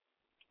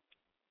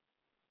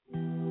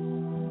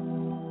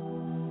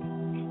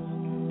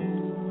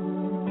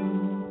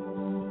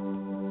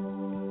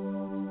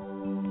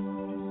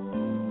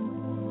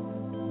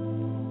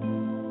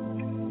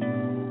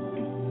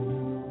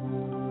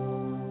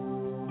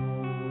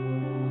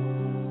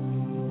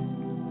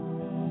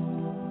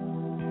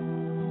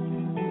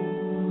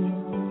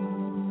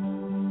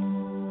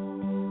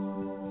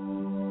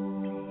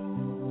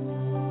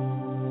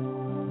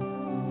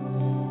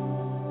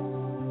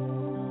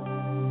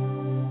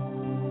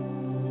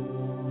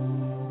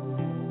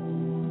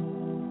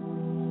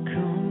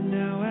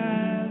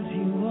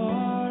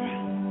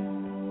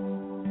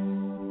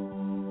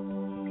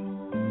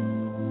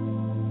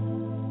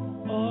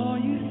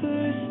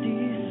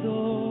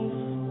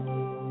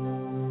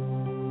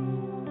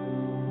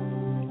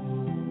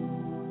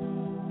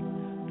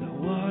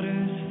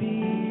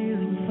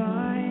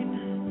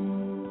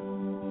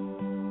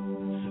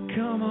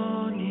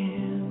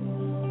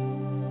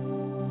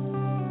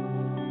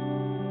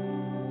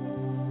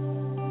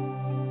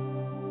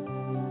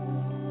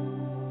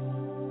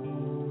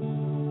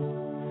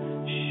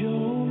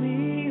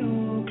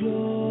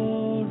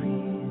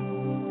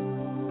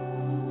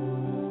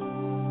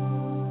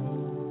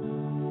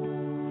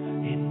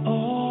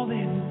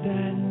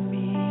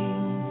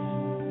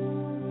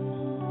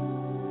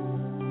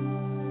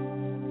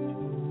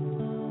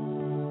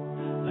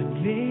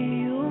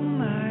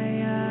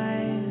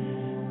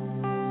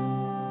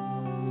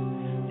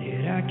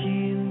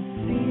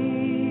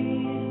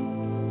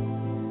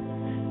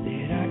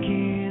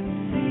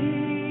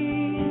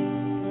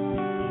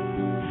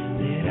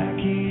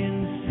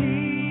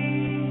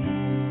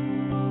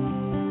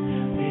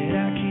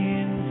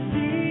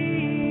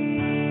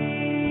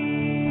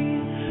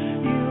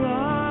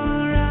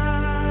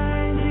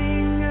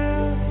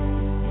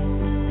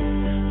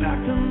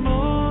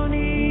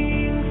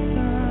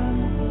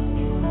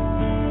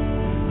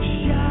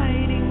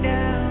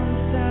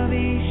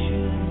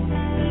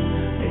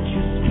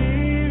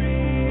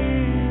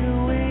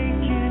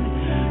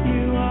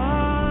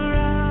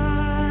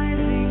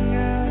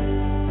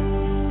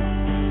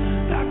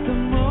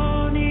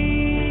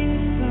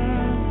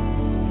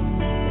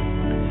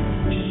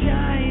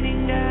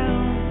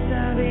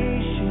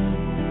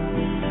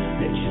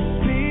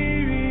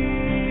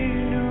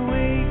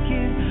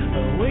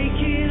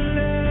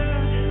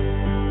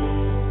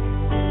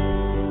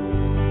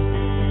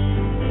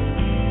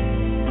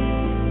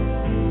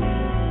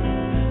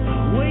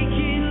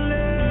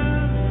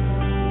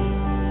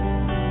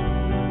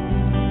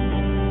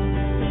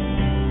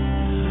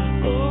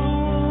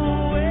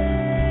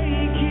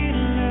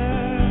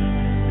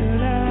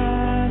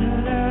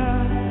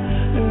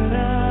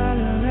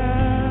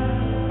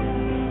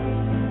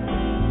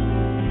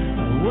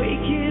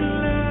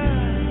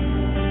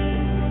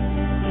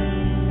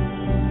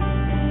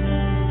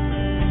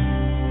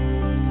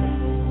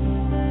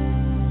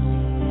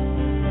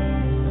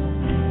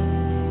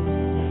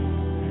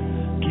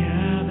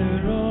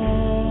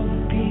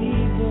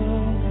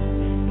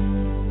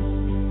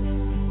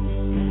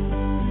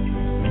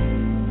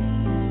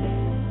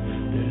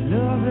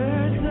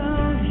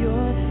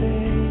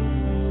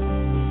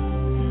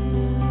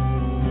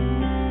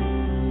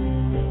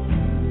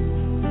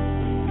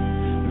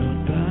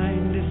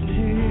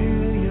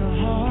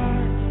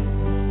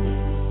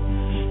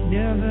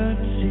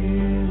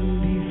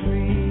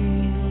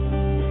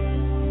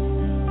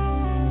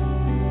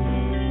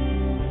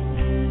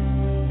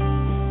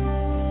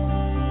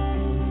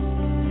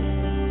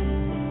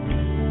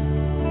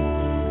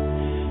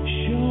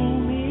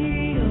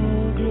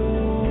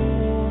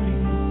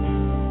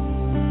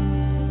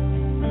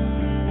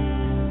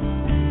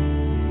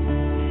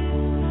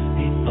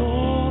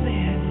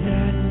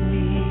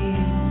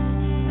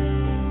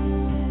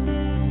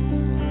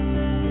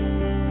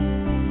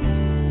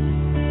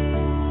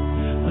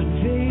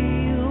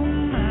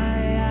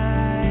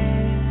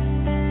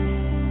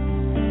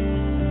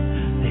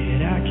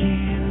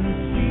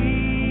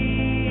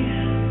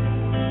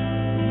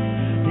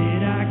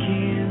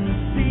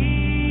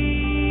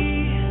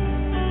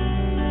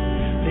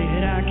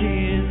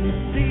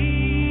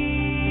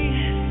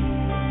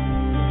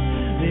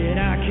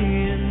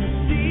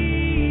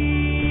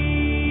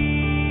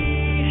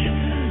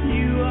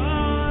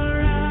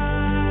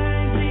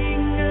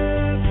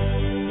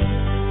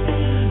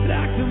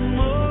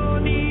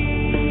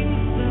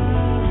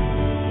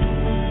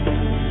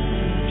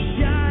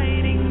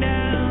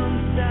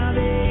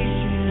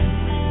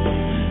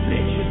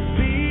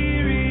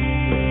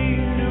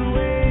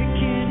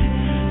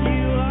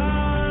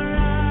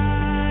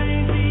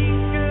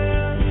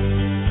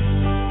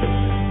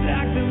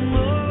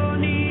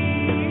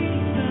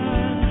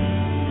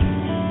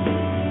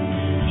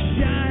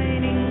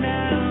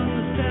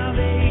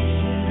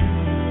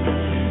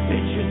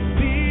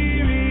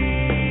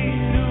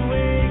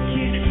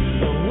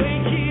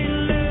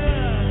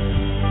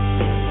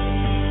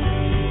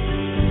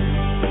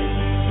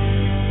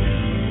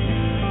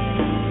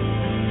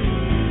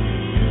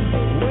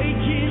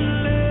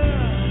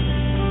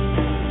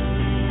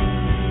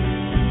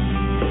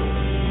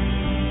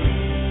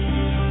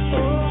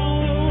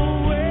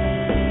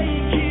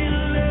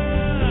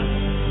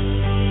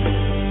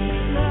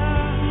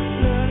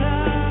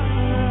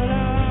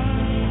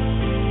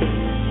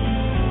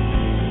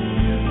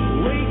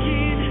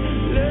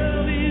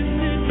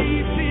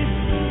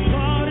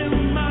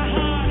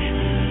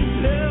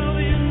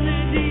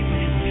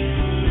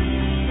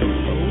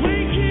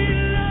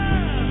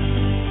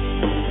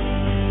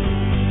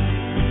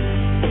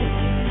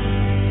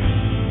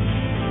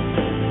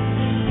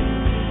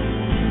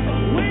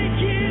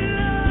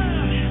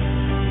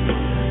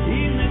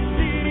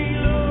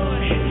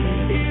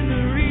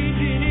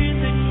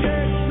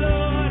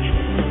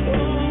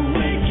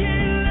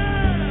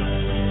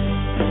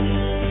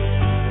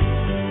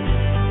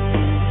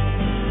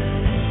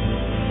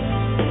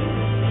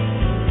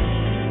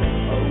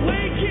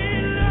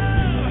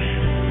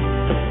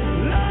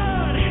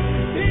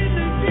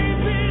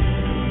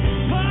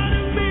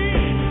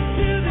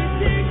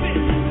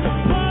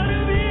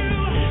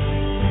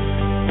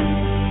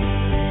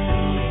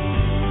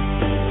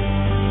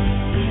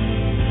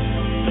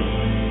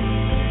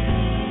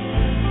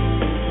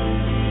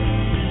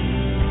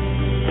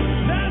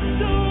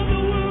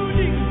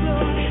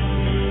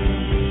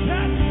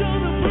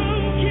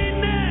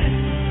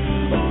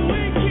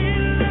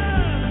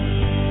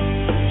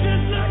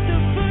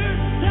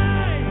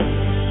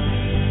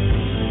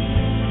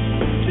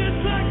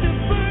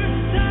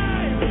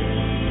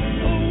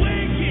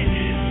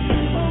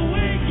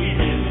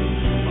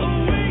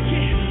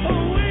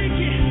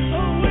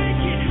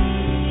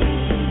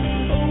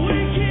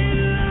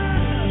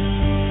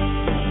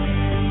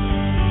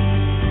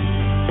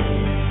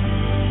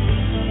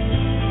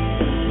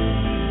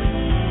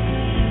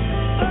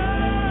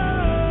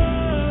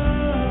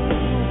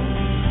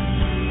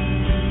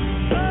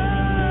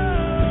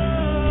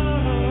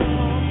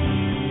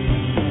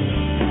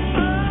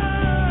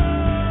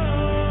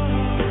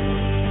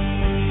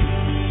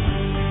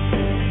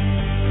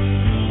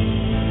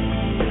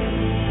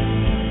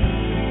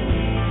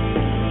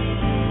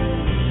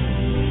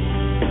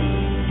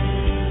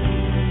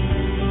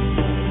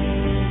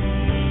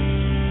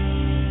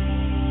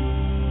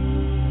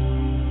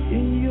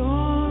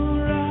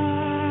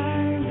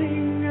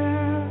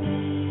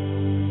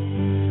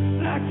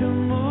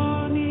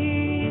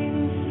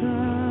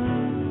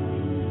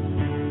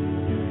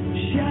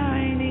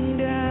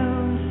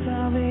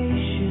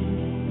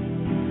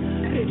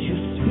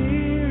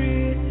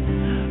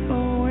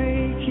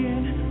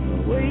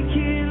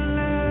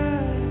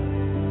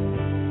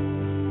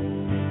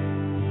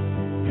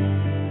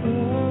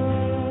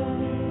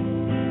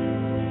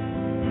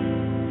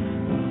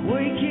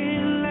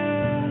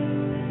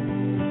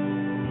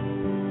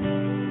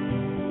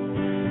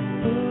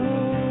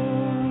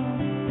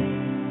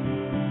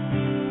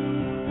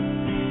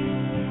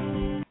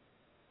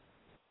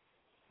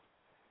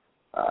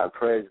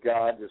 praise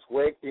God, just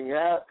waking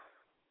up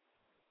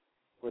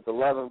with the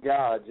love of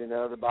God. You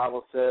know, the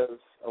Bible says,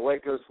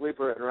 awake, O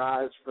sleeper, and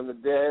rise from the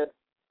dead,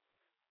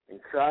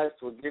 and Christ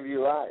will give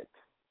you light.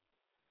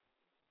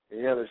 And,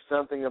 you know, there's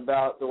something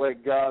about the way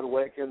God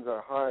wakens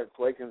our hearts,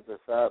 wakens us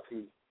up.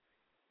 He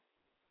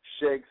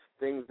shakes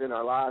things in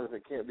our lives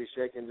that can't be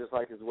shaken, just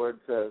like his word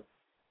says.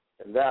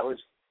 And that which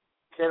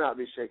cannot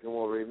be shaken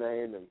will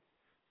remain. And,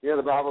 you know,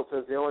 the Bible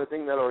says the only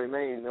thing that will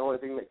remain, the only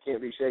thing that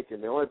can't be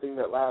shaken, the only thing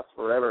that lasts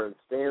forever and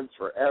stands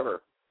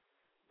forever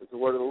is the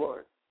word of the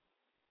Lord.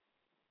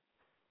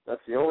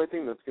 That's the only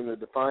thing that's going to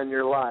define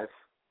your life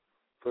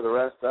for the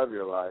rest of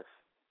your life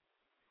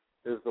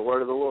is the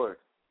word of the Lord.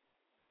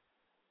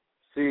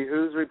 See,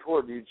 whose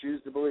report do you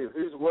choose to believe?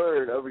 Whose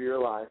word over your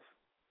life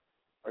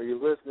are you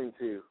listening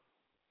to?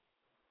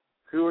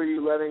 Who are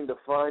you letting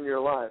define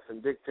your life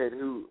and dictate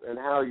who and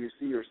how you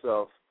see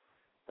yourself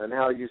and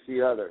how you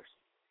see others?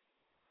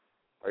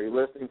 Are you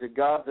listening to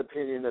God's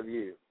opinion of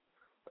you?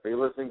 Are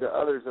you listening to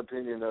others'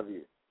 opinion of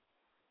you?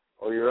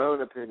 Or your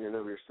own opinion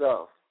of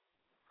yourself?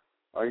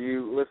 Are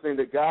you listening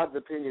to God's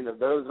opinion of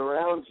those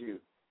around you,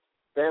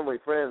 family,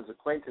 friends,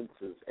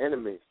 acquaintances,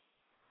 enemies?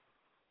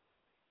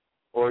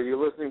 Or are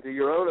you listening to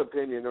your own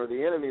opinion or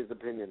the enemy's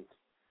opinion?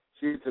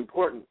 See, it's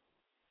important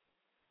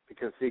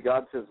because, see,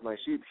 God says, my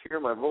sheep hear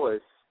my voice,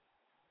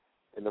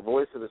 and the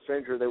voice of the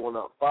stranger they will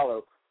not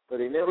follow. But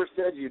he never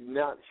said you'd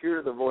not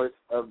hear the voice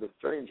of the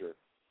stranger,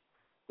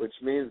 which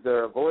means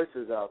there are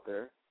voices out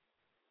there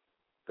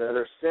that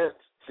are sent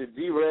to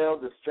derail,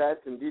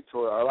 distract, and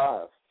detour our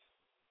lives.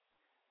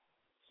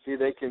 See,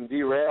 they can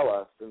derail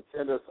us and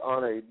send us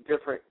on a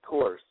different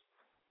course.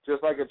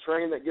 Just like a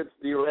train that gets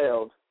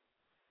derailed,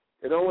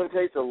 it only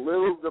takes a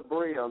little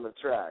debris on the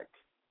track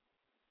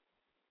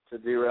to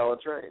derail a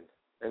train.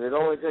 And it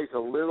only takes a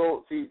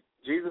little, see,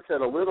 Jesus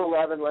said a little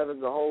leaven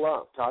leavens the whole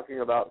lump,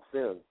 talking about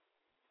sin.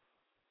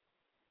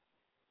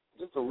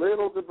 Just a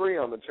little debris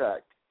on the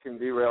track can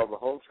derail the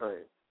whole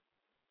train.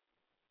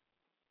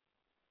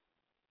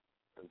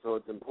 And so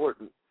it's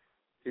important.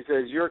 He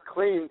says, you're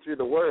clean through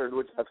the word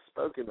which I've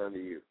spoken unto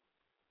you.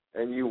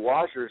 And you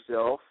wash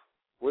yourself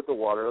with the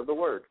water of the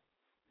word.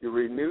 You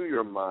renew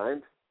your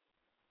mind.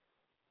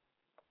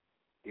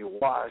 You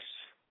wash.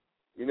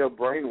 You know,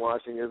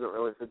 brainwashing isn't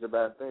really such a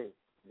bad thing.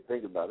 You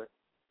think about it.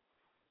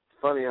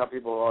 It's funny how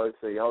people always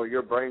say, oh,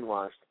 you're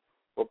brainwashed.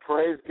 Well,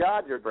 praise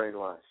God you're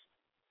brainwashed.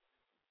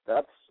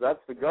 That's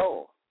the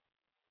goal.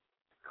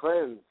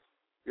 Cleanse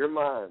your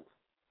mind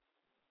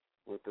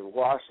with the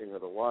washing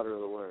of the water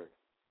of the word.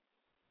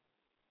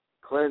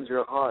 Cleanse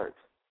your heart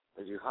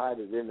as you hide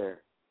it in there.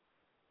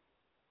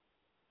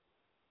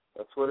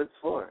 That's what it's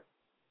for.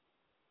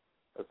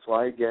 That's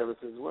why he gave us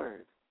his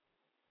word.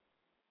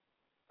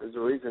 There's a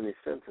reason he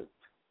sent it.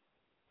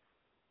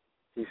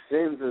 He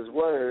sends his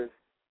word.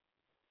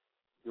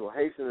 He will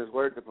hasten his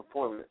word to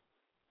perform it.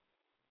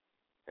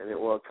 And it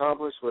will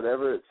accomplish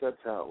whatever it sets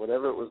out,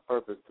 whatever it was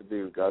purposed to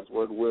do. God's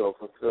word will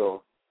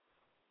fulfill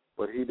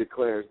what he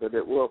declares that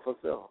it will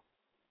fulfill.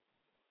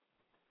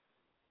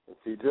 And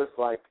see, just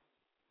like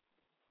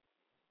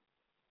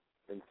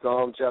in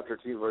Psalm chapter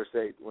 2, verse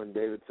 8, when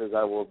David says,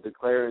 I will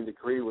declare and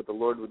decree what the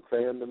Lord would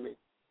say unto me.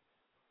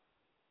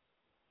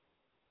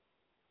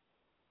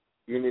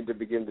 You need to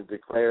begin to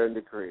declare and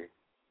decree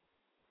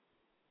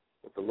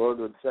what the Lord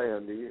would say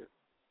unto you.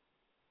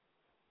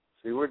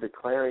 See, we're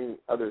declaring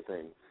other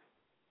things.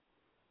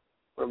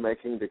 We're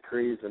making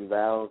decrees and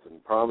vows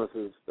and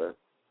promises that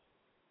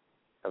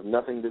have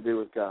nothing to do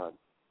with God.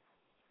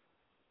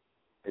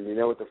 And you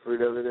know what the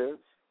fruit of it is?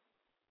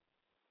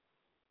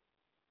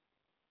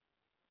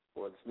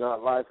 Well, it's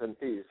not life and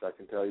peace, I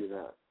can tell you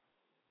that.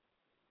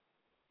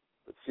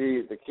 But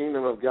see, the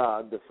kingdom of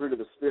God, the fruit of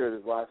the Spirit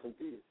is life and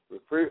peace. The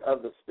fruit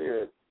of the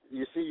Spirit,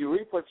 you see, you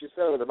reap what you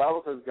sow. The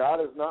Bible says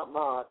God is not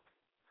mocked.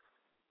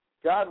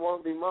 God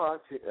won't be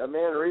mocked. A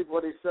man reap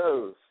what he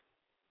sows.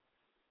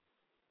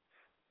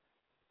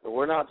 But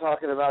we're not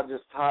talking about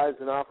just tithes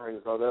and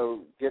offerings,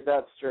 although get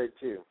that straight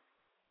too.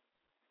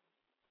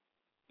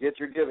 Get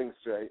your giving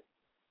straight.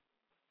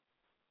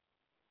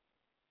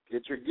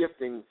 Get your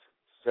giftings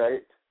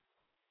straight.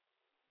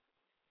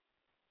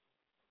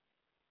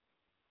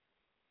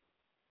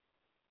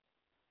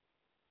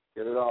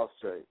 Get it all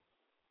straight.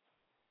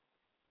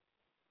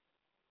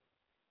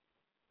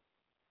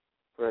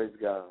 Praise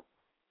God.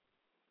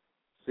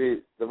 See,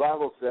 the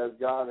Bible says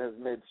God has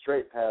made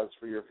straight paths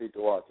for your feet to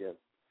walk in.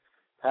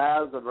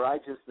 Paths of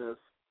righteousness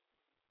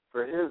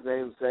for his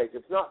name's sake.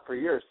 It's not for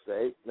your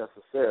sake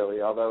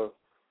necessarily, although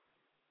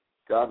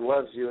God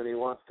loves you and he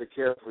wants to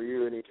care for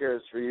you and he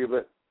cares for you,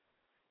 but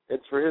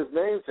it's for his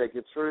name's sake.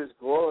 It's for his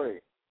glory.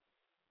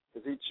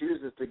 Because he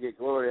chooses to get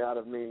glory out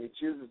of me.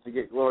 He chooses to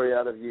get glory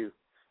out of you.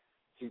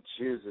 He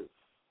chooses.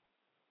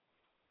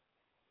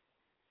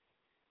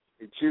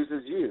 He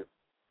chooses you.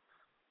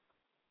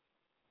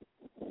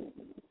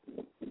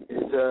 He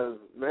says,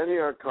 many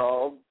are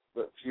called,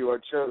 but few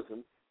are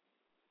chosen.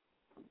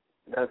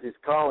 As he's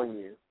calling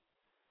you,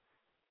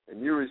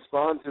 and you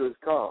respond to his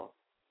call,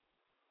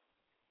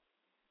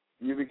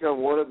 you become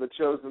one of the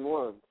chosen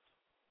ones.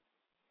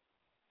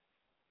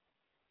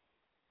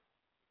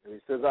 And he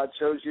says, I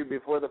chose you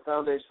before the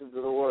foundations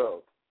of the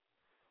world.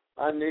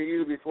 I knew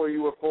you before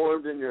you were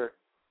formed in your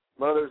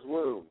mother's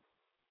womb.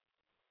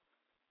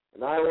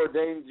 And I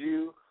ordained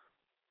you.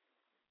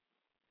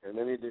 And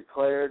then he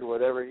declared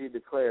whatever he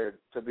declared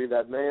to be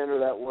that man or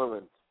that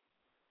woman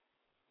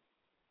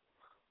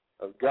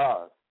of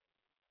God.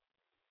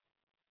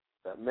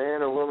 That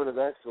man or woman of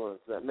excellence.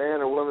 That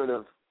man or woman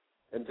of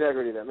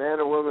integrity. That man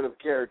or woman of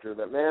character.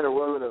 That man or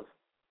woman of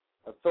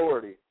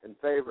authority and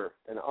favor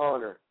and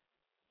honor.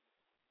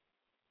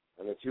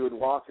 And that you would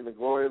walk in the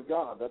glory of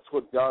God. That's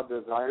what God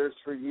desires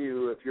for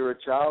you if you're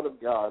a child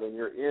of God and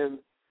you're in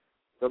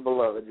the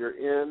beloved. You're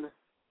in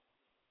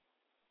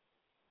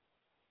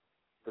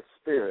the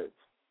Spirit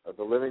of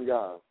the living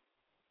God.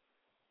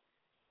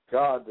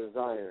 God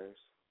desires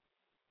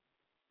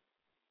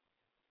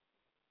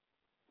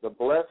the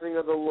blessing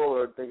of the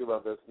Lord, think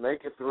about this,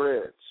 maketh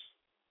rich,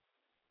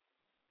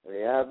 and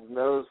he adds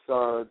no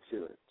sorrow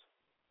to it.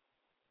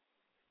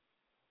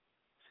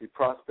 See,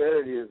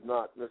 prosperity is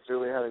not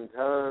necessarily having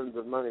tons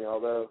of money,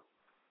 although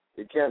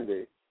it can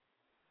be.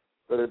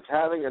 But it's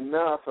having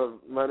enough of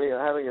money and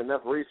having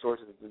enough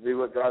resources to do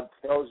what God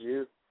tells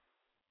you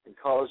and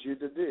calls you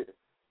to do.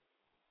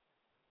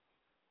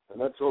 And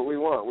that's what we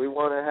want. We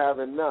want to have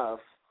enough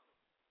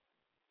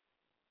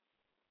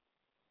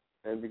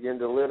and begin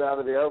to live out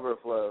of the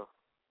overflow.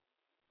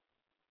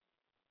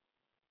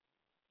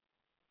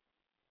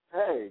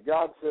 Hey,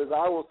 God says,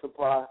 I will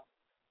supply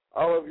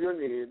all of your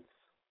needs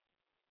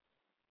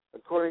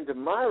according to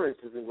my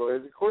riches and glory.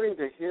 It's according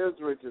to his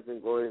riches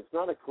and glory. It's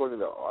not according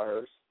to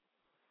ours.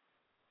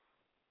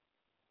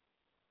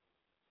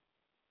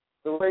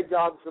 The way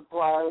God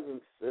supplies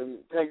and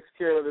takes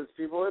care of his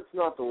people, it's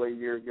not the way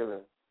you're going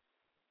to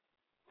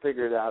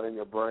figure it out in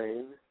your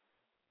brain.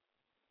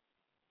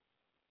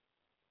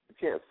 You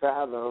can't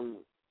fathom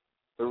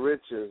the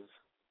riches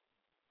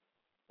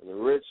and the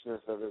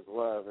richness of his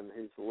love, and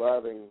he's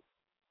loving,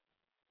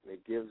 and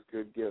he gives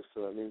good gifts,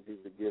 so that means he's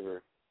a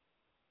giver.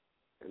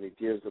 And he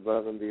gives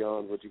above and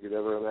beyond what you could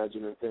ever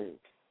imagine or think,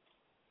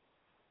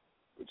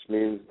 which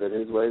means that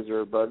his ways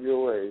are above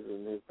your ways,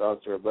 and his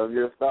thoughts are above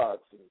your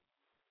thoughts. And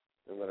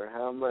no matter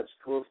how much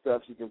cool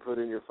stuff you can put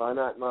in your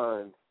finite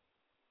mind,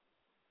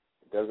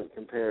 it doesn't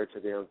compare to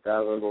the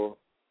unfathomable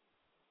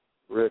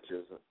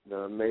riches, the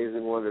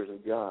amazing wonders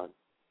of God,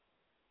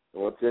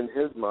 and what's in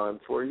his mind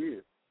for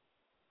you,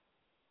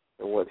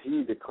 and what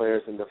he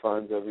declares and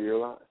defines over your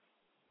life.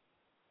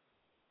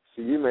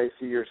 So you may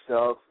see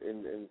yourself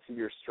and see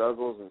your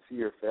struggles and see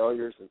your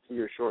failures and see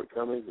your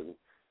shortcomings,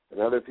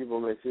 and other people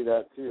may see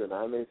that too, and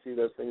I may see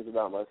those things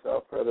about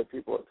myself or other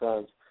people at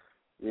times.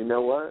 You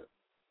know what?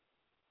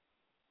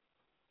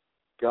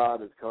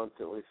 God is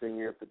constantly seeing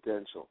your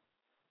potential,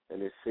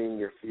 and is seeing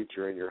your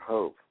future and your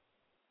hope.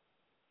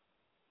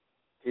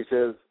 He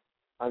says,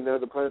 I know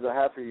the plans I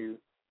have for you, to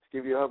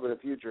give you hope in the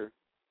future,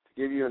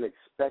 to give you an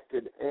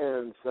expected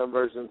end. Some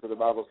versions of the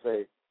Bible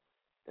say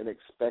an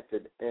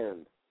expected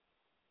end,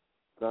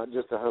 not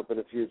just a hope in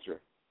the future.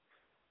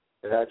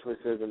 It actually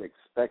says an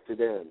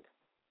expected end.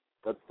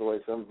 That's the way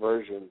some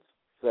versions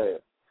say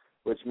it,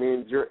 which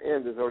means your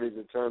end is already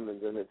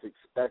determined, and it's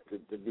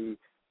expected to be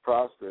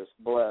prosperous,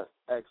 blessed,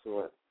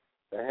 excellent,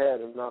 the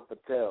head and not the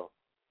tail.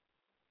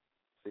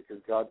 Because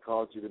God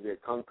called you to be a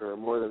conqueror,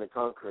 more than a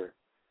conqueror.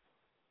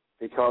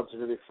 He called you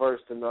to be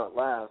first and not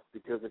last,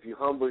 because if you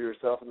humble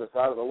yourself in the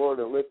sight of the Lord,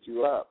 He'll lift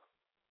you up.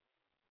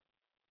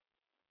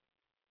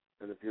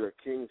 And if you're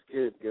a king's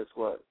kid, guess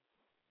what?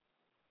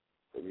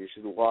 Then you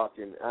should walk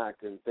and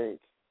act and think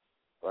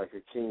like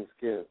a king's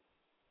kid.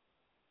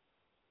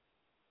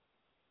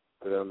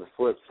 But on the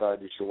flip side,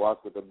 you should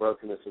walk with the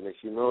brokenness and the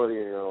humility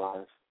in your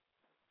life,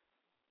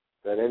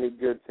 that any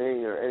good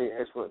thing or any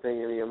excellent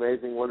thing, any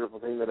amazing, wonderful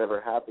thing that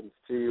ever happens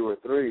to you or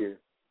through you,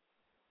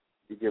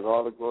 you give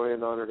all the glory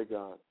and honor to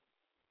God,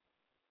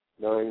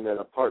 knowing that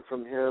apart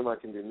from Him, I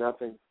can do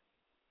nothing,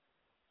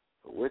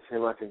 but with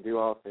Him, I can do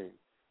all things.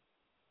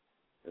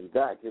 And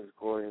that gives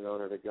glory and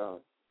honor to God.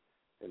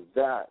 And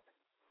that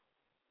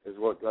is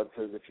what God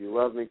says, if you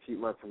love me, keep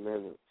my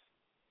commandments.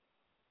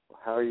 Well,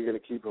 how are you going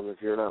to keep them if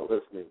you're not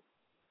listening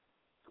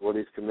to what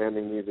He's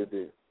commanding you to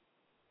do?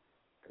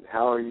 And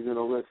how are you going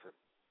to listen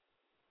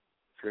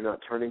if you're not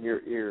turning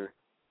your ear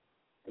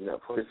in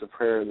that place of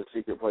prayer in the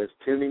secret place,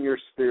 tuning your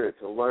spirit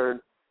to learn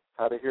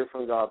how to hear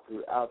from God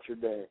throughout your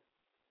day?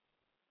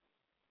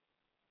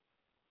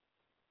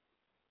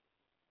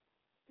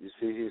 You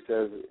see, He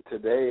says,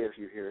 today if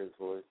you hear His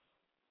voice,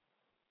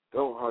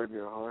 don't harden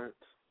your heart.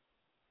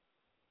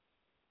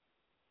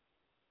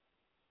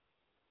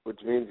 Which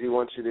means He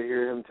wants you to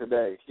hear Him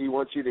today. He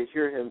wants you to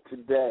hear Him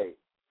today.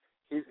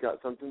 He's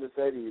got something to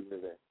say to you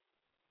today.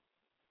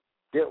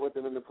 Get with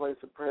Him in the place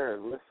of prayer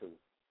and listen.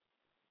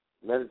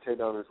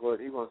 Meditate on His word.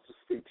 He wants to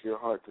speak to your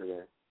heart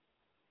today.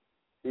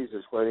 He's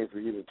just waiting for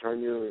you to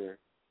turn your ear.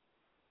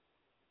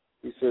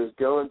 He says,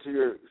 go into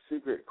your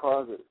secret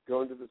closet,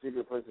 go into the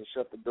secret place and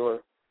shut the door,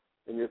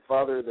 and your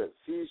Father that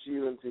sees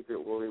you in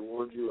secret will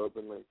reward you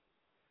openly.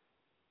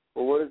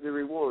 Well, what does He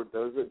reward?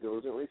 Those that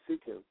diligently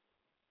seek Him.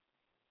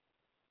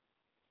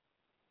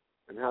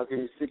 And how can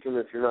you seek him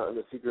if you're not in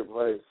the secret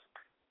place?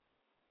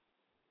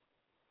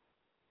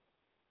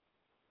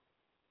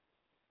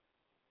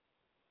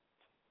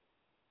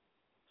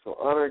 So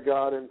honor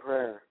God in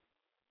prayer.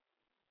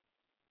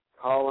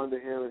 Call unto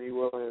him and he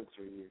will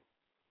answer you.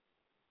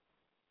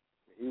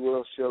 He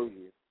will show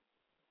you.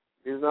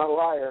 He's not a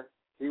liar.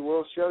 He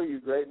will show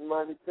you great and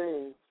mighty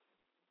things.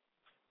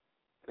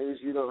 Things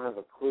you don't have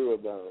a clue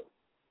about.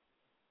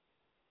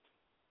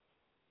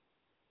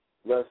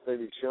 Lest they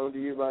be shown to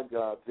you by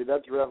God. See,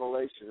 that's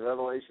revelation.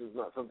 Revelation is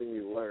not something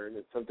you learn.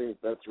 It's something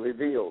that's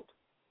revealed.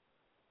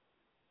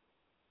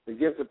 The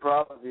gift of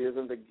prophecy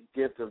isn't the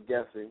gift of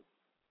guessing.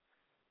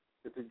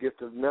 It's a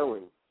gift of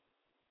knowing.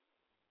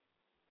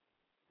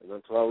 And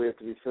that's why we have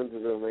to be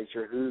sensitive and make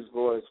sure whose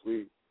voice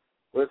we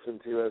listen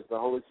to as the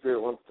Holy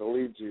Spirit wants to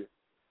lead you.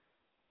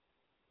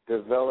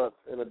 Develop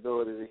an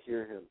ability to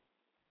hear him.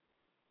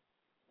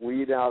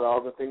 Weed out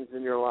all the things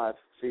in your life.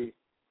 See,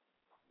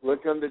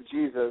 look unto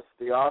Jesus,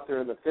 the author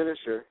and the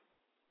finisher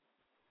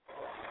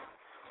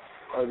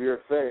of your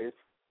faith,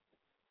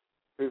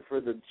 who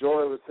for the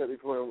joy was set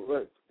before him.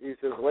 Look, he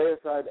says, lay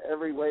aside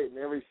every weight and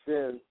every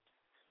sin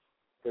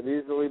that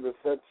easily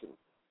besets you.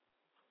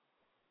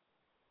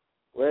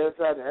 Lay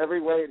aside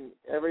every weight and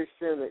every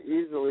sin that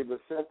easily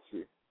besets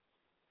you,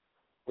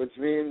 which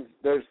means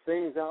there's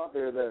things out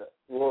there that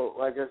will,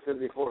 like I said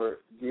before,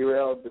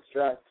 derail,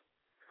 distract,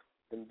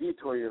 and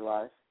detour your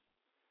life.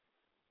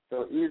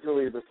 So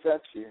easily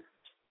besets you.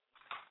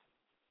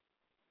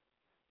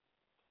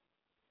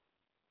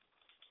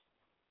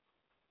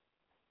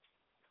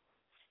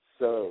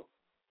 So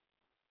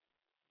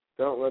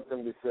don't let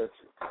them beset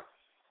you.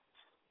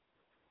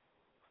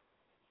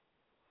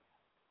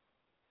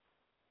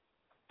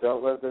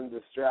 Don't let them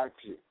distract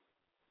you.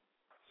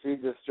 See,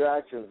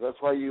 distractions, that's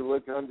why you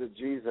look unto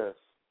Jesus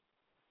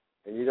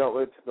and you don't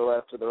look to the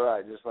left or the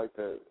right, just like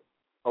the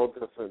Old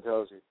Testament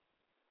tells you.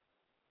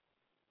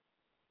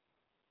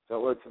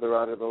 Don't look to the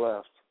right or the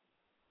left,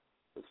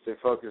 but stay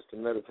focused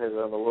and meditate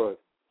on the Lord.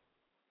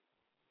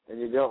 And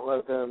you don't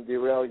let them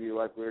derail you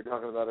like we were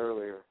talking about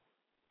earlier.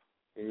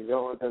 And you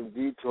don't let them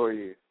detour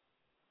you.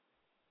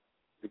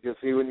 Because,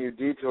 see, when you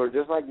detour,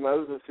 just like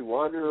Moses who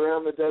wandered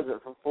around the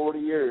desert for 40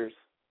 years,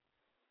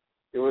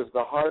 it was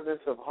the hardness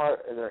of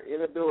heart and their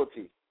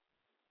inability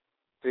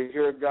to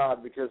hear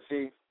God. Because,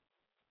 see,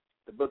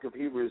 the book of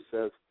Hebrews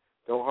says,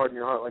 don't harden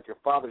your heart like your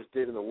fathers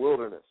did in the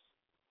wilderness.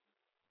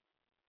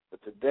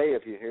 But today,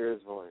 if you hear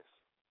his voice,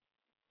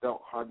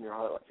 don't harden your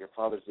heart like your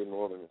fathers did in the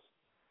wilderness.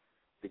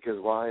 Because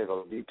why?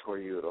 It'll detour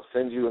you. It'll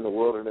send you in the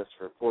wilderness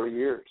for 40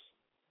 years.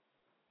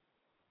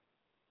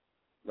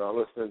 Not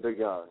listening to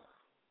God.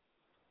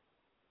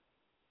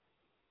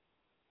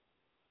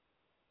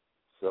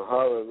 So,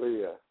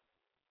 hallelujah.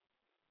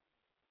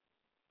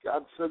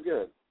 God's so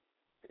good.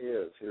 He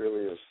is. He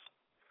really is.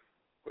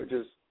 We're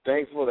just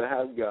thankful to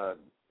have God.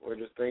 We're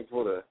just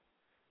thankful to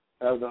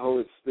have the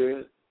Holy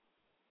Spirit.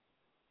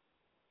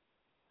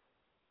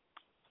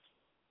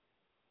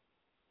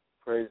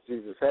 Praise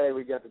Jesus. Hey,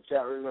 we got the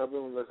chat room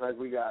open. Looks like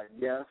we got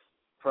guests,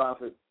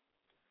 Prophet,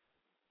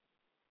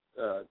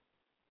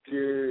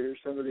 Pure,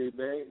 somebody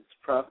Banks,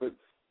 Prophets.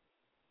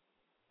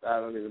 I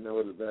don't even know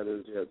what that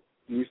is yet.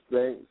 East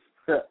Banks.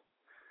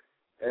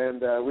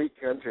 And Wheat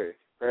Country.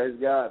 Praise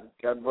God.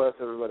 God bless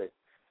everybody.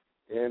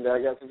 And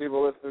I got some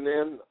people listening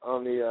in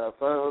on the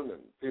phone and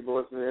people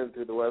listening in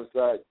through the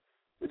website.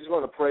 We just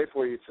want to pray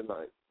for you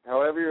tonight.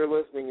 However you're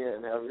listening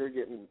in, however you're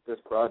getting this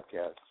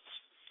broadcast,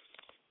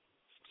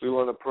 we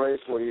want to pray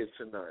for you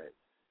tonight.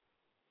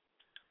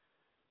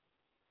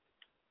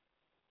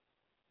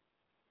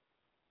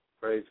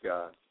 Praise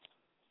God.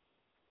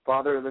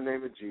 Father, in the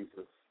name of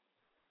Jesus,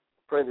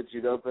 pray that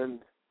you'd open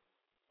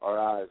our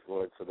eyes,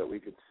 Lord, so that we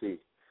could see.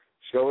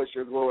 Show us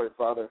your glory,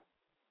 Father.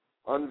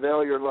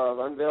 Unveil your love.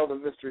 Unveil the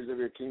mysteries of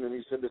your kingdom.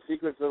 You said the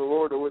secrets of the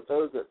Lord are with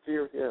those that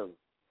fear him.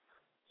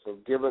 So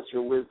give us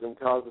your wisdom.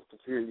 Cause us to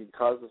fear you.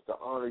 Cause us to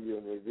honor you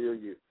and revere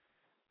you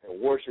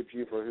and worship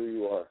you for who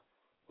you are.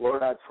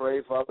 Lord, I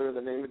pray, Father, in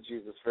the name of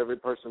Jesus, for every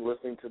person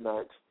listening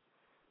tonight,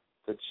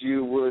 that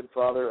you would,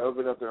 Father,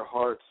 open up their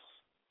hearts,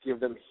 give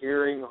them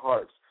hearing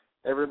hearts.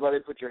 Everybody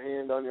put your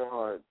hand on your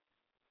heart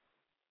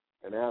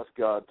and ask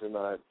God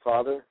tonight,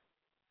 Father,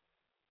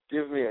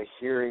 give me a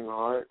hearing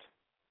heart.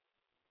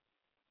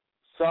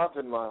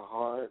 Soften my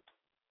heart.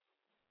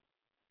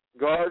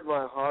 Guard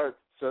my heart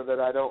so that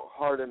I don't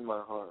harden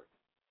my heart.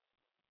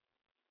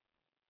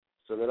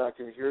 So that I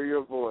can hear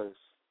your voice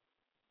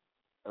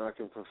and I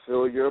can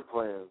fulfill your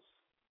plans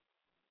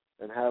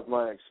and have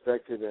my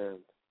expected end.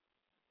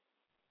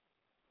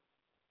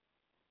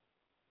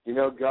 You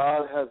know,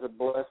 God has a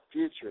blessed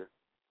future.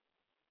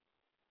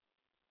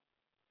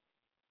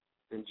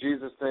 In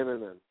Jesus' name,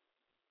 amen.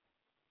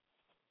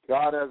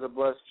 God has a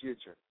blessed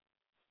future.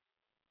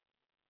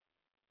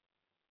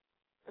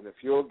 And if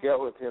you'll get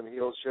with him,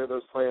 he'll share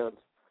those plans.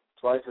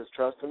 That's why he says,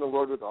 trust in the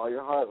Lord with all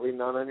your heart. Lean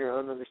not on your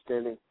own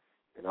understanding.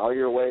 In all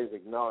your ways,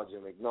 acknowledge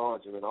him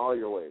in all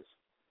your ways.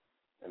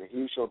 And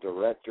he shall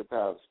direct your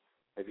paths.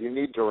 If you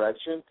need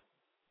direction,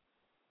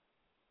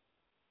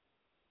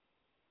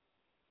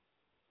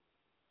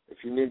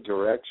 you need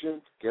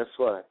direction, guess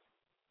what?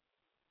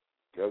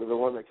 Go to the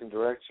one that can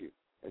direct you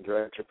and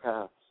direct your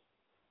paths.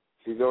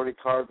 He's already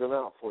carved them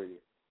out for you.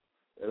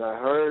 And I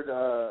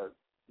heard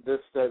this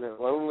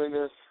statement: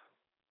 loneliness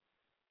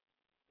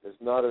is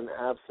not an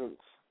absence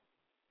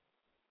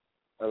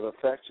of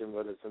affection,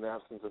 but it's an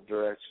absence of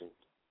direction.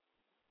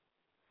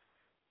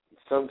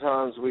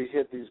 Sometimes we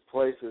hit these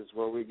places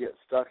where we get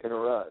stuck in a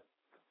rut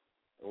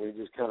and we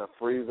just kind of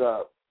freeze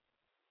up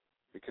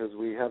because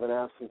we have an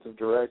absence of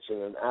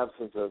direction, an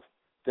absence of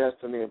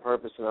destiny and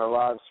purpose in our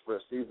lives for a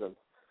season.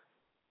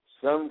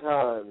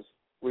 Sometimes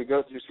we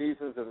go through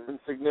seasons of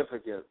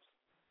insignificance,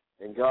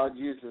 and God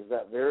uses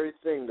that very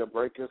thing to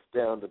break us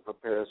down to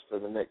prepare us for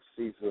the next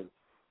season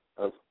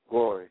of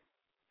glory,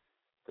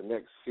 the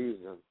next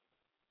season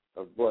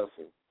of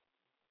blessing,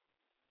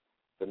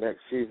 the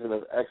next season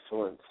of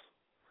excellence.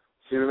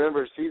 See,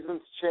 remember,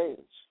 seasons change.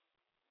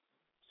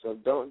 So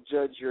don't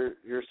judge your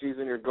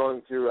season you're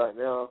going through right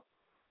now.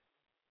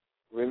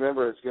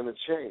 Remember, it's going to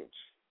change.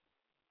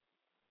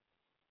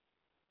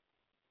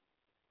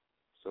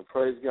 So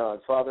praise God.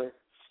 Father,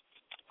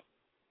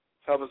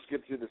 help us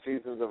get through the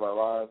seasons of our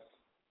lives.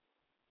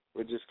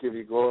 We just give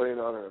you glory and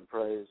honor and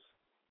praise.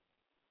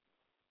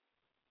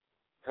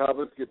 Help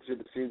us get through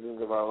the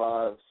seasons of our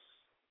lives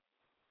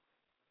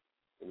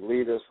and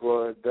lead us,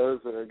 Lord, those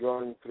that are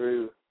going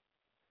through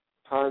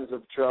times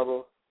of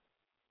trouble.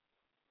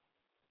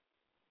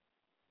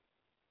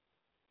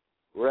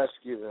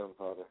 Rescue them,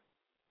 Father.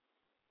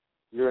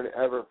 You're an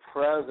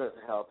ever-present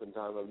help in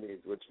time of need,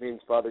 which means,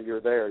 Father,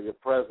 you're there, you're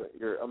present,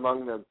 you're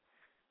among them,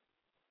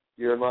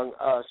 you're among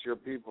us, your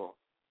people,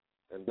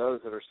 and those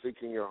that are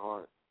seeking your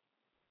heart,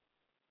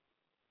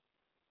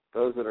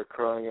 those that are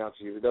crying out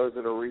to you, those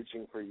that are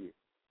reaching for you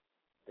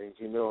in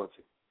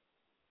humility,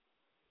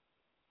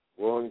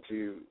 willing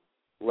to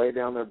lay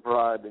down their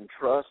pride and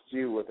trust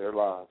you with their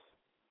lives.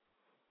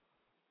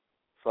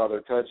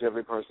 Father, touch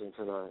every person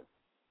tonight.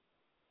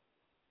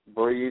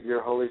 Breathe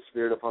your Holy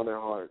Spirit upon their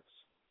hearts.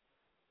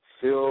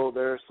 Fill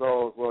their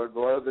souls, Lord.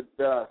 Blow the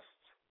dust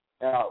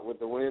out with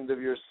the wind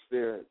of your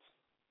Spirit.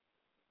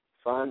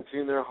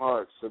 Fine-tune their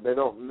hearts so they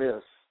don't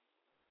miss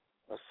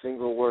a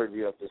single word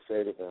you have to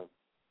say to them.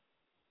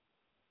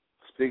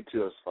 Speak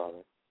to us,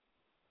 Father.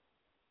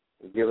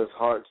 And give us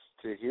hearts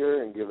to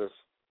hear and give us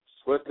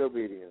swift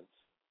obedience.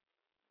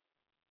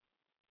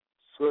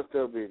 Swift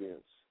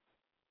obedience.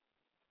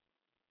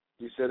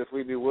 You said if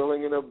we be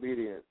willing and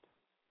obedient,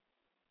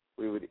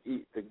 we would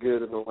eat the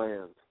good of the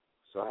land.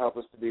 So help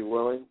us to be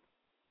willing.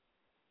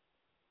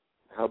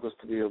 Help us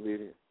to be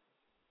obedient.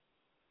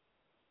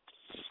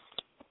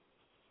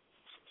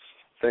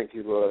 Thank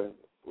you, Lord.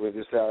 We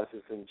just ask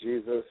this in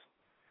Jesus'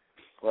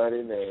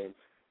 mighty name.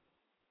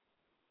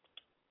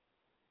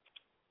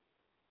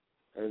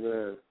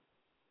 Amen.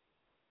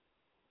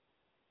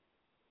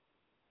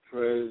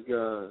 Praise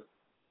God.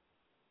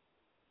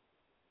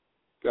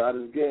 God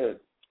is good.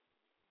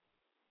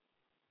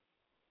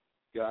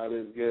 God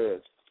is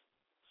good.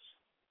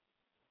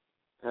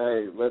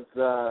 Hey, let's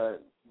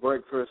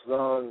break for a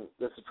song.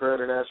 This is Prayer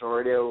International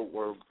Radio.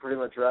 We're pretty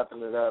much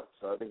wrapping it up,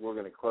 so I think we're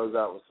going to close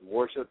out with some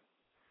worship.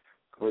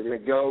 We're going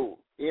to go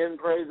in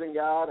praising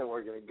God, and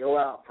we're going to go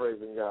out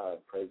praising God.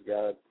 Praise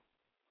God.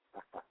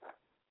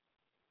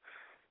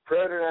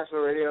 Prayer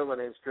International Radio, my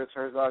name is Chris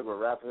Herzog. We're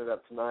wrapping it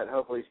up tonight.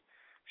 Hopefully,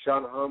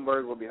 Shaun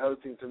Holmberg will be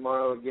hosting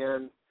tomorrow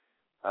again.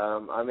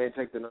 I may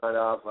take the night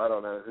off. I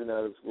don't know. Who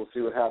knows? We'll see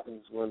what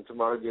happens when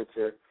tomorrow gets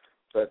here.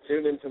 But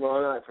tune in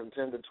tomorrow night from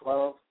 10 to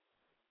 12.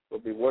 We'll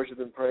be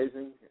worshiping,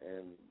 praising,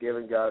 and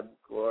giving God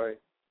glory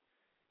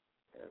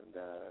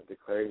and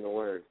declaring the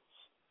word.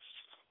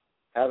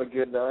 Have a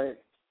good night.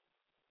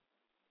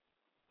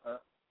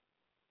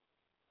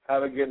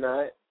 Have a good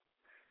night.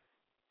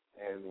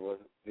 And we'll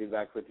be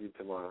back with you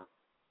tomorrow.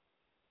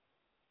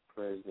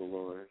 Praise the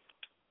Lord.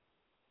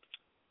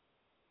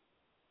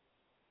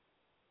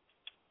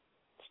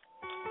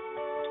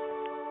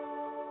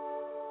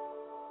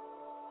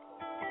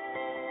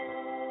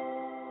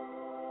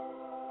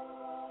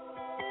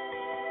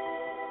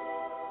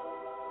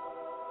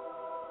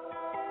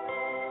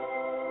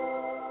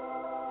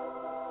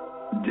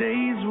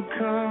 Days will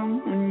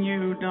come when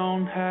you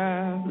don't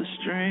have the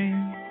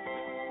strength,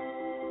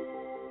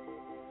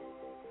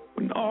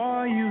 when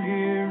all you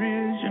hear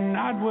is you're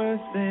not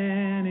worth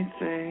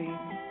anything,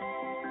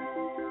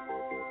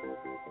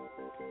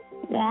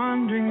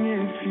 wondering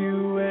if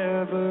you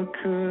ever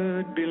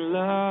could be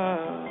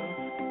loved,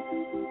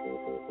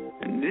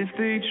 and if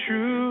they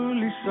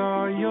truly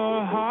saw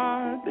your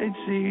heart, they'd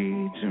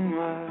see too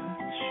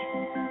much.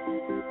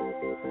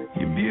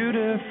 You're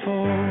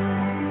beautiful.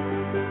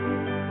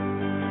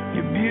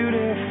 You're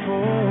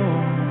beautiful.